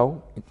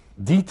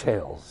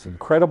 details,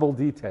 incredible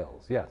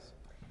details. Yes.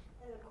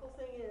 And the cool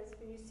thing is,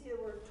 when you see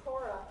the word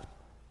Torah,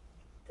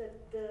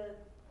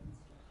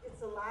 it's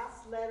the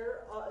last letter.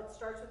 It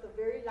starts with the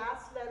very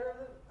last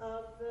letter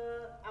of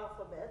the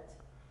alphabet,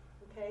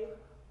 okay?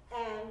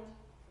 And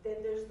then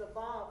there's the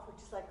vav,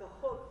 which is like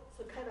a hook,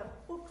 so it kind of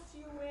hooks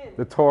you in.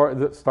 The Torah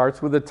that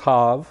starts with a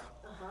tav,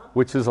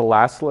 which is the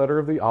last letter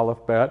of the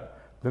alphabet.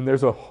 Then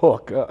there's a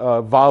hook.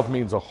 Vav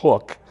means a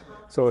hook,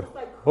 so it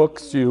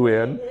hooks you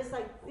in. It's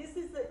like this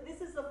is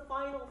the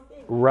final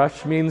thing.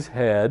 Resh means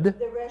head.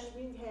 The resh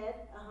means head.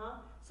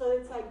 So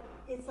it's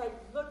like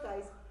look,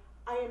 guys,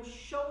 I am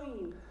showing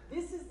you.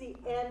 This is the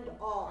end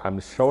all. I'm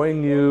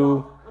showing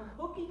you. I'm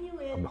hooking you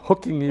in. I'm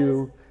hooking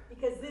you.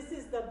 Because this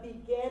is the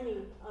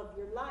beginning of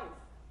your life.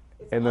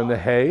 It's And then the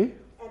hay.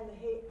 And the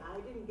hay. I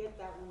didn't get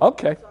that one.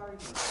 Okay.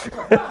 Sorry.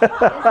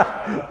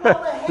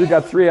 Well, You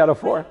got 3 out of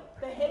 4.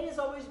 The hay is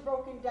always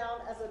broken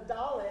down as a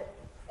dalet,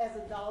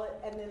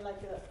 and then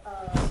like a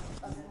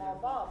small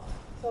bob.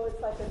 So it's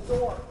like a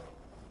door.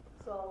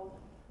 So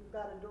you've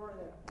got a door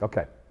there.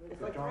 Okay.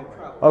 It's like time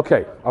travel.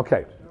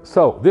 Okay.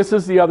 So this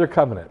is the other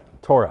covenant,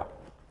 Torah.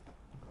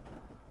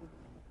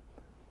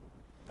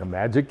 A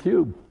magic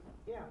cube.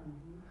 Yeah.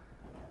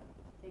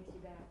 Takes you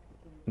back.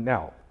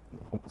 Now,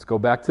 let's go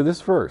back to this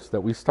verse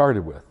that we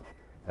started with.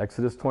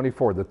 Exodus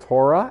 24, the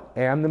Torah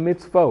and the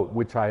mitzvot,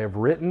 which I have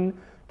written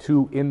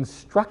to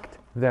instruct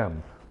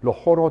them.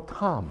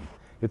 Lohorotam.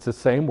 It's the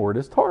same word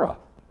as Torah.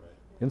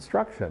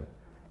 Instruction.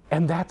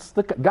 And that's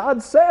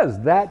God says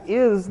that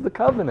is the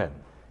covenant.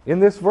 in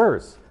this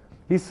verse.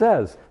 He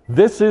says,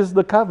 this is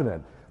the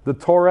covenant, the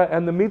Torah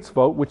and the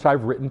mitzvot, which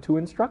I've written to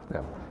instruct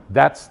them.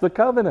 That's the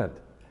covenant.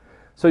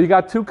 So you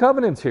got two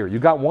covenants here. You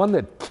got one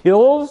that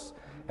kills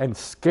and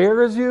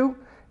scares you,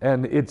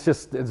 and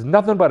it's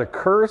nothing but a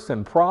curse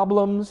and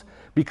problems,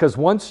 because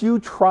once you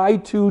try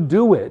to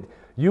do it,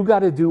 you got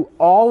to do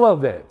all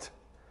of it,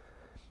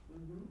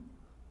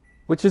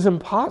 which is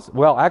impossible.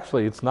 Well,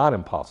 actually, it's not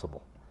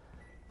impossible.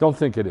 Don't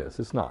think it is.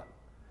 It's not.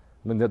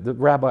 I mean, the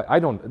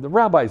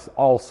rabbis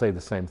all say the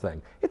same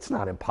thing. It's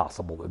not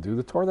impossible to do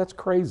the Torah. That's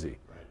crazy.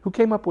 Who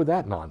came up with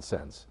that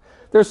nonsense?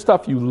 There's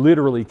stuff you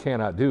literally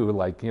cannot do,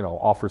 like,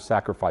 offer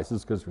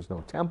sacrifices because there's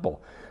no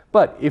temple.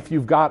 But if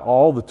you've got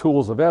all the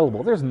tools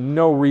available, there's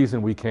no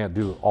reason we can't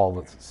do all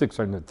the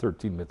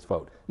 613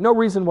 mitzvot. No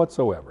reason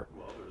whatsoever.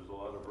 Well, there's a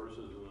lot of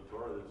verses in the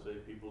Torah that say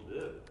people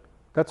did.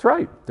 That's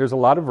right. There's a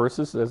lot of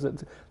verses,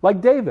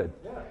 like David.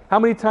 Yeah. How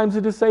many times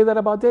did it say that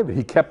about David?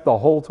 He kept the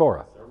whole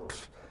Torah.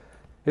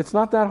 It's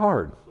not that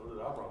hard. So did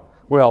Abraham.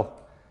 Well,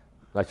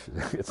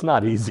 it's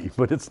not easy,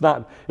 but it's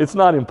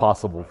not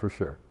impossible for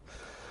sure.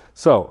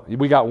 So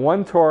we got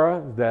one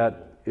Torah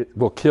that it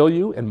will kill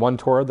you and one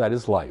Torah that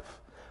is life.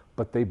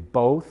 But they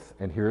both,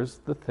 and here's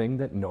the thing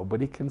that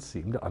nobody can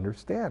seem to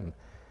understand,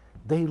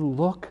 they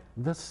look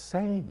the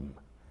same.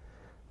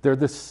 They're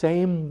the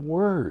same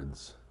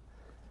words.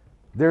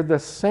 They're the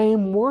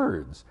same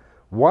words.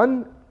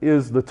 One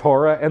is the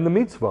Torah and the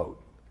mitzvot,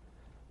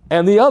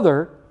 and the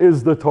other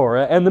is the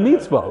Torah and the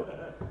mitzvot.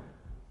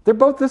 They're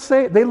both the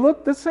same. They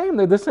look the same.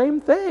 They're the same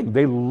thing.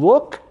 They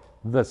look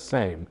the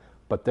same,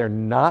 but they're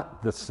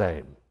not the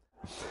same.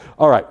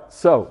 All right,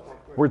 so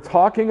we're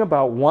talking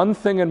about one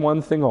thing and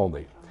one thing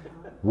only.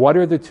 What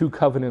are the two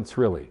covenants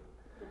really?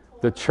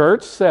 The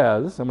church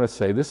says, I'm going to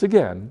say this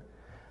again,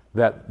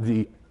 that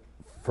the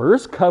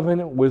first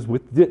covenant was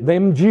with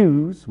them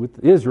Jews, with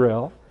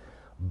Israel,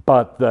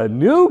 but the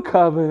new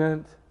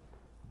covenant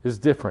is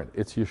different.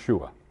 It's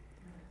Yeshua.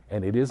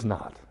 And it is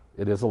not.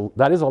 That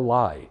is a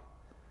lie.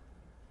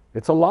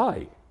 It's a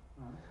lie.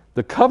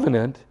 The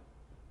covenant,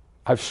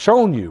 I've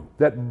shown you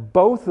that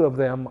both of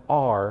them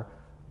are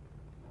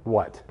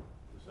what?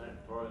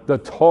 The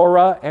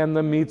Torah and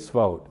the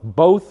mitzvot.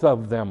 Both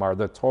of them are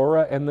the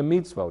Torah and the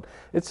mitzvot.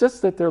 It's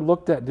just that they're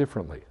looked at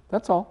differently.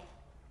 That's all.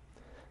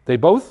 They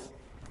both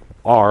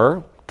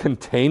are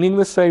containing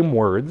the same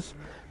words.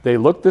 They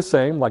look the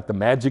same, like the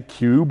magic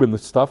cube and the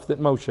stuff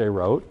that Moshe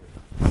wrote.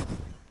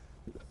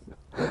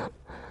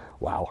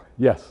 Wow.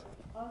 Yes?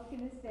 I was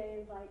going to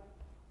say, like,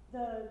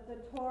 the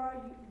Torah,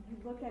 you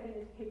look at it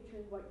as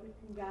pictures, what you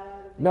can get out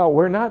of it. No,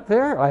 we're not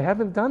there. I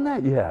haven't done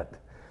that yet.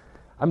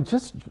 I'm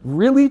just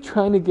really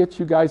trying to get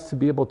you guys to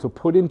be able to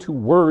put into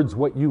words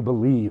what you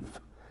believe.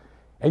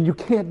 And you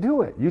can't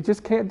do it. You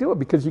just can't do it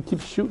because you keep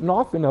shooting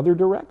off in other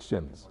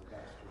directions.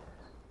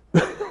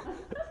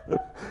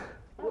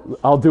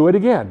 I'll do it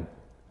again.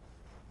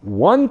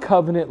 One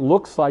covenant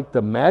looks like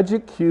the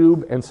magic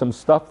cube and some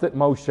stuff that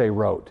Moshe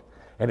wrote.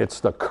 And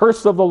it's the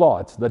curse of the law.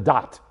 It's the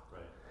dot.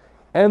 Right.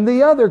 And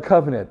the other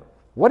covenant,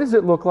 what does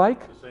it look like?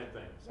 The same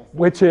thing.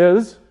 Which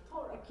is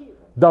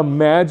the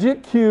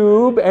magic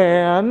cube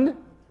and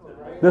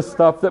the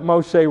stuff that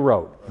Moshe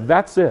wrote.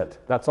 That's it.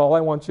 That's all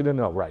I want you to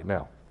know right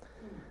now.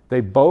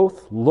 They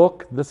both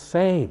look the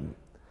same,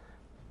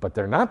 but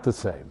they're not the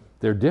same.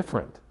 They're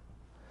different.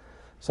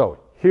 So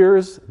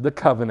here's the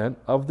covenant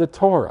of the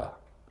Torah.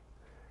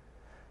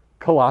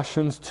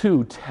 Colossians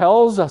 2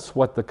 tells us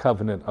what the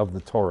covenant of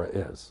the Torah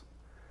is.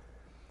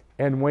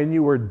 And when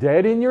you were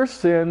dead in your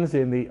sins,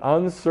 in the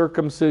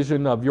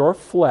uncircumcision of your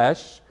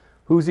flesh,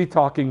 who's he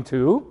talking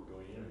to?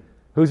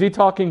 Who's he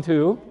talking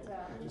to?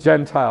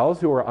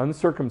 Gentiles who are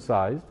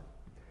uncircumcised.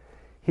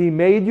 He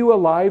made you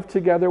alive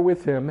together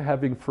with him,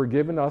 having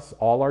forgiven us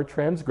all our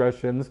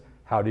transgressions.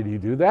 How did he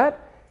do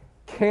that?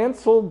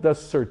 Canceled the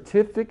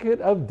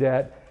certificate of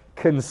debt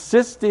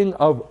consisting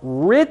of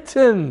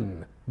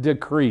written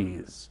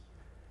decrees.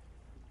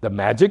 The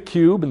magic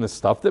cube and the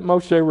stuff that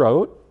Moshe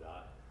wrote,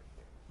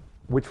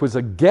 which was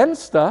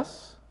against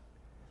us,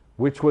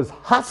 which was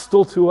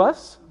hostile to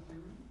us.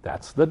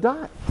 That's the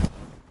dot.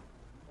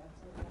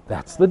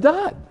 That's the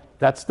dot.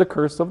 That's the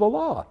curse of the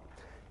law.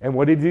 And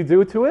what did he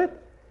do to it?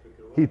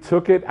 He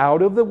took it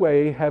out of the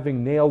way,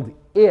 having nailed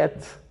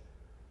it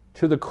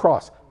to the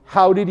cross.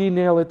 How did he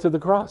nail it to the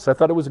cross? I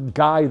thought it was a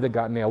guy that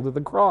got nailed to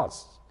the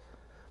cross.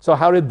 So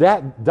how did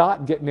that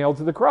dot get nailed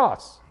to the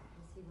cross?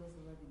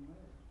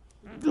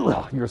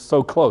 Ugh, you're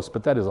so close,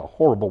 but that is a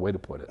horrible way to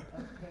put it.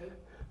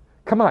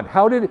 Come on,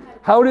 how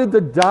did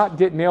the dot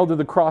get nailed to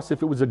the cross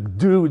if it was a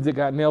dude that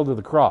got nailed to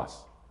the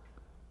cross?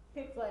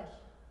 Pig flesh.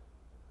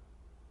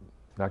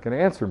 Not going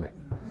to answer me.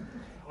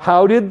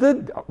 How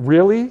did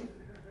really?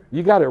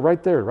 You got it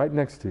right there, right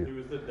next to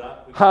you.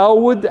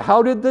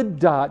 How did the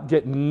dot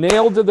get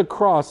nailed to the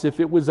cross if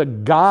it was a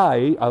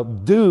guy, a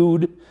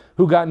dude,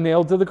 who got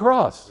nailed to the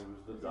cross?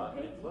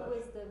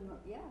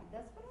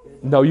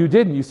 No, you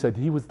didn't. You said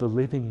he was the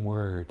living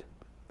word.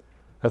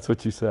 That's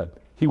what you said.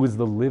 He was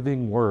the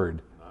living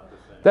word.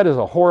 That is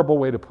a horrible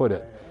way to put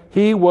it.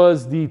 He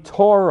was the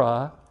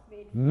Torah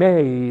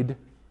made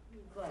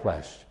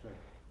flesh.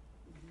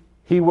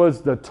 He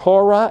was the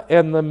Torah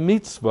and the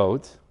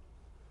mitzvot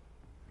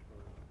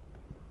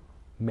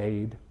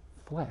made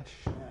flesh.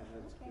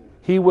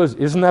 He was,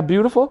 isn't that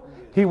beautiful?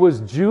 He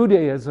was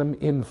Judaism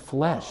in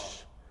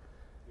flesh.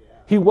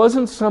 He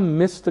wasn't some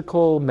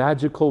mystical,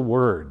 magical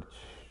word.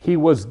 He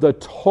was the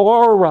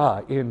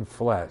Torah in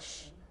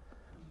flesh.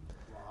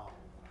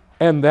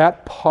 And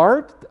that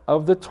part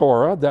of the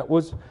Torah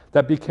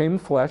that became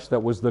flesh,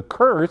 that was the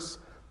curse,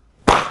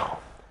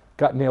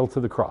 got nailed to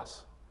the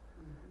cross.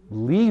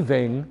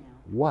 Leaving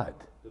what?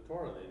 The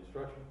Torah, the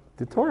instruction.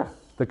 The Torah,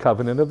 the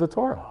covenant of the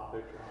Torah.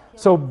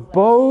 So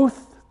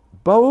both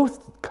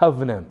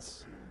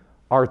covenants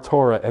are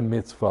Torah and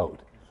mitzvot.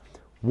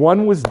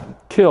 One was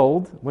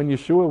killed when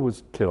Yeshua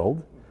was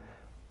killed,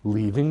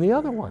 leaving the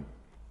other one.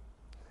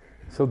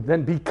 So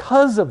then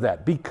because of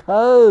that,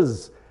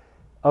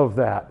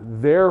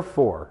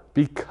 therefore,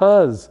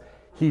 because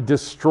he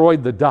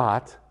destroyed the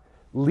dot,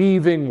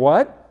 leaving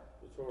what?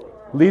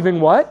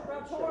 Leaving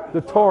what?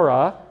 The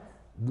Torah.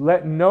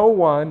 Let no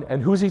one,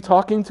 and who's he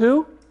talking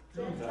to?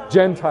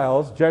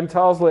 Gentiles.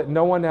 Gentiles, let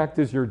no one act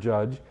as your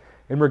judge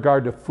in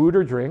regard to food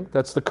or drink,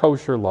 that's the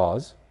kosher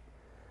laws,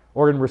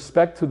 or in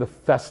respect to the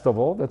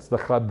festival, that's the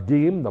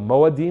Chabdim, the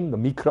Moadim, the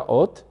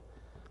Mikraot,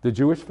 the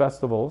Jewish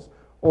festivals,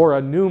 or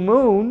a new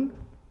moon,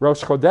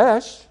 Rosh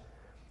Chodesh,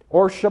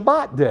 or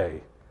Shabbat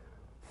day,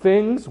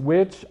 things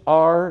which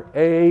are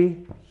a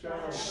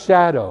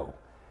shadow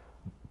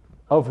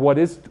of what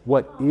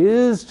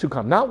is to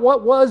come, not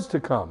what was to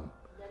come.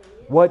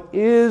 What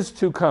is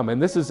to come. And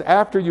this is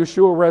after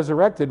Yeshua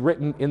resurrected,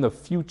 written in the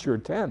future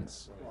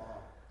tense.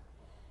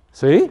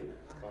 See?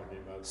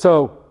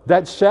 So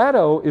that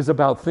shadow is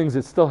about things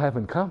that still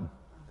haven't come.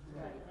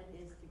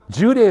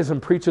 Judaism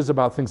preaches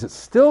about things that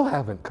still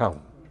haven't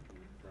come.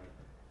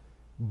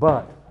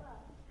 But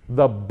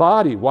the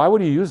body, why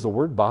would he use the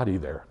word body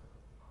there?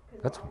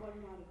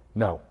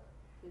 No.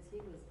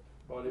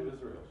 Body of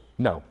Israel.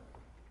 No.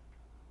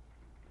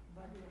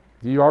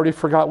 You already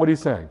forgot what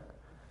he's saying.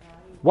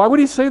 Why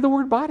would he say the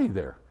word body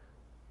there?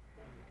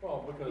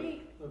 Well, because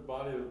the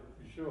body of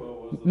Yeshua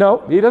was...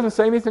 No, he doesn't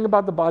say anything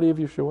about the body of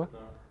Yeshua. No.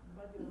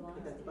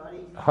 Because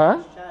bodies Huh?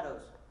 cast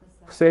shadows.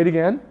 Say it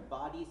again.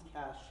 Bodies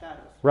cast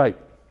shadows. Right.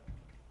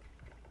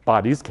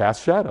 Bodies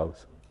cast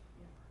shadows.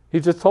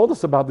 He just told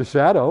us about the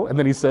shadow, and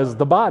then he says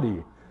the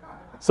body.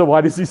 So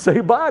why does he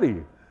say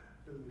body?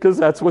 Because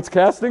that's what's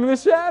casting the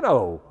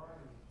shadow.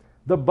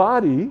 The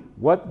body,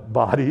 what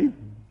body,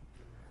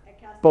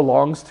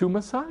 belongs to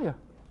Messiah.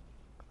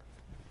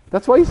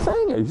 That's why he's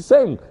saying it. He's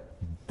saying,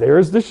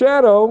 there's the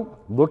shadow.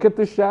 Look at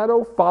the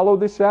shadow, follow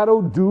the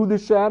shadow, do the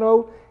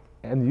shadow,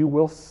 and you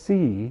will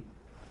see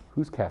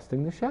who's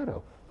casting the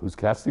shadow. Who's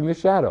casting the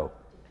shadow?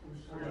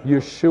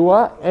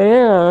 Yeshua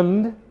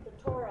and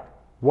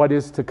what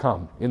is to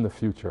come in the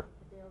future.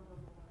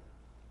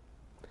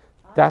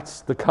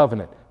 That's the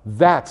covenant.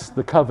 That's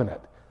the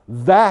covenant.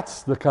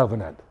 That's the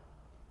covenant.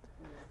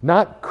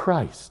 Not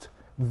Christ.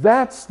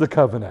 That's the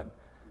covenant.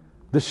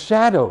 The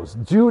shadows,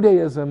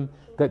 Judaism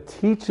that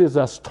teaches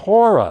us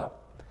Torah.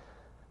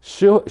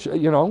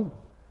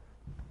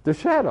 The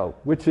shadow,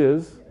 which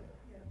is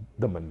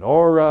the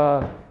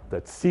menorah,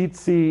 the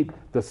tzitzit,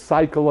 the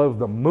cycle of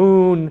the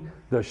moon,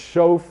 the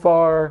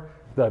shofar,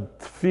 the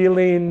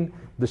tefillin,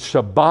 the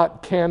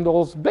Shabbat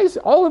candles,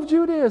 basically all of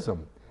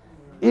Judaism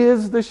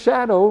is the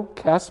shadow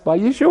cast by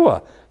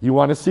Yeshua. You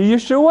want to see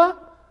Yeshua?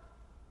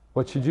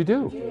 What should you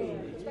do?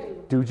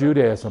 Do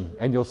Judaism,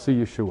 and you'll see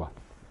Yeshua.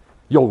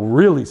 You'll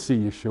really see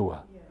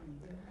Yeshua.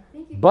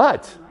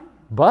 But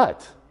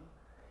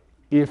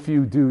if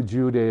you do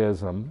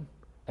Judaism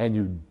and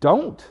you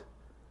don't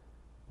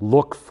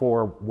look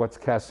for what's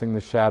casting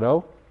the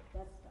shadow,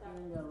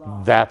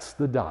 that's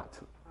the dot.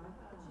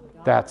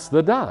 That's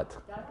the dot.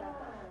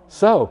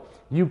 So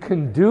you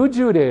can do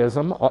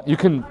Judaism. You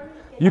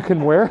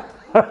can wear.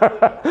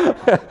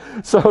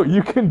 So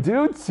you can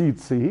do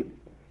tzitzit.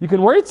 You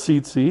can wear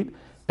tzitzit,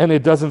 and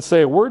it doesn't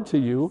say a word to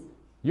you.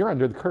 You're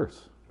under the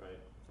curse.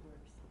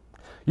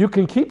 You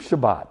can keep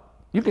Shabbat.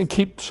 You can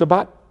keep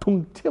Shabbat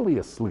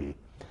punctiliously,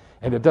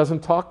 and it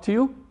doesn't talk to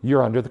you.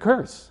 You're under the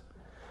curse.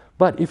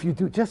 But if you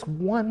do just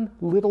one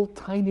little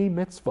tiny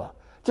mitzvah,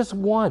 just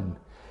one,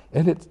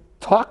 and it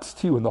talks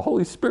to you, and the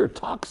Holy Spirit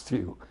talks to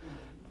you,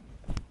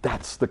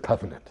 that's the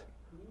covenant.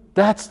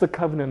 That's the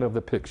covenant of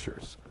the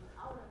pictures.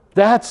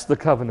 That's the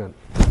covenant,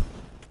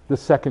 the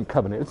second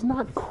covenant. It's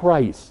not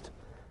Christ.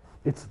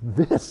 It's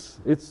this.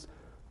 It's,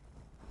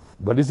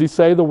 what does he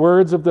say the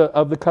words of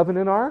the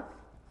covenant are?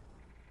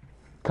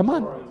 Come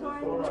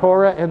on.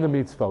 Torah and the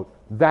mitzvot.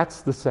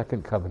 That's the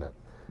second covenant.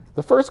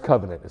 The first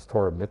covenant is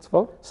Torah and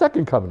mitzvot.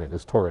 Second covenant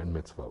is Torah and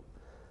mitzvot.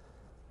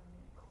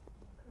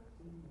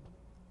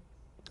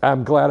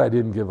 I'm glad I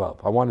didn't give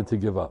up. I wanted to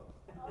give up.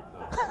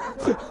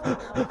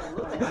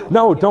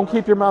 No, don't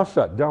keep your mouth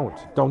shut.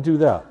 Don't do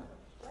that.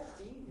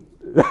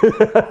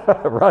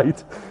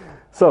 Right.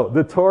 So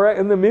the Torah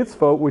and the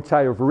mitzvot, which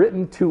I have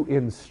written to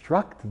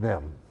instruct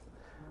them.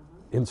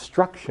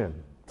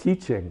 Instruction,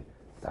 teaching,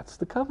 that's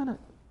the covenant.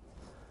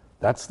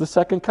 That's the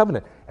second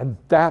covenant. And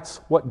that's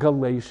what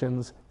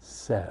Galatians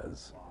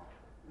says.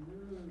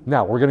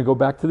 Now, we're going to go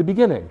back to the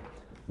beginning.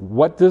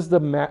 What does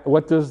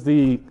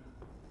the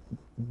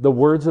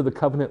words of the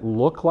covenant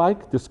look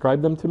like?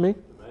 Describe them to me.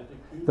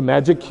 The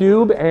magic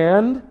cube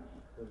and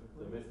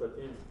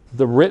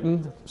the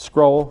written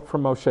scroll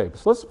from Moshe.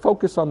 So let's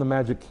focus on the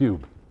magic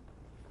cube.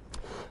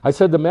 I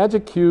said the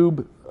magic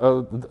cube,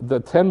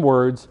 the 10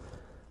 words,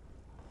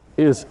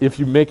 is if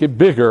you make it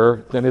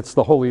bigger, then it's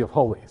the Holy of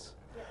Holies.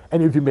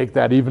 And if you make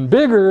that even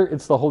bigger,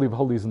 it's the Holy of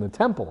Holies in the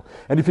temple.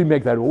 And if you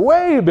make that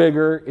way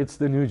bigger, it's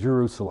the New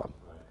Jerusalem,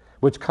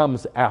 which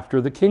comes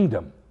after the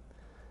kingdom.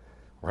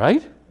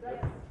 Right?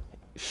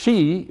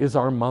 She is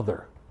our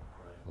mother.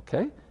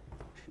 Okay?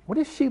 What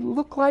does she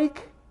look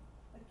like?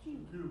 A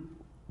cube.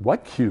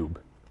 What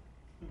cube?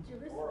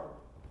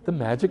 The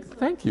magic,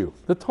 thank you,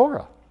 the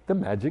Torah. The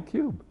magic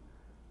cube.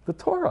 The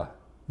Torah.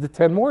 The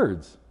 10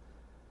 words.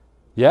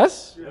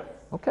 Yes? Yes.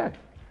 Okay.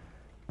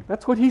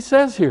 That's what he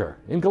says here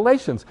in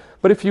Galatians.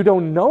 But if you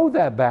don't know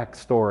that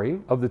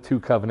backstory of the two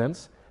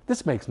covenants,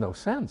 this makes no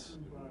sense.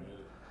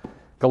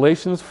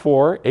 Galatians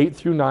 4, 8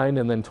 through 9,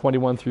 and then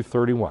 21 through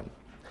 31.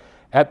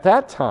 At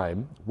that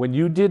time, when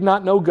you did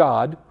not know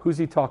God, who's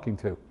he talking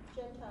to?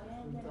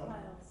 Gentiles.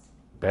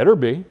 Better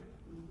be.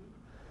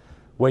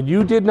 When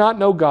you did not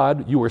know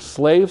God, you were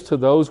slaves to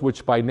those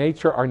which by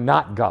nature are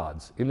not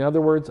gods. In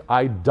other words,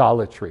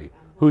 idolatry.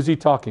 Who's he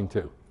talking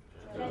to?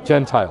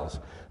 Gentiles.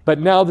 But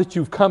now that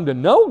you've come to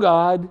know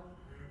God,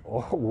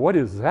 what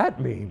does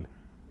that mean?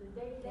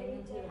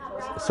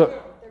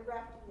 So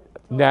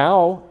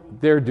now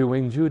they're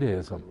doing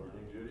Judaism.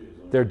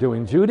 They're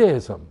doing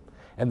Judaism.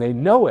 And they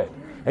know it.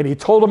 And he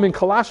told them in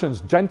Colossians,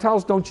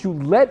 Gentiles, don't you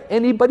let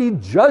anybody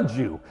judge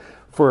you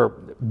for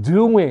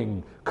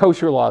doing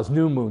kosher laws,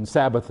 new moon,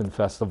 Sabbath, and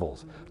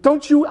festivals.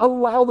 Don't you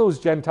allow those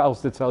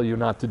Gentiles to tell you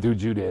not to do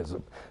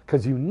Judaism,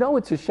 because you know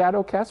it's a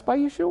shadow cast by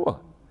Yeshua.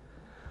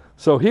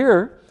 So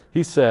here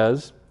he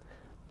says,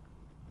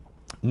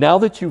 now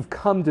that you've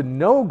come to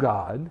know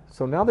God,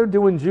 so now they're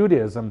doing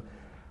Judaism,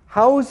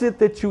 how is it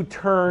that you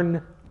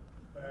turn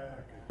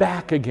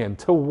back again?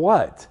 To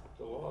what?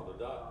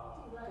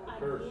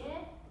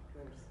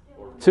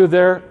 To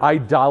their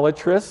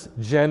idolatrous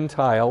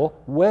Gentile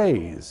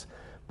ways.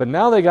 But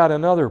now they got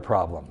another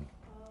problem.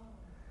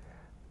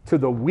 To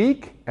the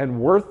weak and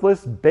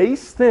worthless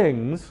base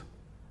things,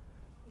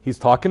 he's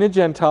talking to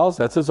Gentiles,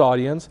 that's his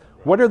audience.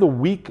 What are the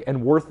weak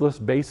and worthless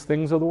base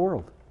things of the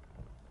world?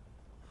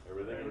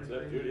 Everything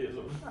except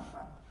Judaism.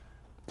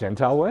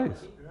 Gentile ways.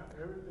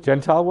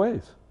 Gentile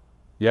ways.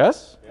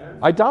 Yes?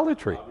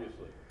 Idolatry.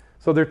 Obviously.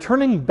 So they're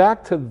turning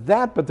back to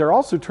that, but they're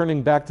also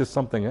turning back to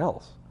something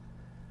else,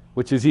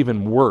 which is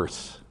even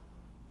worse.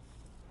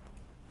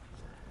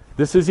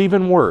 This is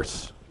even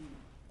worse.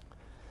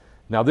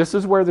 Now, this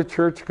is where the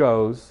church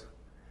goes.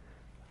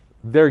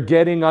 They're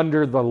getting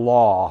under the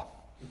law.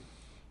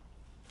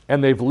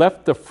 And they've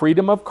left the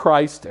freedom of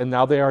Christ, and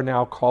now they are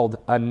now called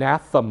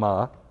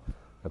anathema.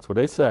 That's what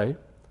they say.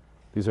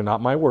 These are not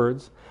my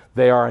words.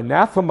 They are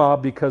anathema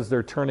because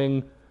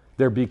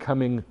they're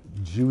becoming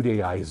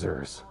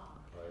Judaizers.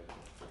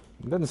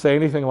 It doesn't say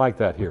anything like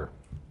that here.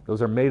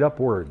 Those are made up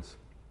words.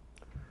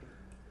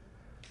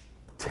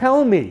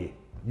 Tell me,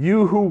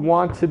 you who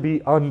want to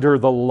be under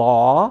the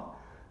law.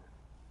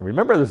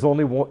 Remember,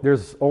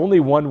 there's only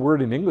one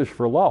word in English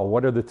for law.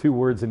 What are the two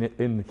words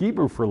in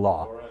Hebrew for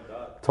law?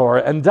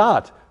 Torah and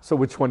dot. So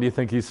which one do you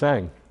think he's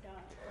saying?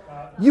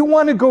 You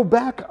want to go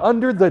back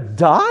under the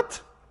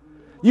dot?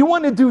 You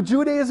want to do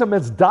Judaism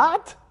as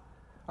dot?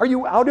 Are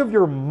you out of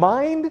your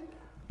mind?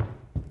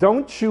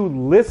 Don't you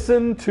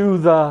listen to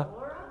the...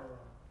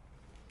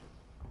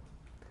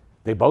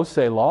 They both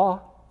say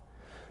law.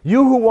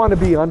 You who want to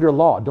be under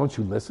law, don't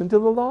you listen to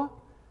the law?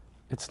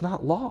 It's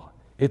not law.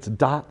 It's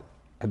dot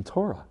and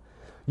Torah.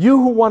 You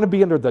who want to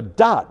be under the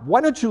dot,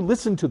 why don't you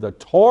listen to the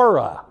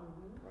Torah?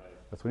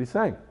 That's what he's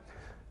saying.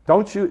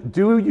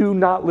 Do you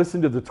not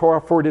listen to the Torah?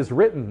 For it is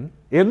written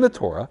in the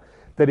Torah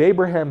that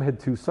Abraham had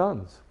two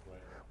sons.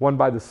 One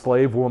by the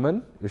slave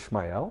woman,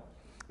 Ishmael,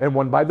 and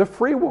one by the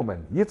free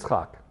woman,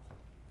 Yitzchak.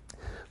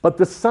 But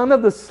the son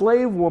of the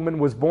slave woman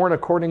was born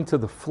according to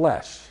the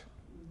flesh.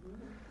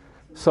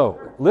 So,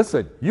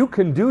 listen, you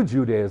can do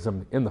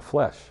Judaism in the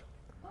flesh.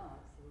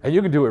 And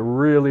you can do it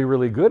really,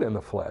 really good in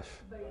the flesh.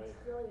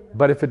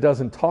 But if it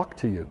doesn't talk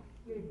to you,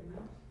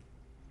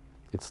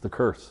 it's the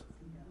curse.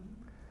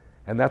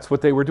 And that's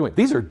what they were doing.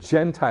 These are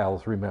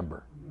Gentiles,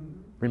 remember.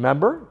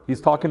 Remember?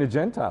 He's talking to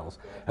Gentiles.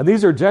 And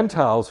these are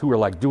Gentiles who are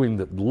like doing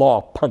the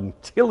law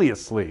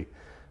punctiliously,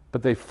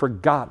 but they've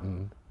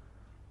forgotten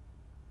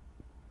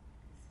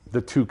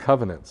the two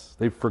covenants.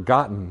 They've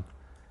forgotten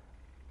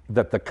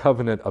that the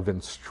covenant of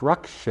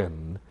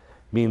instruction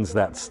means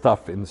that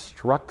stuff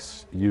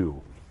instructs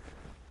you.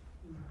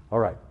 All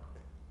right.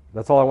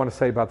 That's all I want to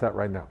say about that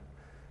right now.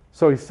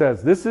 So he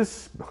says, this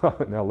is,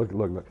 now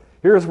look.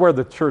 Here's where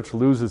the church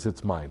loses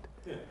its mind.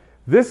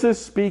 This is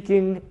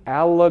speaking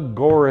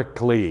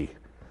allegorically.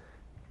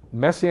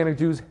 Messianic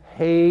Jews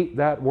hate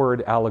that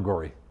word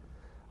allegory.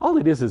 All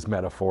it is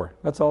metaphor.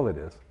 That's all it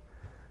is.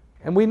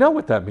 And we know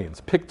what that means,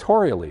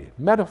 pictorially,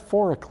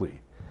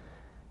 metaphorically.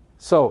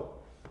 So,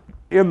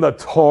 in the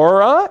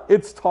Torah,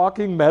 it's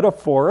talking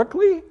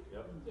metaphorically?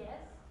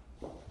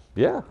 Yes.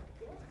 Yeah.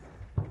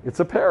 It's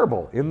a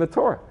parable in the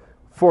Torah.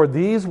 For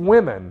these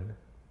women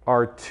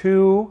are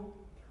two.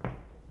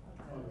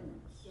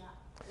 Yeah.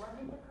 One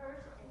in the curse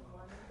and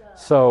one in the.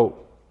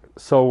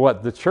 So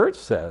what the church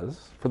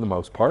says, for the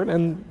most part,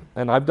 and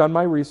I've done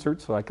my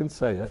research so I can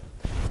say it,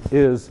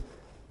 is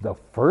the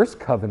first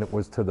covenant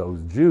was to those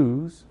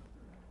Jews,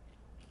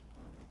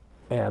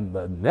 and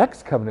the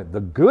next covenant, the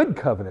good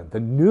covenant, the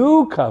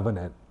new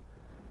covenant,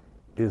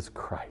 is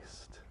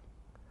Christ.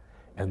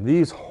 And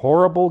these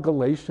horrible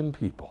Galatian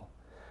people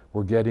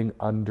were getting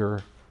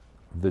under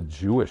the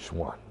Jewish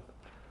one.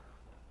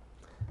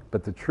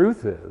 But the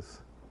truth is,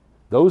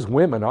 those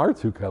women are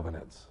two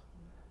covenants.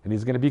 And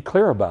he's going to be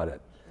clear about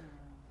it.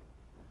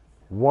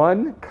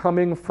 One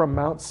coming from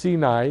Mount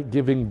Sinai,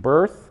 giving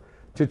birth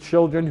to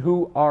children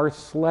who are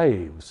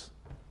slaves.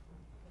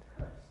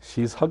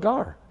 She's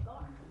Hagar.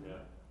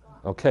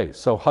 Okay,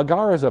 so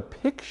Hagar is a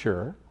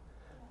picture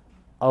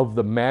of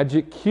the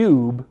magic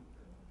cube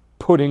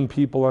putting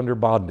people under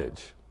bondage.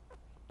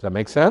 Does that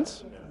make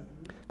sense?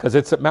 Because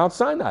it's at Mount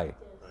Sinai.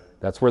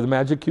 That's where the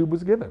magic cube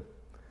was given.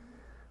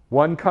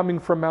 One coming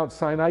from Mount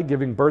Sinai,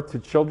 giving birth to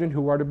children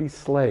who are to be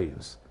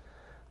slaves.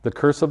 The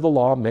curse of the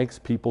law makes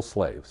people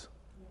slaves.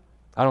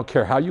 I don't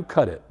care how you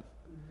cut it.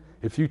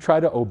 If you try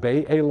to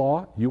obey a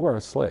law, you are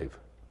a slave.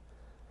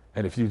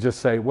 And if you just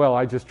say, well,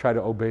 I just try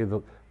to obey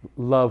the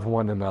love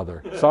one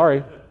another.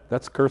 Sorry,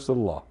 that's curse of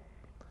the law.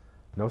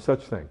 No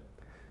such thing.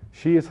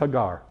 She is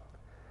Hagar.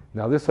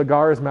 Now this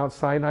Hagar is Mount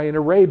Sinai in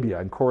Arabia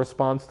and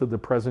corresponds to the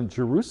present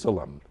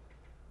Jerusalem.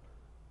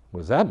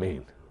 What does that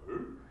mean?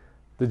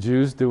 The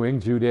Jews doing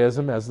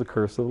Judaism as the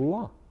curse of the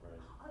law.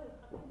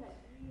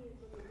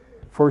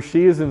 For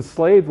she is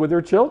enslaved with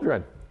her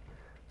children.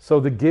 So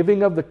the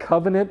giving of the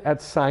covenant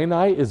at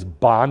Sinai is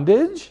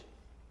bondage?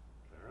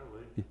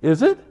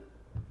 Is it?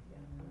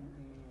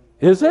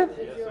 Is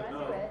it?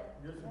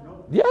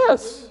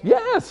 Yes,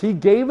 yes. He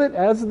gave it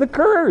as the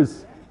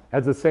curse.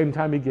 At the same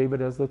time, he gave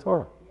it as the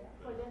Torah.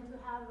 For them to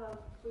have a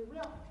free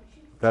will to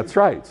choose. That's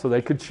right. So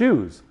they could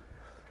choose.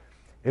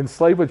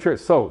 Enslaved with church.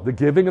 So the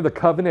giving of the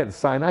covenant at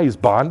Sinai is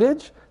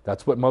bondage.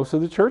 That's what most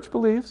of the church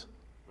believes.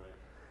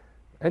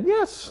 And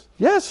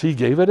yes, he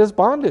gave it as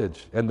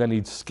bondage. And then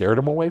he scared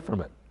them away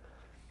from it.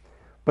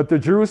 But the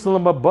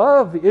Jerusalem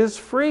above is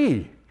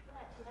free.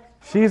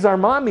 She's our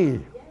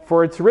mommy.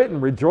 For it's written,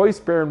 rejoice,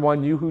 barren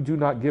one, you who do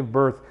not give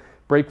birth.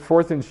 Break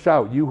forth and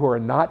shout, you who are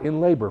not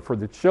in labor. For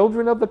the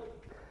children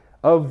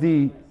of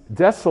the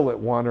desolate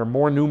one are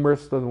more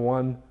numerous than the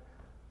one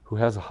who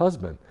has a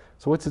husband.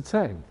 So what's it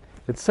saying?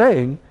 It's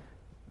saying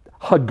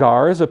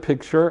Hagar is a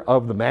picture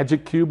of the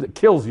magic cube that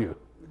kills you.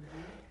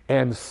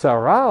 And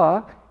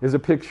Sarah is a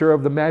picture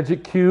of the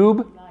magic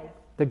cube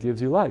that gives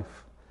you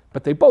life.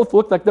 But they both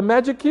look like the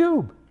magic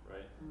cube.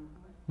 Right.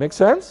 Make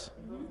sense?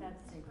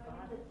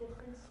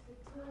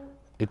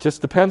 It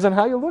just depends on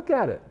how you look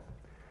at it.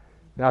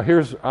 Now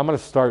I'm going to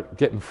start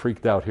getting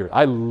freaked out here.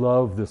 I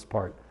love this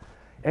part.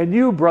 And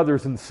you,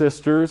 brothers and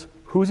sisters,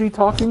 who's he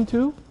talking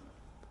to?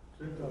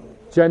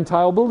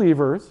 Gentile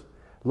believers,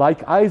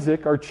 like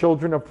Isaac, are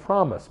children of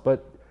promise.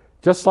 But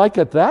just like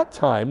at that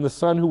time, the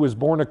son who was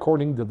born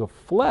according to the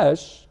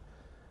flesh,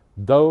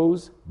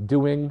 those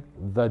doing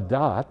the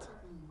dot,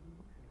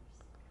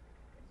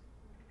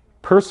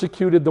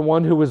 persecuted the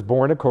one who was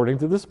born according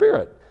to the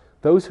Spirit.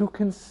 Those who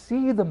can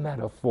see the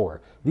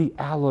metaphor, the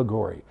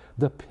allegory,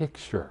 the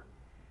picture,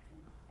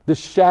 the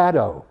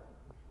shadow.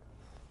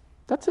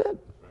 That's it.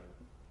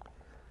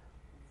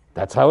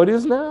 That's how it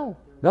is now.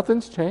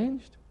 Nothing's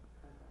changed.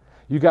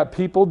 You got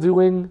people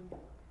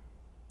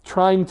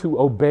trying to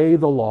obey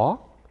the law.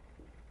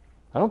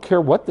 I don't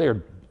care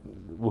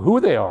who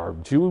they are,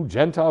 Jew,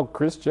 Gentile,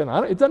 Christian,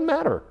 it doesn't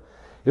matter.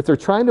 If they're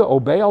trying to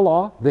obey a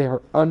law, they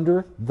are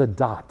under the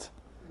dot.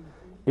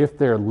 If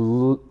they're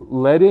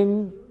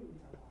letting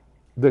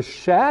the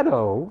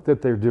shadow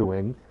that they're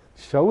doing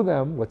show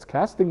them what's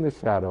casting the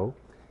shadow,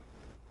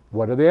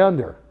 what are they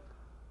under?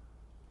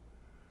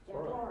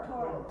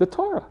 The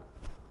Torah.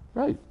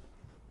 Right.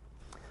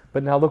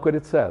 But now look what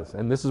it says.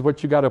 And this is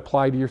what you got to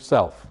apply to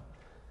yourself.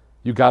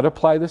 You got to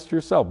apply this to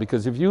yourself.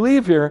 Because if you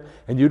leave here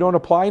and you don't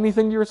apply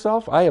anything to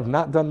yourself, I have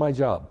not done my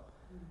job.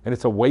 And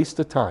it's a waste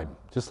of time.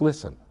 Just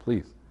listen,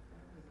 please.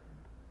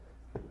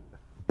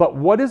 But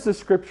what does the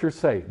scripture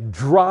say?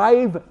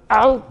 Drive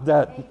out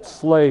that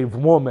slave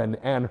woman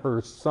and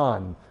her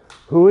son.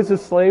 Who is the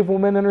slave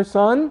woman and her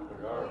son?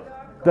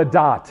 The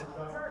dot.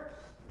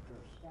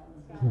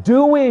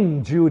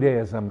 Doing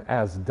Judaism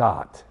as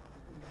dot.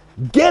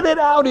 Get it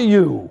out of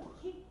you.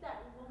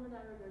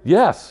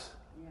 Yes.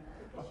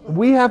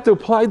 We have to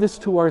apply this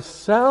to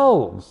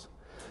ourselves.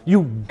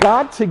 You've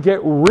got to get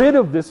rid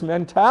of this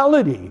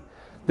mentality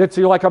that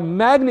you're like a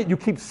magnet, you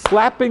keep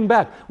slapping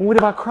back. Well, what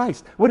about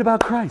Christ? What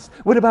about Christ?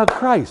 What about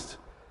Christ?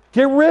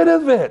 Get rid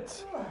of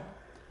it.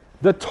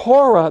 The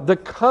Torah, the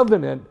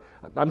covenant,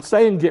 I'm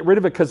saying get rid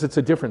of it because it's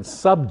a different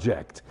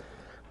subject.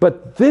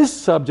 But this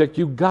subject,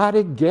 you got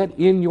to get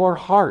in your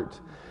heart.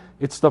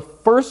 It's the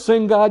first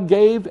thing God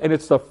gave, and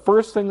it's the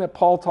first thing that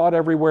Paul taught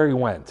everywhere he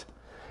went.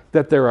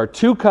 That there are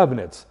two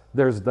covenants.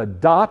 There's the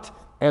dot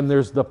and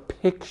there's the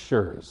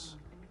pictures.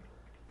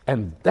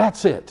 And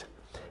that's it.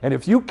 And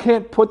if you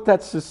can't put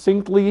that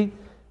succinctly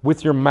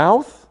with your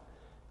mouth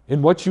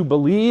in what you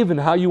believe and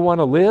how you want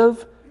to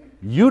live,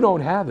 you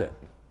don't have it.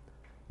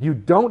 You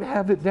don't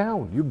have it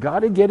down. You got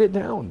to get it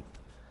down.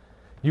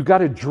 You got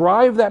to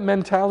drive that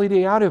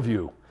mentality out of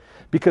you.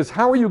 Because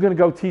how are you going to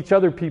go teach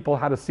other people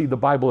how to see the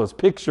Bible as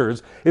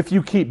pictures if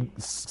you keep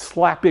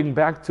slapping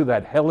back to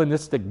that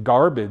Hellenistic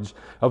garbage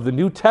of the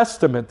New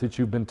Testament that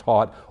you've been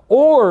taught,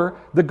 or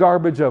the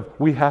garbage of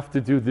we have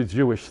to do the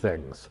Jewish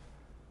things?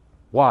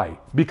 Why?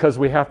 Because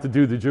we have to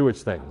do the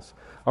Jewish things.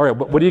 All right,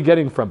 but what are you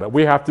getting from it?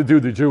 We have to do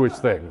the Jewish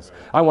things.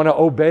 I want to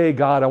obey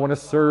God. I want to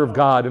serve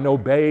God and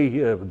obey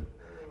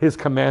His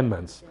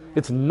commandments.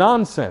 It's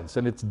nonsense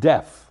and it's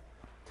death.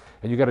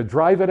 And you got to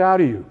drive it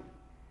out of you.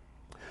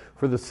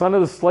 For the son of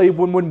the slave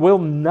woman will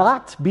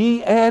not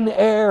be an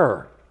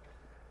heir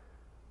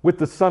with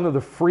the son of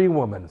the free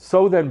woman.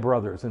 So then,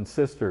 brothers and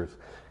sisters,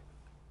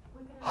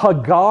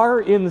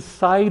 Hagar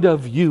inside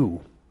of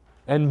you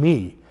and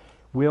me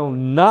will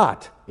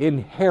not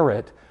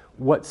inherit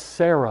what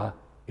Sarah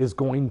is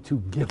going to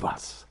give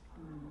us,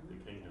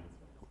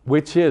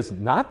 which is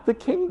not the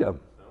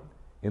kingdom.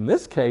 In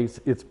this case,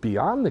 it's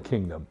beyond the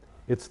kingdom.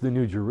 It's the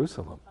New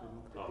Jerusalem.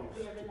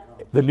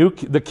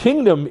 The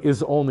kingdom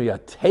is only a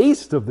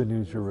taste of the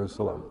New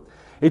Jerusalem.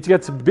 It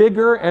gets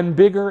bigger and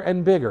bigger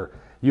and bigger.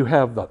 You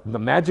have the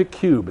magic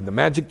cube, and the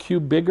magic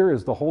cube bigger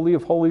is the Holy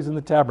of Holies in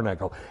the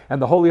tabernacle. And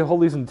the Holy of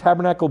Holies in the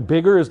tabernacle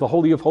bigger is the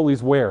Holy of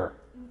Holies where?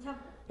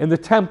 In the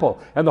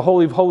temple. And the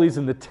Holy of Holies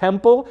in the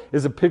temple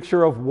is a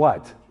picture of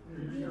what?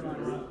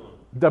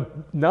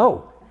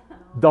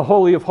 The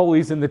Holy of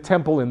Holies in the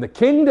temple in the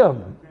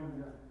kingdom.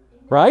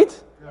 Right?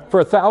 For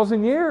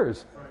 1,000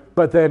 years.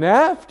 But then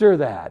after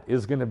that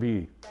is going to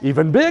be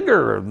even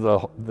bigger,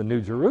 the New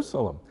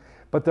Jerusalem.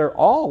 But they're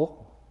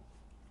all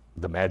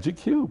the magic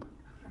cube.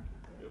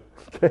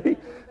 Okay?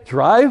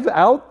 Drive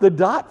out the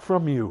dot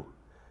from you.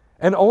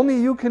 And only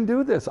you can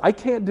do this. I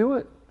can't do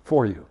it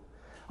for you.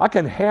 I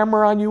can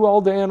hammer on you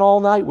all day and all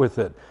night with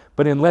it.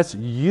 But unless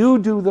you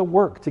do the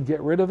work to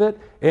get rid of it,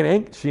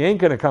 she ain't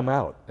going to come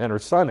out. And her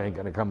son ain't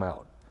going to come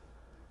out.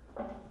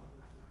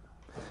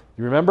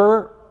 You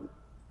remember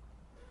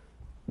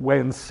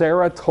when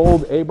Sarah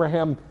told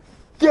Abraham,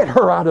 get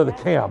her out of the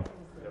camp?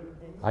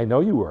 I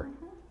know you were.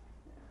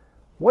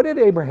 What did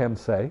Abraham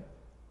say?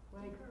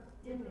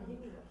 He was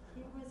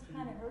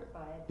kind of hurt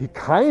by it. He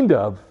kind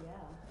of. Yeah.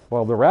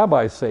 Well, the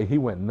rabbis say he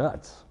went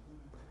nuts.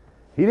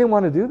 He didn't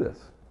want to do this.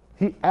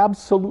 He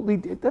absolutely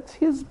did. That's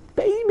his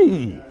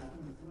baby.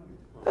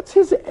 That's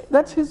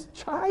his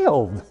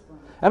child.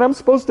 And I'm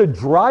supposed to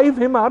drive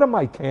him out of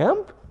my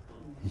camp?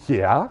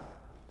 Yeah.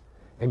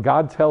 And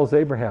God tells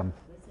Abraham,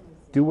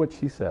 do what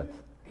she said.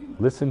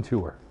 Listen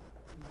to her.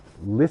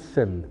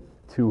 Listen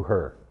to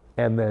her.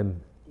 And then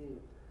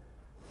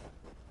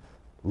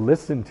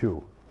listen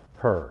to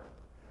her.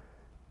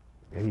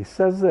 And he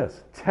says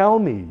this, tell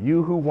me,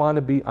 you who want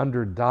to be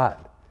under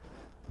dot,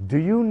 do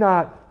you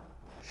not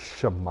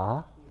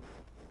Shema?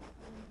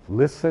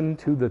 Listen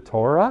to the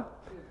Torah?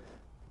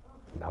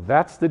 Now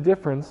that's the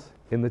difference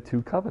in the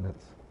two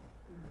covenants.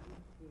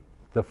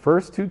 The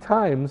first two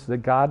times that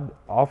God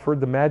offered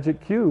the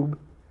magic cube,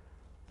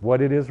 what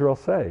did Israel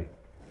say?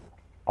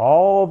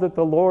 All that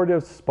the Lord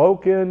has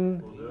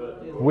spoken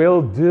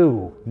will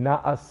do,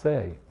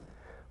 na'aseh.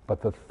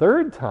 But the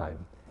third time,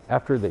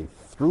 after they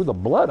threw the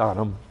blood on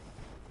him,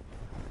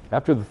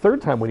 after the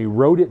third time when he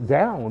wrote it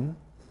down,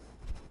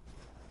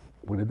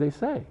 what did they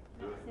say?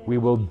 We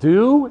will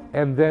do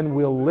and then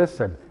we'll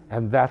listen.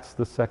 And that's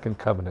the second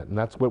covenant. And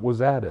that's what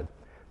was added.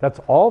 That's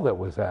all that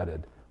was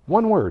added.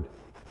 One word,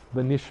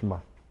 v'nishma.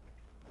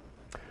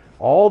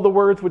 All the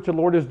words which the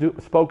Lord has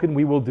spoken,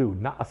 we will do,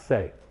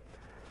 na'aseh.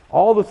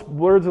 All the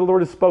words the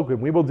Lord has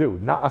spoken, we will do,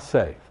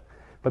 na'aseh.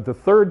 But the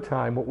third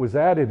time, what was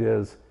added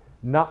is,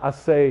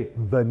 na'aseh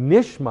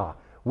v'nishma.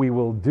 We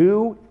will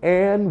do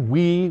and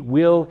we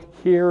will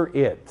hear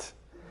it.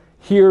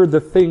 Hear the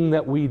thing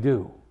that we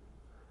do.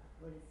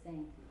 What it's saying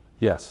to you.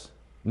 Yes.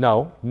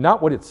 No,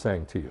 not what it's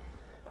saying to you.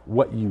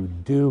 What you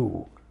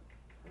do.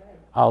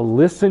 I'll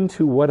listen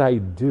to what I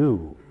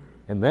do,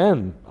 and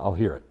then I'll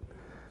hear it.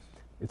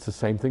 It's the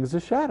same thing as a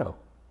shadow.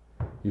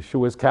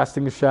 Yeshua is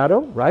casting a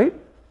shadow, right?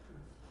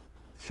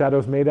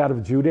 Shadow's made out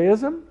of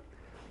Judaism.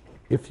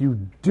 If you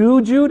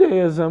do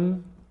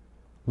Judaism,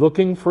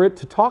 looking for it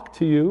to talk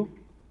to you,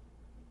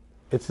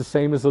 it's the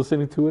same as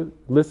listening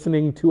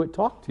to it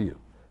talk to you.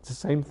 It's the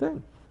same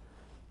thing.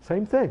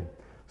 Same thing.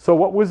 So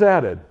what was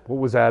added? What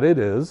was added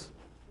is,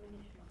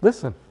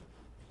 listen.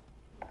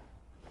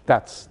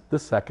 That's the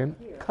second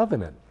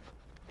covenant.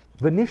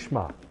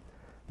 V'nishma.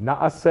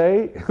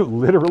 Na'aseh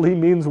literally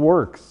means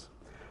works.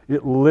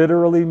 It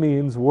literally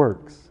means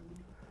works.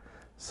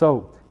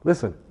 So,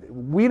 listen,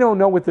 we don't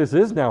know what this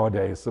is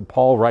nowadays. So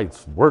Paul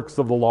writes, works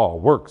of the law,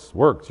 works,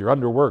 you're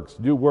under works,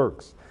 do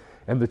works.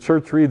 And the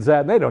church reads that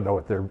and they don't know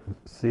what they're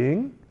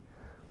seeing.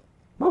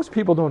 Most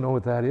people don't know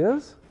what that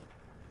is.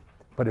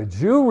 But a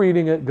Jew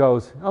reading it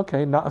goes,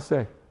 okay,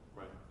 na'aseh.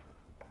 Right.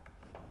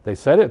 They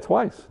said it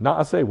twice.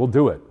 Na'aseh, we'll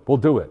do it, we'll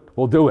do it,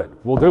 we'll do it,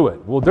 we'll do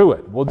it, we'll do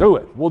it, we'll do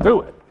it, we'll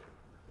do it.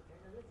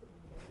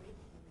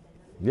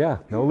 Yeah,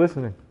 no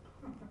listening.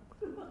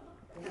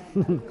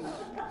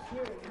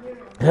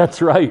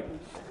 That's right.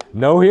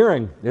 No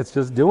hearing. It's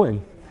just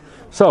doing.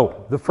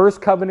 So the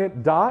first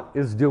covenant, dot,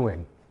 is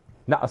doing.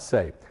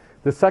 Na'aseh.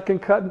 The second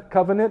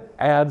covenant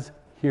adds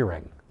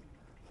hearing.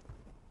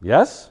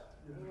 Yes?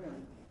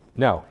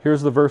 Now,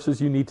 here's the verses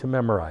you need to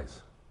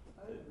memorize.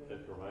 It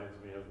reminds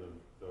me of the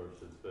verse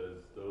that says,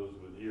 those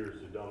with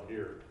ears who don't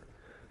hear.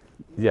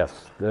 Yes,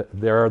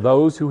 there are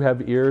those who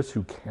have ears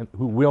who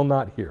will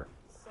not hear.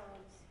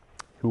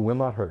 Who will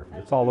not hear.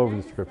 It's all over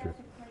the scripture.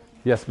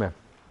 Yes, ma'am.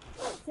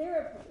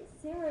 Sarah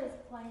is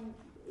playing.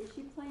 Is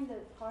she playing the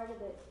part of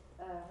the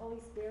Holy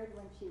Spirit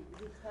when she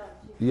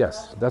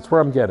Yes, that's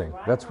where I'm getting.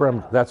 That's where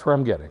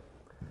I'm getting.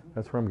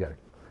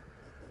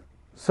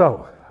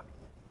 So,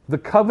 the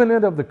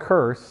covenant of the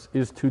curse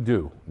is to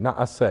do,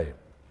 na'aseh.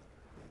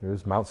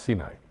 Here's Mount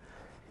Sinai.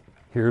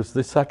 Here's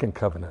the second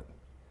covenant.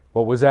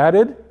 What was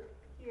added?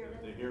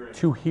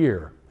 To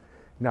hear.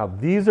 Now,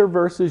 these are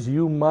verses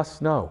you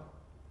must know.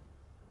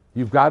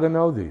 You've got to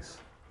know these.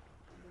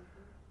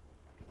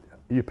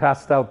 You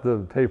passed out the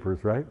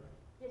papers, right?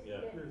 Yeah.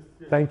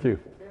 Thank you.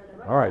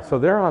 All right, so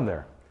they're on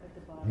there.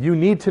 You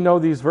need to know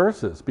these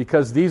verses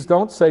because these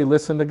don't say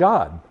listen to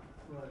God.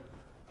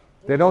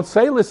 They don't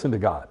say listen to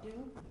God.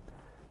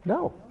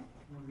 No.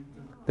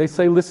 They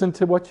say listen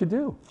to what you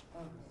do.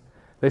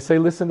 They say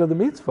listen to the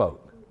mitzvot.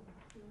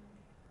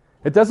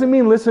 It doesn't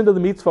mean listen to the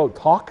mitzvot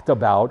talked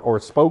about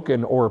or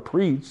spoken or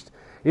preached.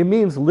 It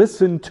means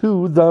listen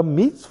to the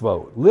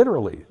mitzvot,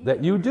 literally,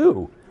 that you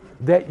do.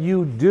 That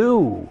you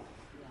do.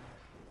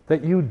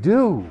 That you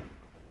do.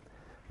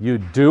 You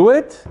do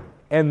it,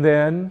 and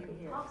then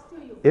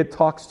it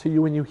talks to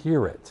you and you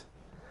hear it.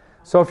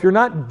 So if you're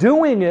not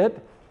doing it,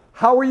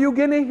 how are you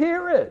going to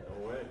hear it?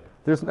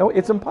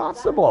 It's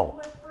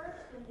impossible.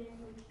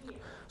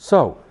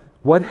 So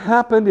what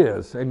happened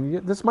is,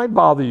 and this might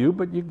bother you,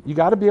 but you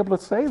got to be able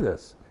to say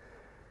this.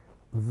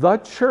 The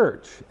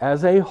church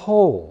as a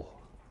whole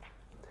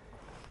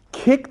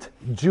kicked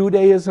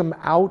Judaism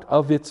out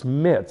of its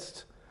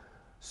midst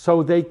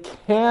so they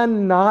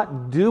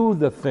cannot do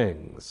the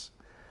things.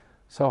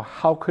 So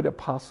how could it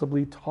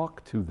possibly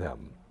talk to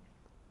them?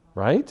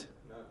 Right?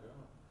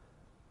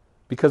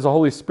 Because the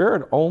Holy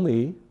Spirit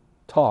only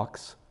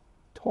talks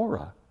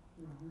Torah.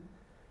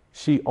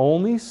 She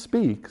only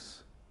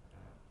speaks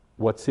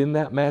what's in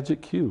that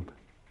magic cube.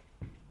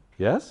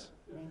 Yes?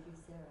 Thank you,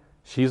 Sarah.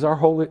 She's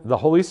our the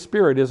Holy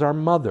Spirit is our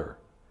mother.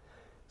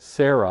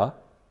 Sarah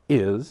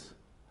is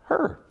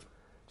her.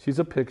 She's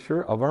a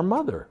picture of our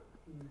mother,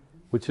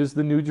 which is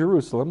the New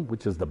Jerusalem,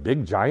 which is the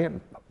big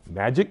giant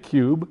magic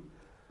cube,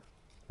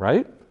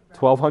 right?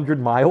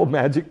 1,200-mile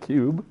magic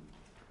cube,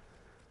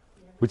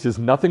 which is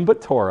nothing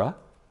but Torah.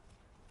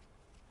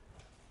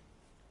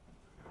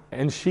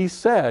 And she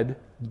said,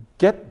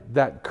 get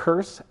that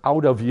curse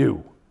out of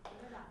you.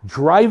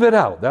 Drive it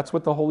out. That's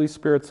what the Holy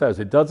Spirit says.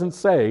 It doesn't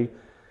say,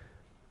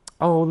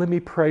 oh, let me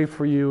pray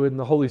for you and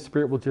the Holy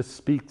Spirit will just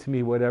speak to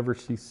me whatever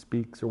she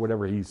speaks or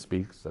whatever he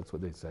speaks. That's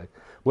what they say.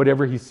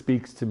 Whatever he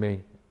speaks to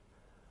me.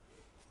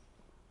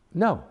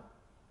 No.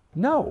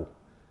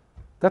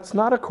 That's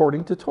not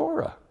according to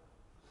Torah.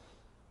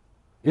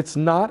 It's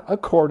not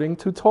according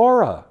to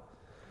Torah.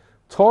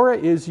 Torah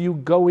is you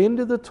go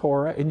into the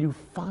Torah and you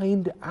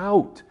find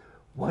out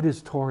what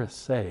does Torah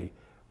say?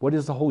 What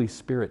does the Holy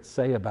Spirit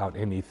say about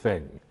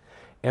anything?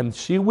 And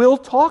she will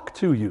talk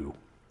to you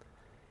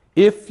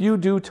if you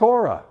do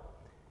Torah.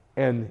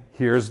 And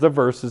here's the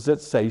verses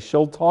that say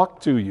she'll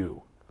talk to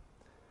you.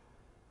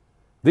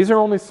 These are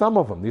only some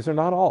of them. These are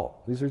not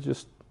all. These are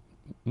just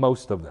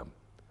most of them.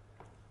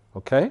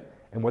 Okay?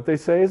 And what they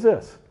say is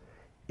this.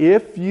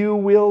 If you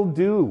will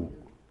do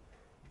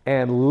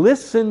and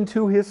listen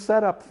to his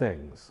setup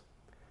things,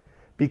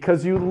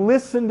 because you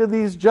listen to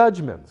these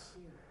judgments,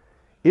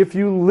 if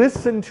you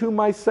listen to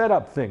my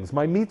setup things,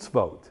 my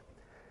mitzvot.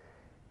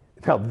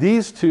 Now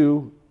these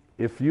two,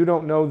 if you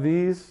don't know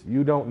these,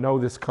 you don't know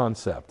this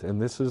concept.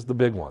 And this is the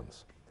big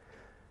ones.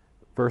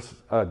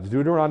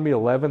 Deuteronomy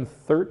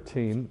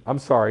 11:13. I'm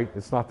sorry,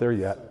 it's not there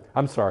yet.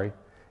 I'm sorry.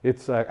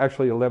 It's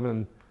actually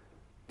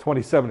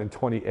 11:27 and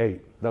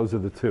 28. Those are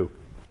the two.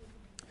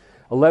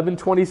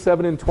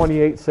 11:27 and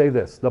 28 say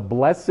this. The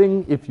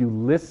blessing if you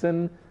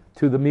listen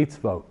to the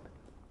mitzvot.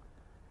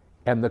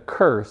 And the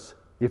curse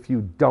if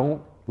you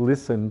don't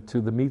listen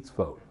to the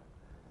mitzvot.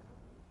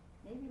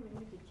 Maybe we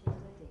need to change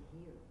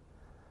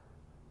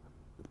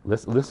that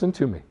to hear. Listen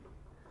to me.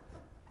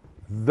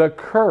 The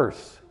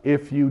curse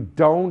if you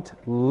don't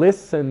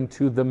listen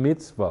to the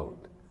mitzvot.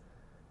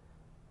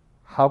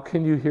 How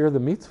can you hear the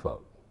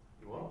mitzvot?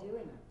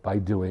 By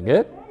doing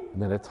it,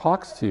 and then it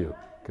talks to you.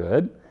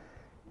 Good.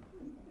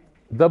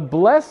 The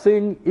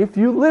blessing if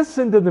you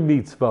listen to the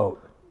mitzvot.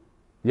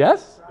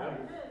 Yes?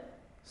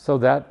 So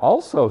that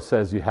also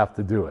says you have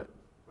to do it.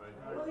 Well,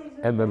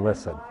 isn't And then that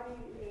listen. embodied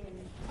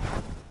in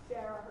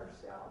Sarah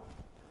herself?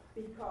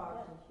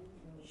 Because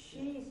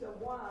she's the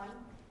one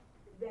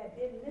that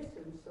didn't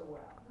listen so well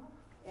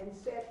and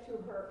said to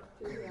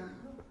him,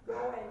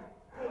 go and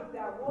take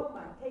that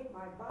woman, take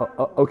my body.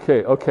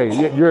 Okay.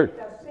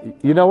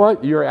 You know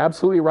what? You're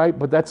absolutely right,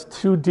 but that's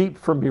too deep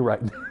for me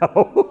right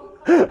now.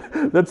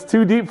 That's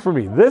too deep for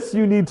me. This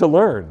you need to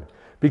learn,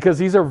 because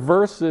these are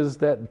verses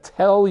that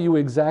tell you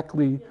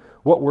exactly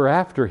what we're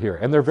after here,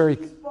 and they're very.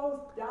 She's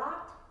both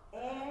dot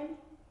and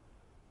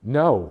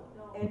No.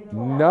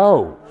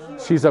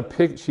 She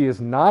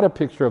is not a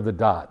picture of the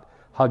dot.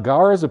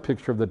 Hagar is a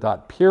picture of the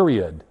dot,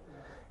 period.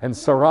 And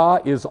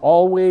Sarah is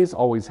always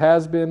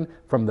has been,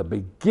 from the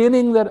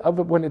beginning of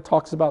it when it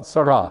talks about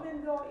Sarah.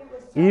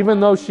 Even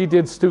though she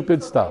did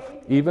stupid stuff.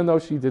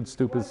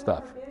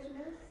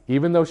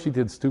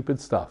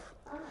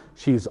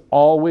 She's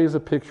always a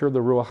picture of the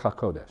Ruach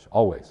HaKodesh.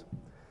 Always.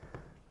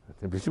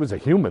 She was a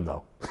human,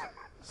 though.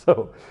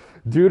 So,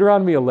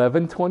 Deuteronomy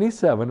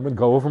 11:27, I'm going to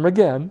go over them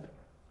again.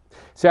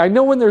 See, I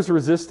know when there's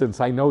resistance,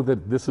 I know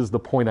that this is the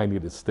point I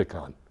need to stick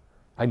on.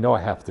 I know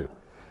I have to.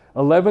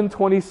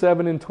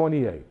 11:27 and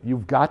 28.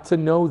 You've got to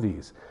know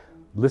these.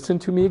 Listen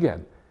to me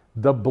again.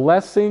 The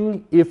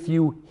blessing if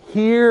you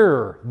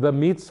hear the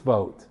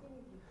mitzvot.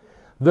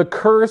 The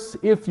curse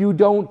if you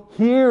don't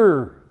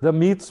hear the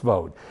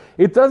mitzvot.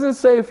 It doesn't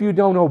say if you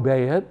don't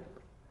obey it.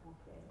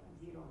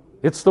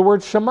 It's the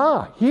word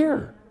Shema,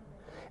 hear.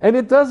 And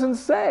it doesn't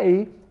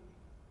say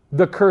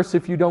the curse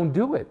if you don't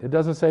do it. It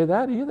doesn't say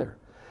that either.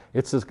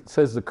 It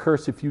says the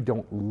curse if you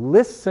don't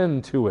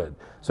listen to it.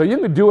 So you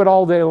can do it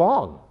all day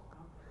long,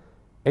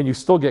 and you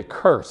still get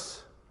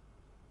curse.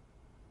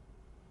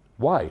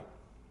 Why?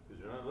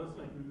 Because you're not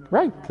listening.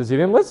 Right, because you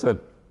didn't listen.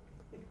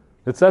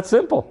 It's that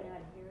simple.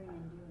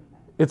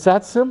 It's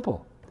that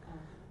simple.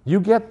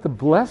 You get the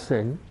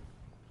blessing,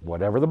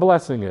 whatever the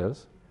blessing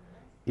is,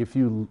 if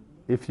you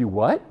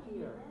what?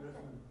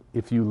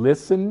 If you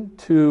listen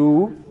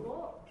to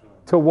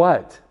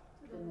what?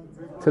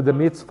 To the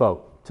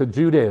mitzvot, to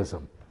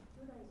Judaism.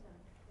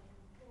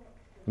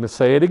 I'm going to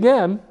say it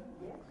again.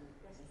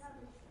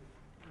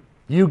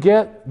 You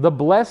get the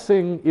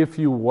blessing if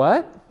you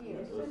what?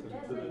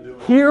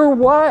 Hear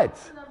what?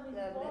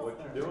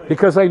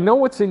 Because I know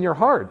what's in your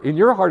heart. In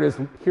your heart is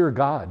hear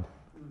God.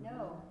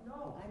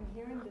 No, I'm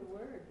hearing the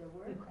word.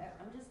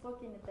 I'm just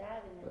looking at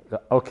that. And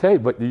Okay,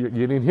 but you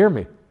didn't hear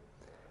me.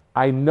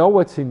 I know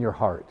what's in your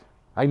heart.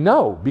 I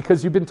know,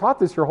 because you've been taught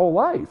this your whole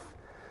life.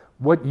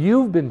 What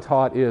you've been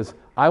taught is,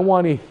 I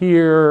want to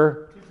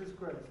hear... Jesus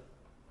Christ.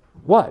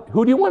 What?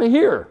 Who do you want to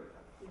hear?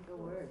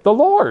 The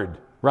Lord,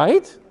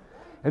 right?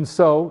 And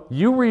so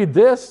you read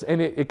this and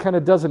it kind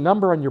of does a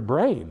number on your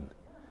brain,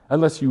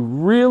 unless you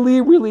really,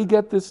 really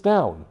get this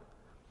down.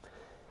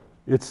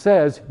 It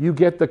says you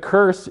get the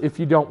curse if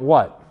you don't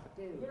what?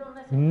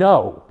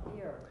 No.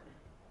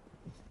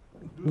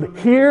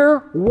 Hear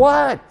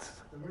what?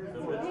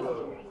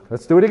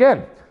 Let's do it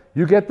again.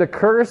 You get the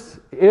curse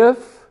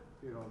if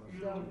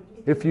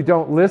you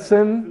don't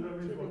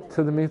listen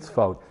to the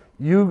mitzvot.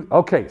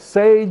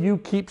 Say you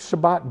keep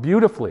Shabbat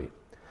beautifully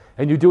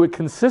and you do it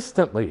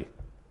consistently.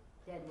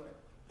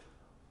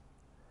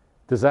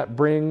 Does that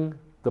bring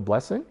the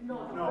blessing?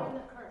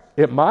 No.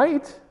 It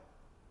might.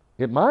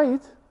 If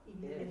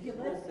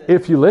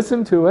you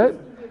listen to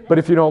it. But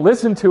if you don't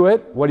listen to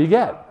it, what do you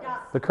get?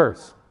 The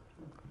curse.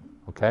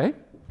 Okay?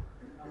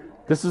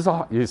 This is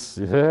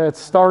it's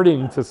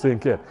starting to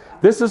sink in.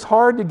 This is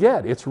hard to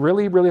get. It's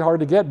really, really hard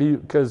to get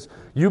because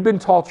you've been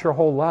taught your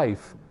whole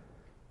life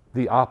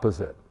the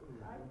opposite.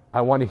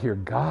 I want to hear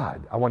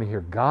God. I want to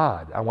hear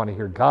God. I want to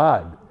hear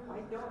God.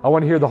 I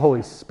want to hear the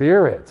Holy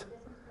Spirit.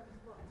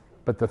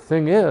 But the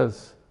thing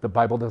is, the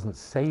Bible doesn't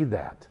say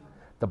that.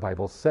 The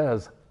Bible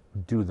says,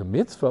 do the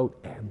mitzvot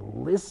and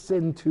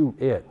listen to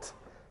it.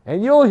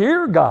 And you'll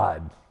hear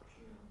God.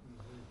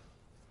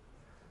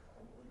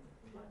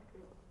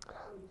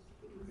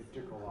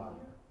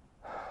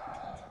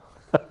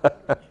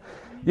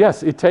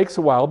 Yes, it takes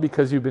a while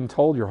because you've been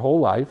told your whole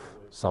life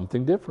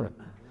something different.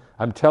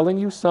 I'm telling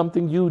you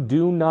something you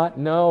do not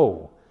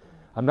know.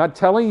 I'm not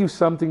telling you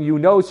something you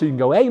know so you can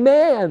go,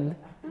 amen.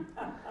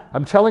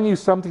 I'm telling you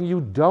something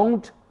you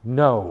don't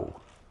know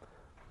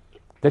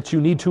that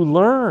you need to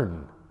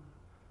learn.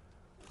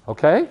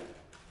 Okay?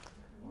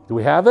 Do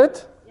we have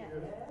it? Yes.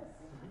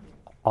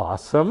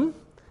 Awesome.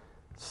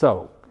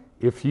 So,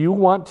 if you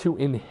want to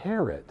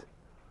inherit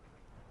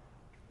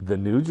the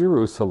New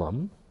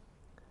Jerusalem,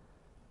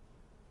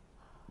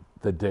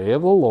 the day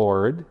of the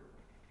Lord,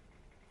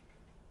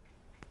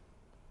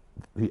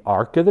 the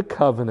Ark of the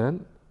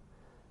Covenant,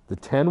 the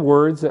 10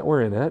 words that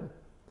were in it,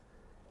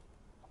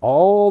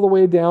 all the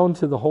way down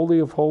to the Holy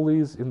of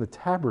Holies in the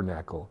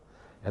tabernacle,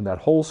 and that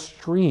whole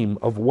stream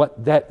of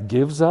what that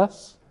gives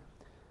us,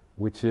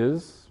 which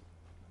is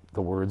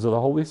the words of the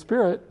Holy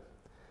Spirit,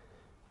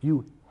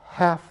 you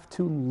have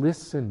to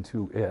listen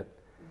to it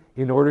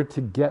in order to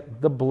get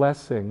the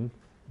blessing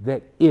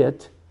that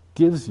it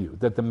gives you,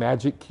 that the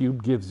magic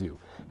cube gives you.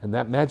 And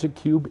that magic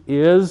cube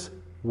is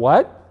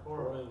What?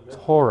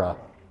 Torah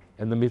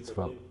and the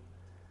mitzvot,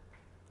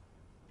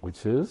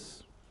 which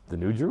is the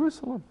New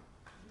Jerusalem.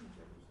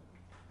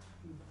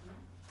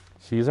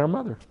 She is our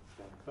mother.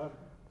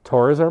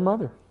 Torah is our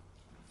mother.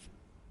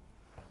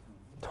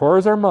 Torah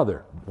is our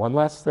mother. One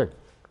last thing.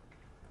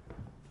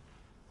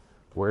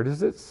 Where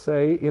does it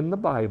say in the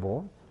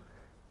Bible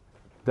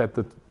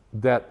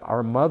that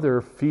our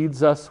mother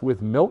feeds us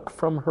with milk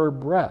from her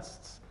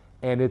breasts,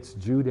 and it's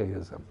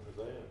Judaism?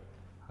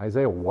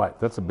 Isaiah what?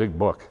 That's a big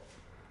book.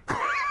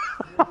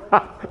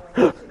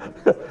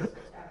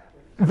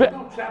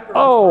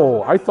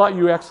 Oh, I thought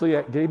you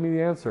actually gave me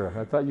the answer.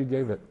 I thought you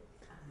gave it.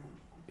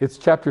 It's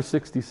chapter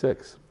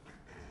 66.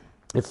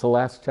 It's the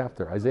last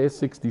chapter, Isaiah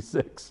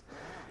 66.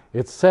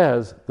 It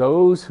says,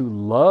 those who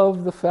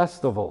love the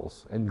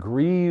festivals and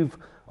grieve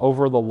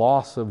over the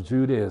loss of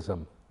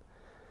Judaism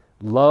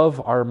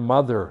love our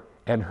mother,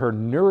 and her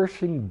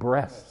nourishing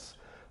breasts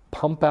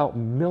pump out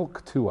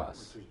milk to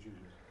us,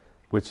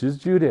 which is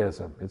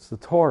Judaism. It's the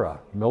Torah.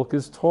 Milk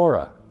is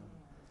Torah.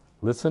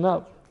 Listen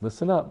up.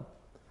 Listen up.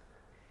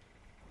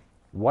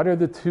 What are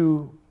the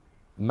two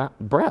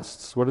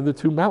breasts? What are the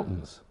two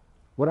mountains?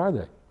 What are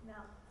they?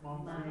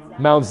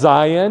 Mount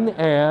Zion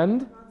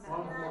and?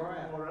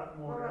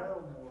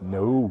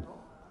 No.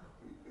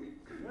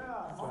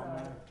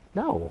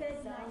 No.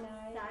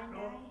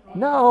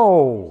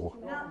 No.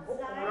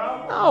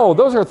 No,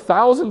 those are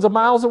thousands of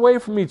miles away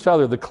from each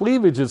other. The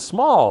cleavage is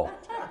small.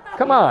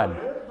 Come on.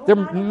 They're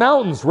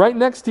mountains right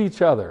next to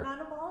each other.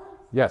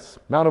 Yes,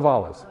 Mount of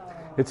Olives.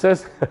 It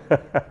says,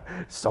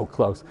 so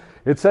close.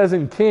 It says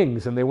in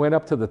Kings, and they went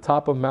up to the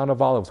top of Mount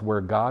of Olives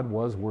where God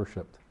was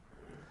worshipped.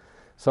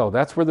 So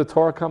that's where the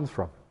Torah comes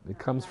from. It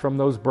comes from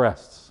those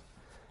breasts.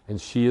 And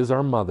she is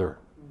our mother.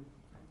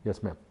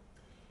 Yes, ma'am.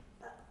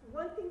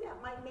 One thing that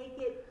might make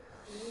it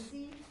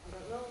easy, I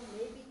don't know,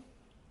 maybe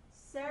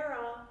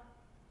Sarah,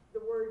 the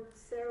word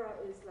Sarah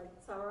is like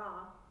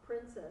Sarah,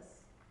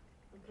 princess,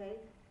 okay?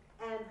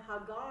 And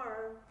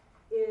Hagar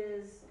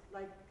is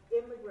like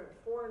immigrant,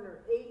 foreigner,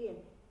 alien.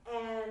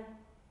 And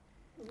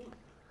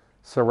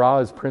Sarah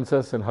is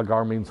princess and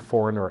Hagar means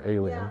foreign or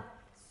alien. yeah,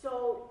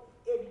 so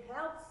it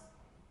helps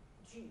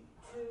to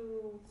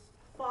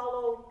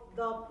follow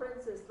the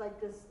princess, like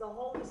this, the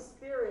Holy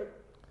Spirit,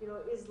 you know,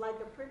 is like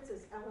a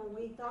princess. And when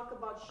we talk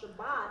about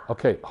Shabbat,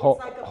 okay, it's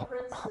like a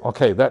princess.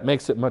 Okay, that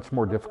makes it much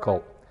more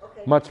difficult.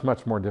 Okay. Much,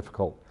 much more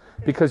difficult.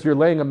 Because you're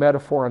laying a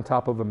metaphor on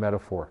top of a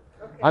metaphor.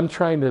 Okay. I'm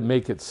trying to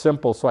make it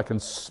simple so I can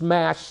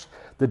smash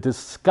the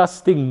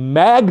disgusting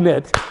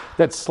magnet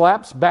that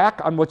slaps back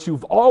on what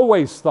you've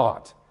always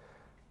thought.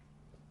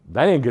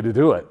 That ain't going to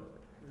do it.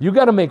 You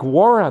got to make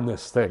war on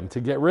this thing to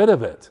get rid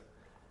of it.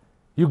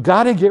 You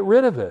got to get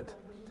rid of it.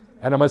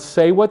 And I'm going to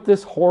say what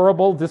this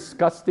horrible,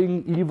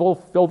 disgusting, evil,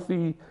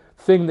 filthy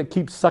thing that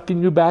keeps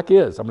sucking you back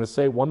is. I'm going to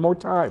say it one more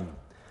time.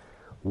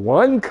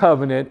 One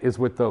covenant is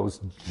with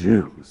those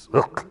Jews.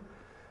 Ugh.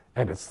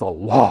 And it's the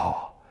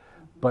law.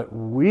 But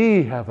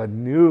we have a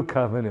new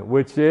covenant,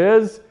 which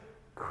is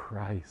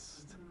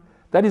Christ.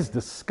 That is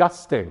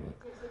disgusting.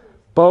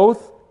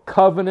 Both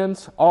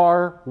covenants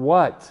are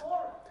what?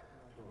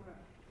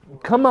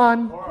 Come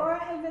on.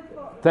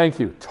 Thank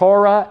you.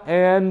 Torah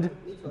and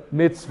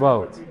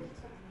mitzvot.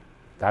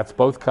 That's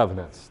both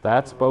covenants.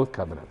 That's both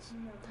covenants.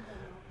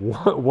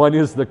 One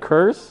is the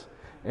curse,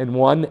 and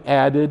one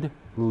added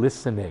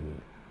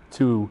listening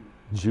to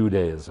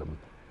Judaism,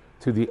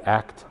 to the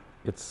act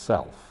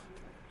itself.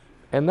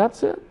 And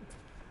that's it.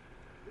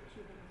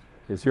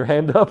 Is your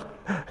hand up?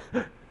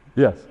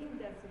 Yes.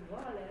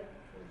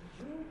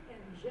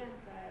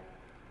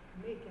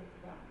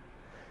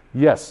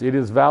 Yes, it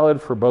is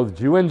valid for both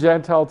Jew and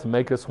Gentile to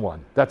make us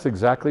one. That's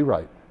exactly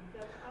right.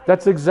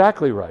 That's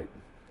exactly right.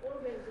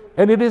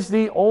 And it is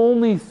the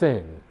only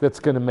thing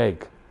that's going to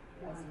make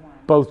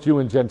both Jew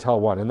and Gentile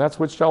one. And that's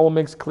what Shaul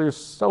makes clear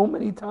so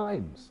many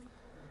times.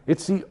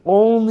 It's the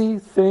only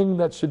thing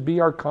that should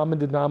be our common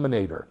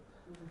denominator.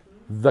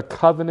 The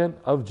covenant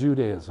of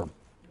Judaism.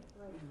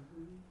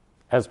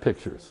 As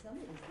pictures.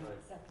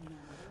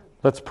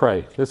 Let's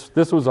pray.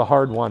 This was a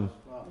hard one.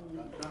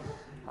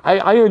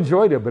 I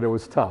enjoyed it, but it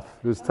was tough.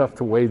 It was tough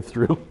to wade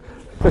through.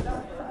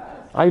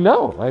 I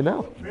know.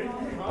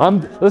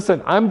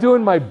 I'm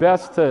doing my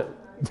best to...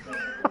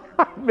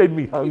 made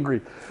me hungry.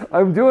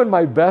 I'm doing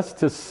my best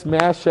to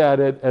smash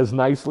at it as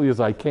nicely as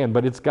I can,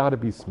 but it's got to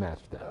be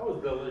smashed at. That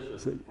was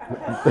delicious.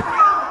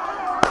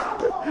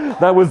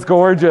 That was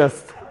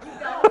gorgeous.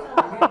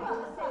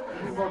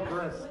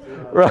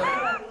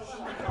 Right.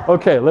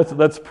 Okay,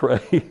 let's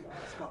pray.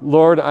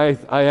 Lord, I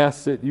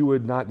ask that you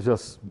would not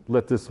just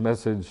let this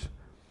message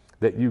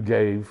that you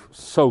gave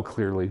so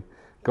clearly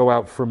go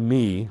out from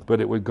me, but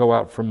it would go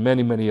out from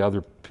many, many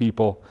other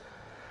people.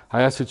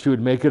 I ask that you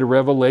would make it a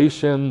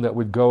revelation that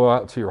would go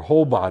out to your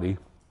whole body,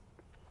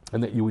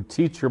 and that you would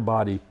teach your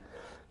body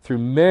through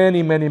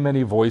many, many,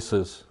 many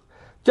voices,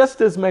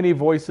 just as many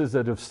voices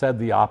that have said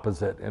the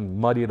opposite and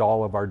muddied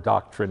all of our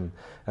doctrine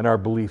and our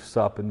beliefs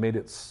up and made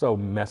it so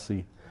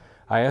messy.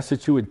 I ask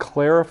that you would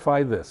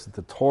clarify this, that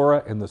the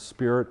Torah and the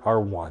Spirit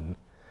are one,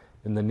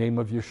 in the name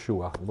of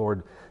Yeshua.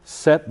 Lord,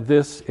 set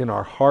this in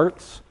our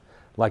hearts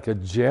like a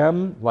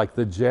gem, like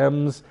the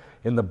gems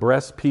in the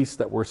breastpiece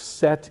that were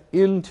set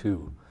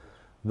into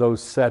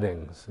those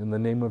settings, in the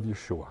name of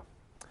Yeshua.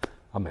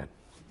 Amen.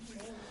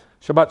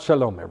 Shabbat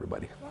Shalom,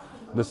 everybody.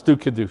 Let's do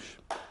Kiddush.